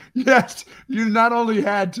 Yes. You not only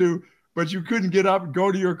had to, but you couldn't get up,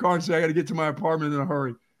 go to your car, and say, "I got to get to my apartment in a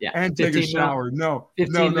hurry," and take a shower. No,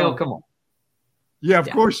 15 mil. Come on. Yeah, of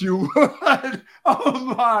course you would.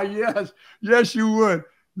 Oh my, yes, you would.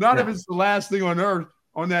 Not if it's the last thing on earth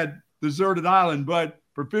on that deserted island, but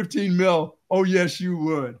for 15 mil, oh yes, you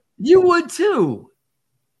would. You would too,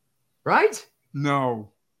 right?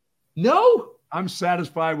 No. I'm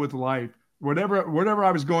satisfied with life. Whatever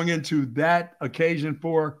I was going into that occasion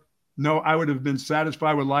for, no, I would have been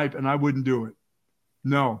satisfied with life, and I wouldn't do it.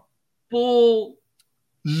 No. Bull.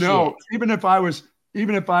 No. Even if I was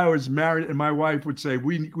married and my wife would say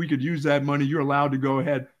we could use that money, you're allowed to go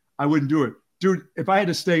ahead, I wouldn't do it. Dude, if I had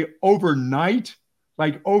to stay overnight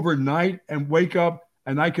and wake up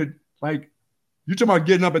and I could, like, you're talking about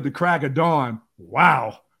getting up at the crack of dawn.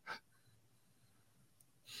 Wow.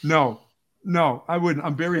 No, I wouldn't.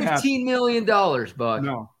 I'm very happy. $15 million, Buck.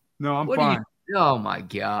 No, I'm fine. Oh my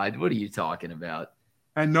God. What are you talking about?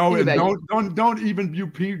 And no, and don't even you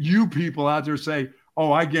people out there say,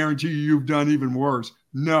 oh, I guarantee you've done even worse.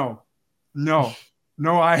 No,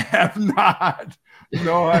 I have not.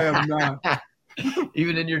 No, I have not.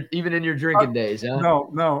 even in your drinking days, huh?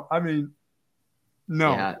 No. I mean,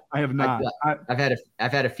 no, yeah, I have not.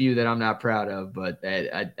 I've had a few that I'm not proud of, but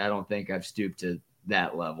I don't think I've stooped to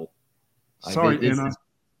that level. Sorry, Anna.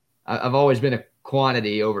 I've always been a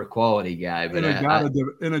quantity over quality guy, but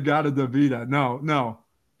Inagata de vida. No,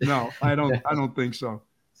 I don't think so.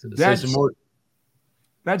 That's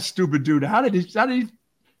that stupid dude. How did she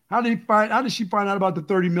find out about the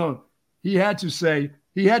 30 million? He had to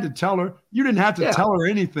tell her. You didn't have to tell her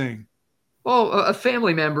anything. Well, a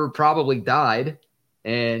family member probably died,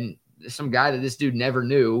 and some guy that this dude never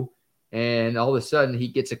knew, and all of a sudden he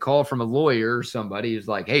gets a call from a lawyer or somebody who's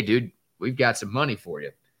like, "Hey, dude, we've got some money for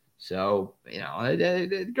you." So,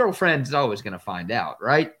 the girlfriend's always going to find out,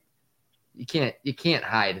 right? You can't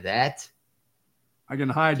hide that. I can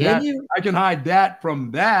hide that. I can hide that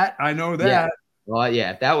from that. I know that. Yeah. Well,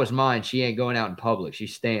 yeah, if that was mine, she ain't going out in public.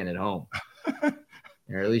 She's staying at home.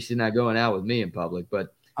 Or at least she's not going out with me in public.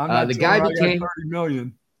 But the guy became 30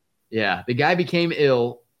 million. Yeah, the guy became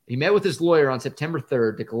ill. He met with his lawyer on September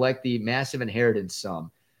 3rd to collect the massive inheritance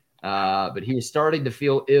sum. But he was starting to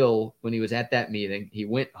feel ill when he was at that meeting. He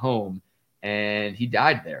went home and he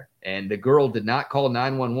died there. And the girl did not call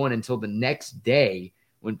 911 until the next day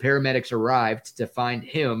when paramedics arrived to find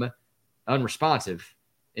him unresponsive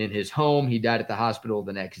in his home. He died at the hospital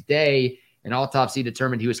the next day. An autopsy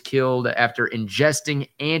determined he was killed after ingesting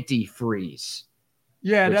antifreeze.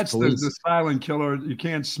 Yeah, that's the silent killer. You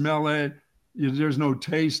can't smell it. There's no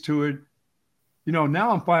taste to it.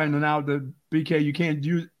 Now I'm finding out that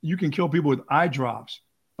BK, you can kill people with eye drops,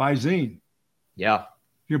 Visine. Yeah.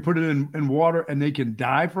 You put it in water and they can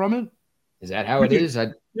die from it. Is that how it is?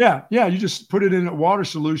 Yeah. You just put it in a water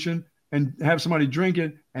solution and have somebody drink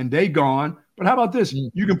it and they gone. But how about this?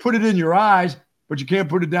 You can put it in your eyes, but you can't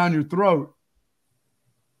put it down your throat.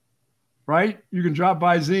 Right? You can drop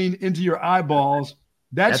Visine into your eyeballs.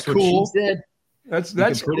 That's cool. What she said.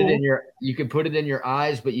 That's cool. You can put it in your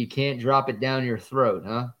eyes, but you can't drop it down your throat,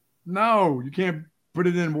 huh? No, you can't put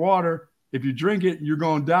it in water. If you drink it, you're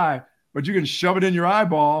going to die. But you can shove it in your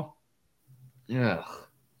eyeball. Yeah.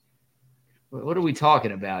 What are we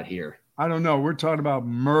talking about here? I don't know. We're talking about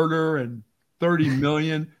murder and 30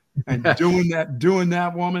 million and doing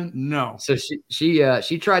that woman. No. So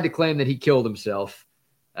she tried to claim that he killed himself,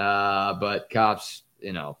 but cops,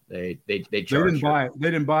 they charged her.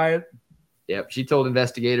 They didn't buy it. Yep. She told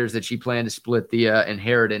investigators that she planned to split the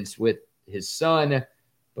inheritance with his son,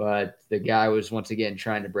 but the guy was once again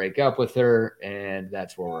trying to break up with her, and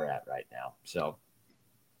that's where we're at right now. So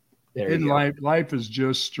life is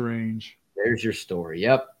just strange. There's your story.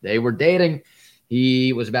 Yep. They were dating.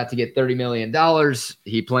 He was about to get $30 million.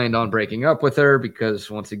 He planned on breaking up with her because,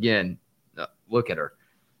 once again, look at her.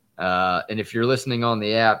 And if you're listening on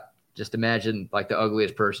the app, just imagine like the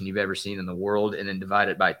ugliest person you've ever seen in the world and then divide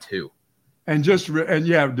it by 2. And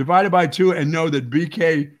divide it by 2 and know that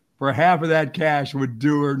BK for half of that cash would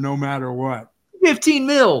do her no matter what. 15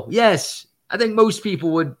 mil. Yes. I think most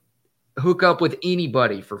people would hook up with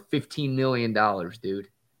anybody for $15 million, dude.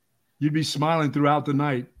 You'd be smiling throughout the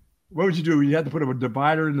night. What would you do? You had to put a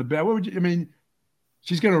divider in the bed.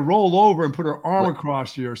 She's going to roll over and put her arm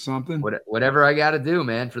across you or something. Whatever I got to do,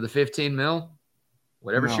 man, for the 15 mil,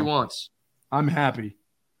 whatever she wants. I'm happy.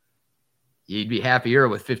 You'd be happier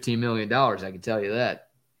with $15 million, I can tell you that.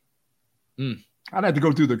 I'd have to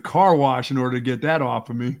go through the car wash in order to get that off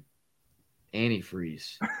of me.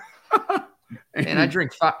 Antifreeze. And I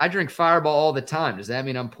drink Fireball all the time. Does that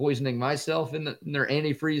mean I'm poisoning myself in their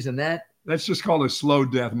antifreeze and that? That's just called a slow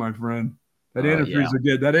death, my friend. That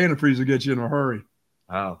antifreeze will get you in a hurry.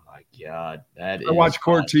 Oh my God, I watch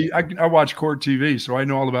court TV. I watch court TV, so I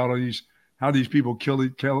know all about how these people kill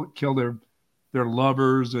their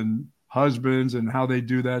lovers and husbands and how they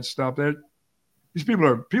do that stuff. These people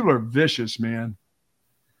are vicious, man.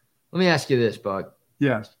 Let me ask you this, Buck.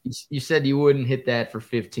 Yes. You said you wouldn't hit that for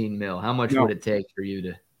 15 mil. How much would it take for you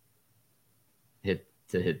to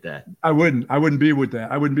hit that? I wouldn't be with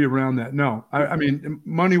that. I wouldn't be around that. No. I mean,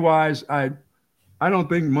 money wise, I don't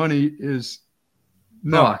think money is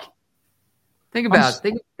no. Buck, think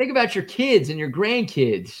about your kids and your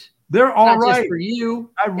grandkids. They're all right. Just for you.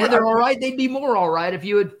 They're all right. They'd be more all right if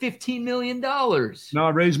you had $15 million. No, I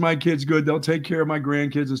raised my kids good. They'll take care of my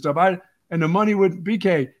grandkids and stuff. And the money with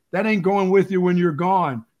BK, that ain't going with you when you're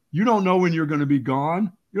gone. You don't know when you're going to be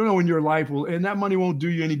gone. You don't know when your life will, and that money won't do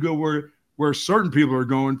you any good where certain people are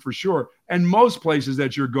going for sure. And most places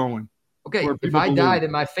that you're going. Okay, if I die,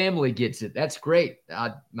 then my family gets it. That's great.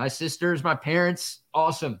 My sisters, my parents,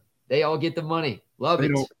 awesome. They all get the money. Love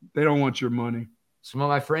it. They don't want your money. Some of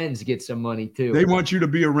my friends get some money too. They want you to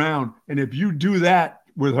be around. And if you do that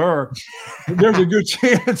with her, there's a good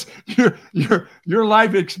chance your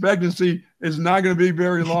life expectancy is not going to be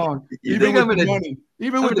very long. Even with the money.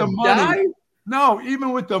 Even with the money. No,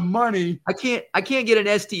 even with the money. I can't get an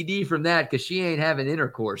STD from that because she ain't having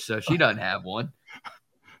intercourse, so she doesn't have one.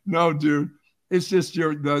 No, dude. It's just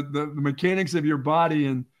the mechanics of your body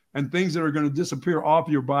and things that are going to disappear off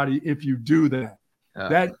your body if you do that.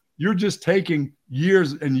 That you're just taking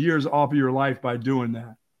years and years off of your life by doing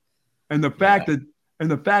that. And the fact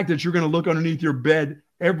that you're going to look underneath your bed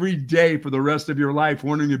every day for the rest of your life,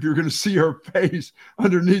 wondering if you're going to see her face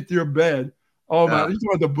underneath your bed. Oh my! You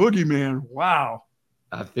talk about the boogeyman. Wow.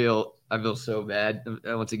 I feel so bad.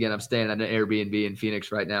 Once again, I'm staying at an Airbnb in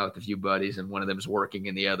Phoenix right now with a few buddies, and one of them is working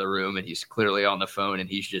in the other room, and he's clearly on the phone, and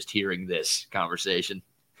he's just hearing this conversation.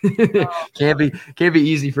 Can't be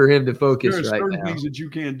easy for him to focus right now. There are certain things that you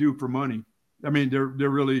can't do for money. I mean, they're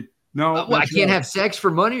really no. I can't have sex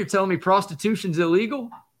for money. You're telling me prostitution's illegal?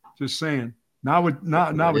 Just saying. Not with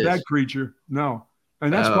that creature. No.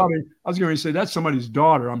 And that's probably, I was going to say, that's somebody's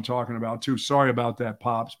daughter I'm talking about too. Sorry about that,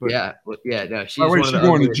 Pops. But no, she's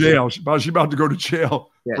going to jail. She's about to go to jail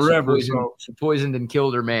forever. She poisoned and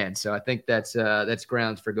killed her man. So I think that's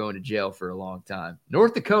grounds for going to jail for a long time.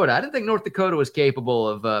 North Dakota. I didn't think North Dakota was capable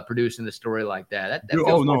of producing a story like that. A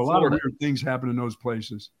lot of weird things happen in those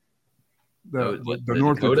places. The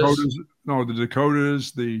North Dakotas, the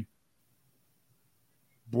Dakotas, the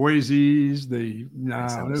Boise's, a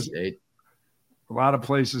lot of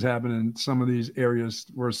places happen in some of these areas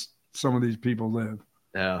where some of these people live.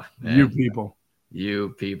 Oh, man. You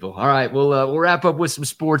people. All right. We'll wrap up with some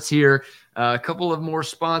sports here. A couple of more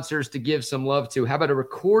sponsors to give some love to. How about a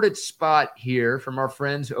recorded spot here from our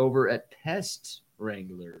friends over at Pest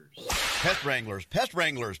Wranglers? Pest Wranglers, Pest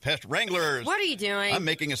Wranglers, Pest Wranglers. What are you doing? I'm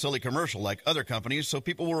making a silly commercial like other companies so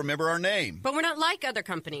people will remember our name. But we're not like other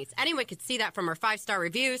companies. Anyone could see that from our 5-star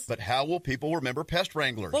reviews. But how will people remember Pest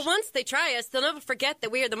Wranglers? Well, once they try us, they'll never forget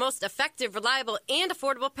that we are the most effective, reliable, and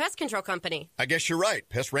affordable pest control company. I guess you're right.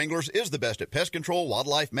 Pest Wranglers is the best at pest control,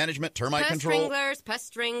 wildlife management, termite control.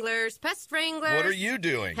 Pest Wranglers. What are you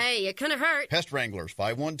doing? Hey, it couldn't hurt. Pest Wranglers,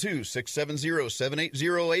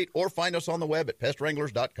 512-670-7808, or find us on the web at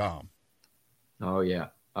pestwranglers.com. Oh, yeah.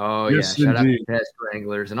 Yes, Shout out indeed. to Pest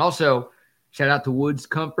Wranglers. And also, shout out to Woods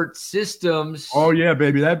Comfort Systems. Oh, yeah,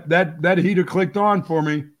 baby. That heater clicked on for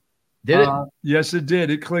me. Did it? Yes, it did.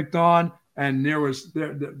 It clicked on, and there was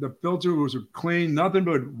the filter was clean. Nothing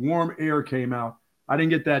but warm air came out. I didn't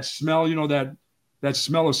get that smell, that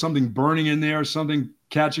smell of something burning in there, something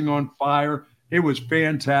catching on fire. It was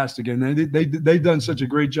fantastic. And they've done such a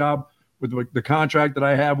great job with the contract that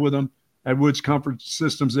I have with them at Woods Comfort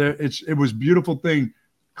Systems. There, it was a beautiful thing.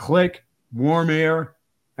 Click, warm air,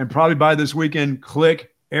 and probably by this weekend,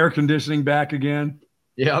 click, air conditioning back again.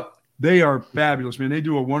 Yep. They are fabulous, man. They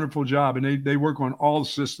do a wonderful job, and they work on all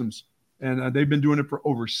systems. And they've been doing it for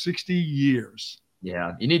over 60 years.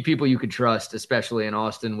 Yeah, you need people you can trust, especially in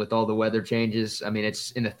Austin with all the weather changes. I mean,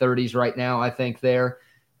 it's in the 30s right now, I think, there.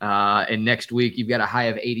 And next week, you've got a high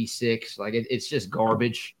of 86. Like, it's just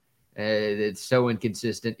garbage. It's so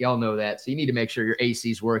inconsistent. Y'all know that. So you need to make sure your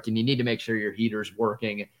AC's working. You need to make sure your heater's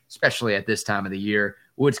working, especially at this time of the year.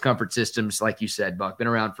 Woods Comfort Systems, like you said, Buck, been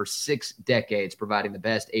around for 6 decades, providing the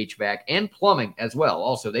best HVAC and plumbing as well.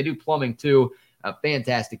 Also, they do plumbing too.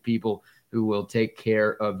 Fantastic people who will take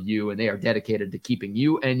care of you, and they are dedicated to keeping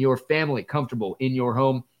you and your family comfortable in your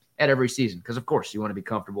home at every season. Because, of course, you want to be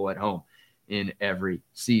comfortable at home in every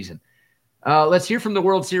season. Let's hear from the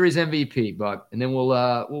World Series MVP, Buck, and then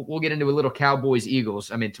we'll get into a little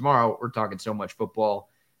Cowboys-Eagles. I mean, tomorrow we're talking so much football.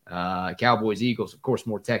 Cowboys-Eagles, of course,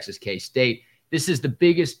 more Texas K-State. This is the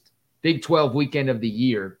biggest Big 12 weekend of the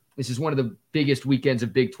year. This is one of the biggest weekends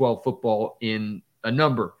of Big 12 football in a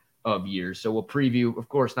number of years. So we'll preview, of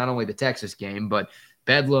course, not only the Texas game, but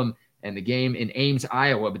Bedlam and the game in Ames,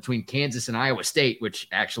 Iowa, between Kansas and Iowa State, which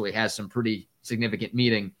actually has some pretty significant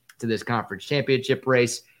meaning to this conference championship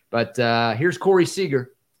race. But here's Corey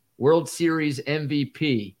Seager, World Series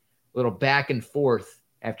MVP, a little back and forth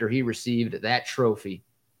after he received that trophy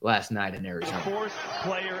last night in Arizona. Fourth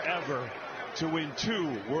player ever to win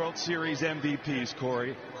 2 World Series MVPs,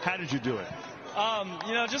 Corey. How did you do it?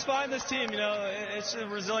 Just behind this team, it's a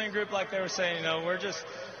resilient group like they were saying. We're just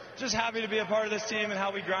happy to be a part of this team and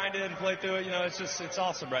how we grinded and played through it. It's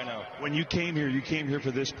awesome right now. When you came here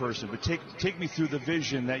for this person. But take me through the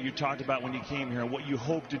vision that you talked about when you came here and what you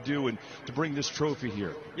hope to do and to bring this trophy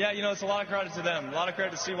here. Yeah, it's a lot of credit to them. A lot of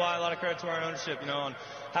credit to CY, a lot of credit to our ownership, on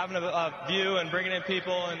having a view and bringing in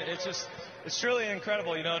people. And it's truly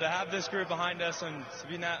incredible, to have this group behind us and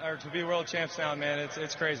to be world champs now, man.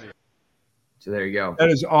 It's crazy. So there you go. That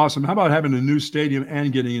is awesome. How about having a new stadium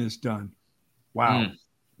and getting this done? Wow.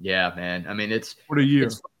 Yeah, man. I mean, what a year.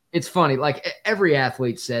 It's funny. Like every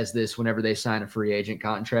athlete says this whenever they sign a free agent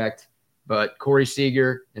contract, but Corey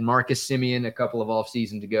Seager and Marcus Semien a couple of off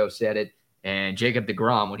seasons ago said it, and Jacob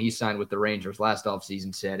deGrom when he signed with the Rangers last off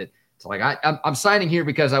season said it. It's like I'm signing here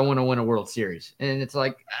because I want to win a World Series, and it's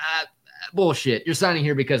like bullshit. You're signing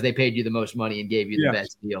here because they paid you the most money and gave you the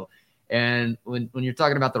best deal. And when you're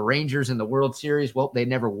talking about the Rangers in the World Series, well, they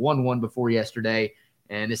never won one before yesterday.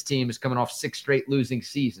 And this team is coming off 6 straight losing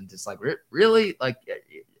seasons. It's like, really? Like,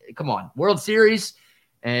 come on, World Series.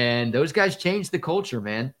 And those guys changed the culture,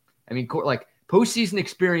 man. I mean, like, postseason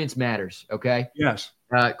experience matters, okay? Yes.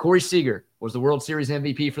 Corey Seager was the World Series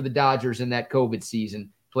MVP for the Dodgers in that COVID season.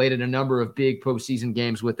 Played in a number of big postseason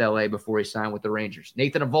games with LA before he signed with the Rangers.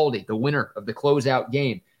 Nathan Eovaldi, the winner of the closeout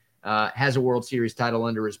game, has a World Series title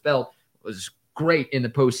under his belt. Was great in the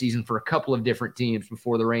postseason for a couple of different teams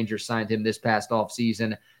before the Rangers signed him this past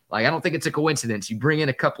offseason. Like, I don't think it's a coincidence. You bring in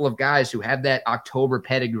a couple of guys who have that October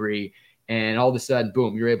pedigree, and all of a sudden,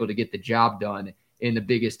 boom, you're able to get the job done in the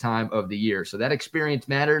biggest time of the year. So that experience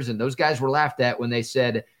matters, and those guys were laughed at when they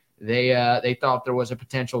said they thought there was a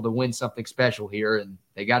potential to win something special here, and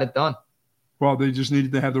they got it done. Well, they just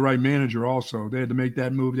needed to have the right manager also. They had to make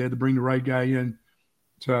that move. They had to bring the right guy in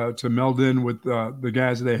to meld in with the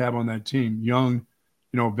guys that they have on that team. Young,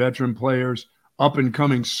 veteran players,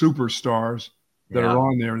 up-and-coming superstars that are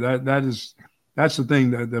on there. That's the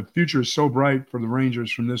thing. The future is so bright for the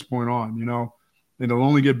Rangers from this point on, And it'll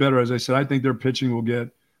only get better. As I said, I think their pitching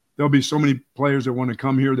there'll be so many players that want to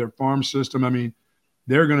come here, their farm system. I mean,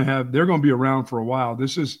 they're going to be around for a while.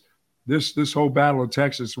 This whole battle of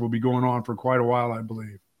Texas will be going on for quite a while, I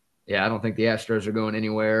believe. Yeah, I don't think the Astros are going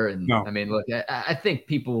anywhere. And no. I mean, look, I think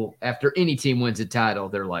people, after any team wins a title,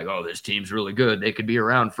 they're like, oh, this team's really good. They could be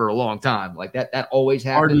around for a long time. Like that always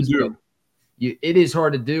happens. Hard to do. It is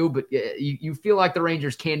hard to do, but you feel like the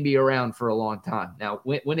Rangers can be around for a long time. Now,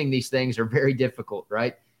 winning these things are very difficult,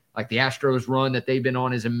 right? Like the Astros run that they've been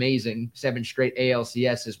on is amazing. 7 straight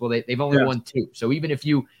ALCSs. Well, they've only won 2. So even if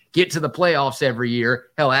you get to the playoffs every year,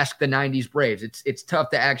 hell, ask the 90s Braves. It's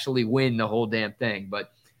tough to actually win the whole damn thing.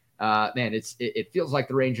 But man, it feels like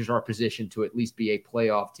the Rangers are positioned to at least be a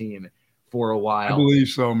playoff team for a while. I believe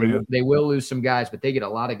so, man. They will lose some guys, but they get a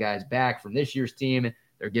lot of guys back from this year's team.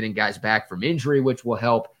 They're getting guys back from injury, which will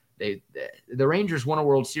help. The Rangers won a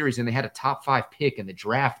World Series, and they had a top 5 pick in the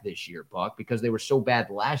draft this year, Buck, because they were so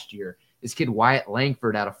bad last year. This kid, Wyatt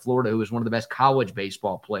Langford out of Florida, who was one of the best college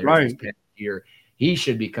baseball players this past year, he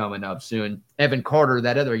should be coming up soon. Evan Carter,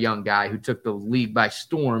 that other young guy who took the league by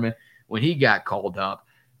storm when he got called up.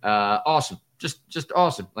 Awesome. Just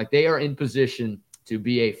awesome. Like, they are in position to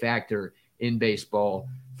be a factor in baseball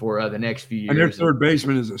for the next few years. And their third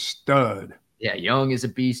baseman is a stud. Yeah, Young is a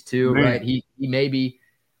beast too, Man. right? He maybe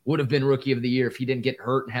would have been Rookie of the Year if he didn't get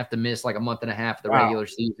hurt and have to miss like a month and a half of the regular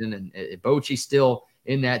season. And Bochy's still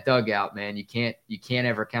in that dugout, man. You can't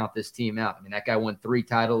ever count this team out. I mean, that guy won 3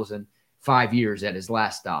 titles in 5 years at his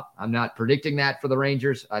last stop. I'm not predicting that for the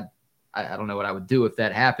Rangers. I don't know what I would do if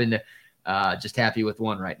that happened. Just happy with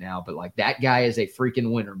 1 right now. But like, that guy is a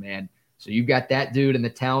freaking winner, man. So you've got that dude and the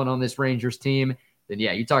talent on this Rangers team. Then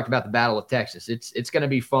yeah, you talked about the Battle of Texas. It's going to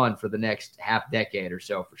be fun for the next half decade or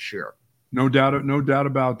so for sure. No doubt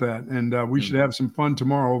about that. And we should have some fun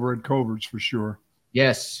tomorrow over at Covert's for sure.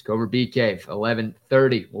 Yes, Covert BK,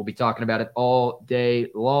 11:30. We'll be talking about it all day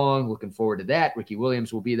long. Looking forward to that. Ricky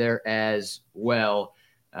Williams will be there as well.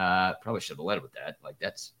 Probably should have led with that. Like,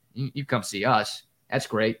 that's you come see us. That's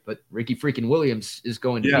great. But Ricky freaking Williams is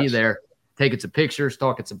going to be there, taking some pictures,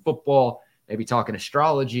 talking some football, maybe talking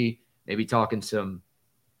astrology, maybe talking some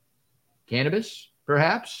cannabis,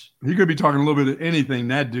 perhaps. He could be talking a little bit of anything,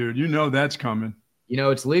 that dude. That's coming. You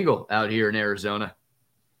know, it's legal out here in Arizona.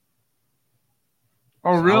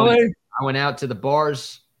 Oh, really? I went out to the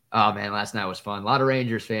bars. Oh, man, last night was fun. A lot of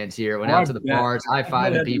Rangers fans here. Went out to the bars,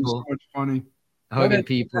 high-fiving people. So much funny. Hugging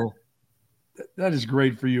people. That is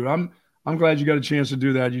great for you. I'm glad you got a chance to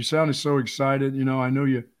do that. You sounded so excited. You know, I know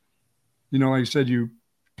you like I said, you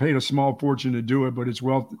paid a small fortune to do it, but it's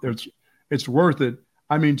worth it.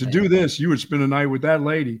 I mean, to do this, you would spend a night with that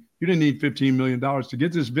lady. You didn't need $15 million to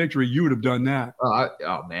get this victory. You would have done that.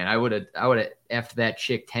 Oh man, I would have effed that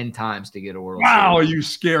chick 10 times to get a World Wow, Series. you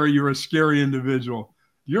scary. You're a scary individual.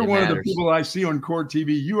 You're one of the people I see on court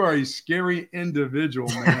TV. You are a scary individual,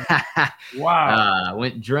 man. Wow.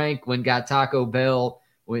 Went and drank, got Taco Bell,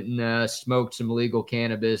 went and smoked some illegal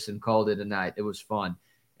cannabis and called it a night. It was fun.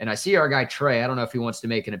 And I see our guy Trey. I don't know if he wants to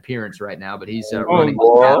make an appearance right now, but he's running.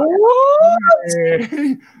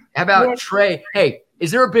 How about Trey? Hey, is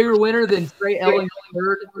there a bigger winner than Trey Elling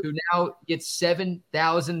III, who now gets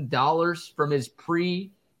 $7,000 from his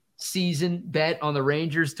pre-season bet on the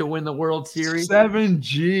Rangers to win the World Series? 7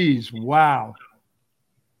 G's. Wow.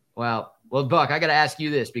 Wow. Well, Buck, I got to ask you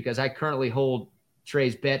this because I currently hold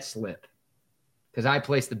Trey's bet slip because I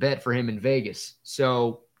placed the bet for him in Vegas.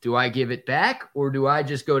 So do I give it back or do I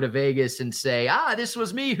just go to Vegas and say, this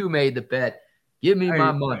was me who made the bet? Give me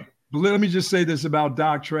my money. Let me just say this about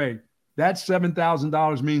Doc Trey. That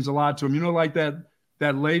 $7,000 means a lot to him. You know, like that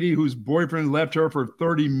lady whose boyfriend left her for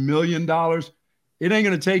 $30 million? It ain't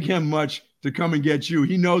going to take him much to come and get you.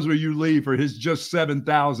 He knows where you leave for his just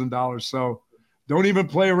 $7,000. So don't even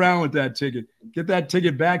play around with that ticket. Get that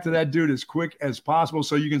ticket back to that dude as quick as possible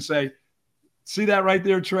so you can say, see that right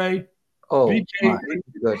there, Trey? Oh,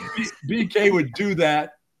 BK would do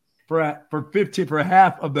that for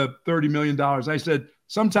half of the $30 million. I said,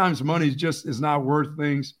 sometimes money is not worth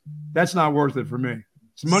things. That's not worth it for me.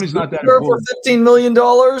 Money's not that important. For $15 million?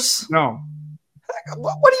 No.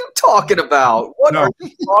 What are you talking about? What are you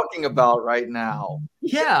talking about right now?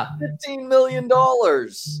 Yeah. $15 million.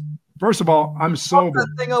 First of all, I'm sober. Pop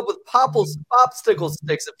that thing up with popsicle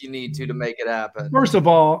sticks if you need to make it happen. First of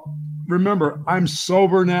all, remember, I'm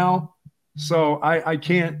sober now, so I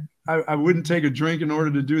can't. I wouldn't take a drink in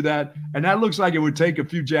order to do that. And that looks like it would take a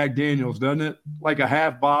few Jack Daniels, doesn't it? Like a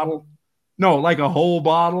half bottle? No, like a whole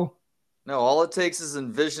bottle? No, all it takes is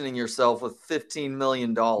envisioning yourself with $15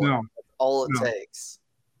 million. No. That's all it takes.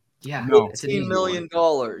 Yeah. $15 million.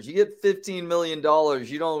 You get $15 million.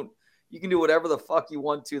 You can do whatever the fuck you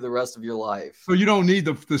want to the rest of your life. So you don't need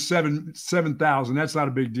the 7,000. That's not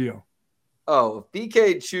a big deal. Oh, if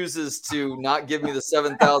BK chooses to not give me the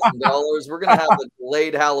 $7,000, we're going to have a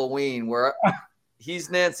delayed Halloween where he's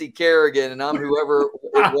Nancy Kerrigan and I'm whoever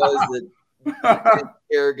it was that hit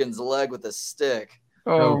Kerrigan's leg with a stick.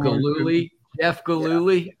 Oh, Galooly. Jeff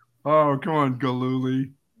Galooly. Yeah. Oh, come on,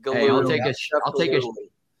 Galooly. Hey, I'll take a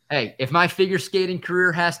Hey, if my figure skating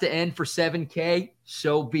career has to end for $7K,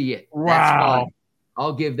 so be it. Wow. That's fine.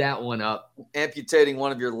 I'll give that one up. Amputating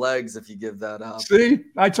one of your legs if you give that up. See,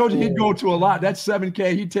 I told you he'd go to a lot. That's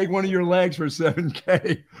 $7K. He'd take one of your legs for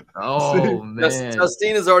 $7K. Oh, man.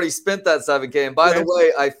 Justine has already spent that $7K. And by the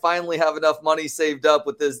way, I finally have enough money saved up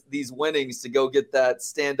with these winnings to go get that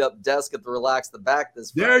stand-up desk at the Relax the Back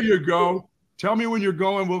this Friday. There you go. Tell me when you're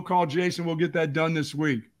going. We'll call Jason. We'll get that done this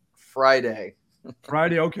week. Friday,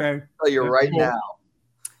 okay. I'll tell you right now.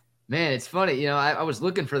 Man, it's funny. You know, I was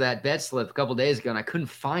looking for that bet slip a couple days ago, and I couldn't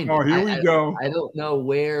find it. Oh, here we go. I don't know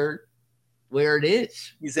where it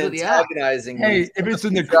is. He's antagonizing. Hey, if it's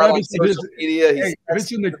in the crevice of his media, if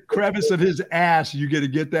it's in the crevice of his ass, you got to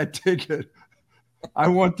get that ticket. I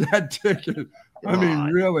want that ticket. I mean,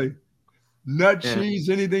 really. Nut cheese,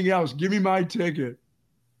 anything else? Give me my ticket.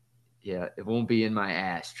 Yeah, it won't be in my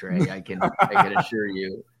ass, Trey. I can assure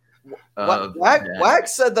you. Wack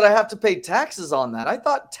said that I have to pay taxes on that. I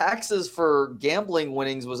thought taxes for gambling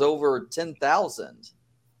winnings was over $10,000.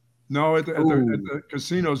 No, at the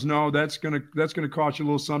casinos, no. That's gonna cost you a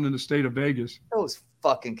little something in the state of Vegas. Those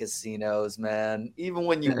fucking casinos, man. Even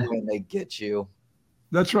when you win, they get you.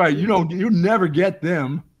 That's right. You never get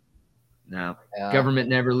them. No, government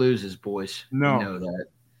never loses, boys. No, you know that.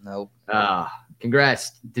 Nope.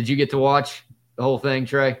 Congrats. Did you get to watch the whole thing,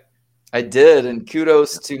 Trey? I did, and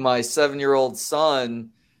kudos to my 7-year-old son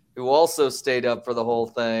who also stayed up for the whole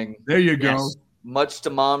thing. There you go. Yes. Much to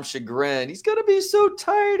mom's chagrin. He's going to be so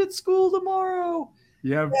tired at school tomorrow.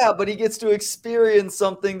 Yeah, but he gets to experience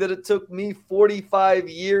something that it took me 45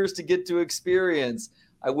 years to get to experience.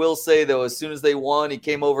 I will say, though, as soon as they won, he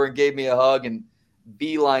came over and gave me a hug and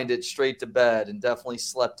beelined it straight to bed and definitely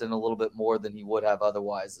slept in a little bit more than he would have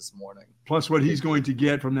otherwise this morning. Plus what he's going to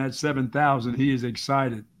get from that 7,000, he is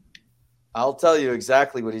excited. I'll tell you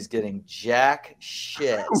exactly what he's getting. Jack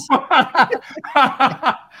shit.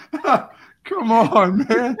 Come on,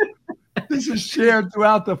 man. This is shared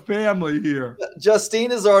throughout the family here.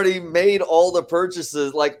 Justine has already made all the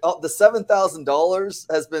purchases. Like the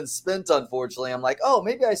 $7,000 has been spent, unfortunately. I'm like, oh,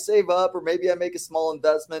 maybe I save up or maybe I make a small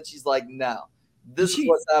investment. She's like, no. This is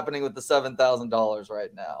what's happening with the $7,000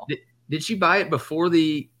 right now. Did she buy it before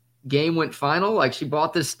the game went final? Like she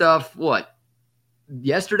bought this stuff, what,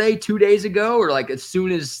 yesterday, 2 days ago, or like as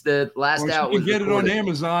soon as the last out was recorded? You can get recorded? it on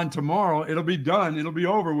Amazon tomorrow. It'll be done. It'll be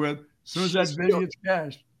over with as soon as that video gets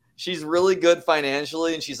cashed. She's really good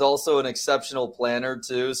financially, and she's also an exceptional planner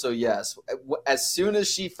too. So yes, as soon as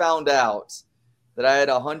she found out that I had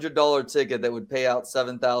a $100 ticket that would pay out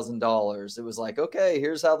 $7,000, it was like, okay,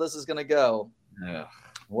 here's how this is going to go.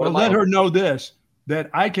 Well, let her know this, that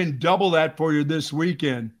I can double that for you this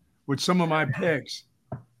weekend with some of my picks.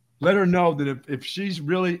 Let her know that if she's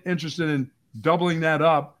really interested in doubling that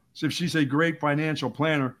up, so if she's a great financial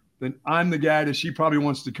planner, then I'm the guy that she probably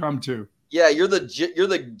wants to come to. Yeah, you're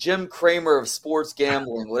the Jim Cramer of sports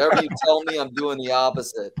gambling. Whatever you tell me, I'm doing the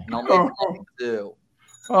opposite, and I'll make money too.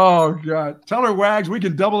 Oh God! Tell her, Wags, we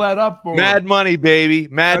can double that up for Mad her. money, baby.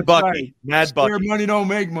 Mad That's Bucky. right. Mad Scared Bucky. money don't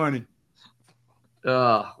make money.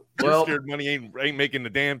 Well, scared money ain't making the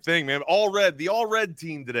damn thing, man. The all red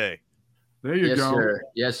team today. There you go. Sir.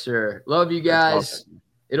 Yes, sir. Love you guys. Awesome.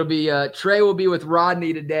 It'll be Trey will be with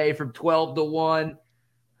Rodney today from 12 to 1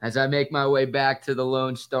 as I make my way back to the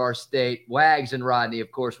Lone Star State. Wags and Rodney,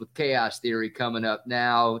 of course, with Chaos Theory coming up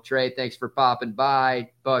now. Trey, thanks for popping by.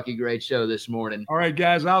 Bucky, great show this morning. All right,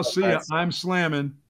 guys, I'll see you. I'm slamming.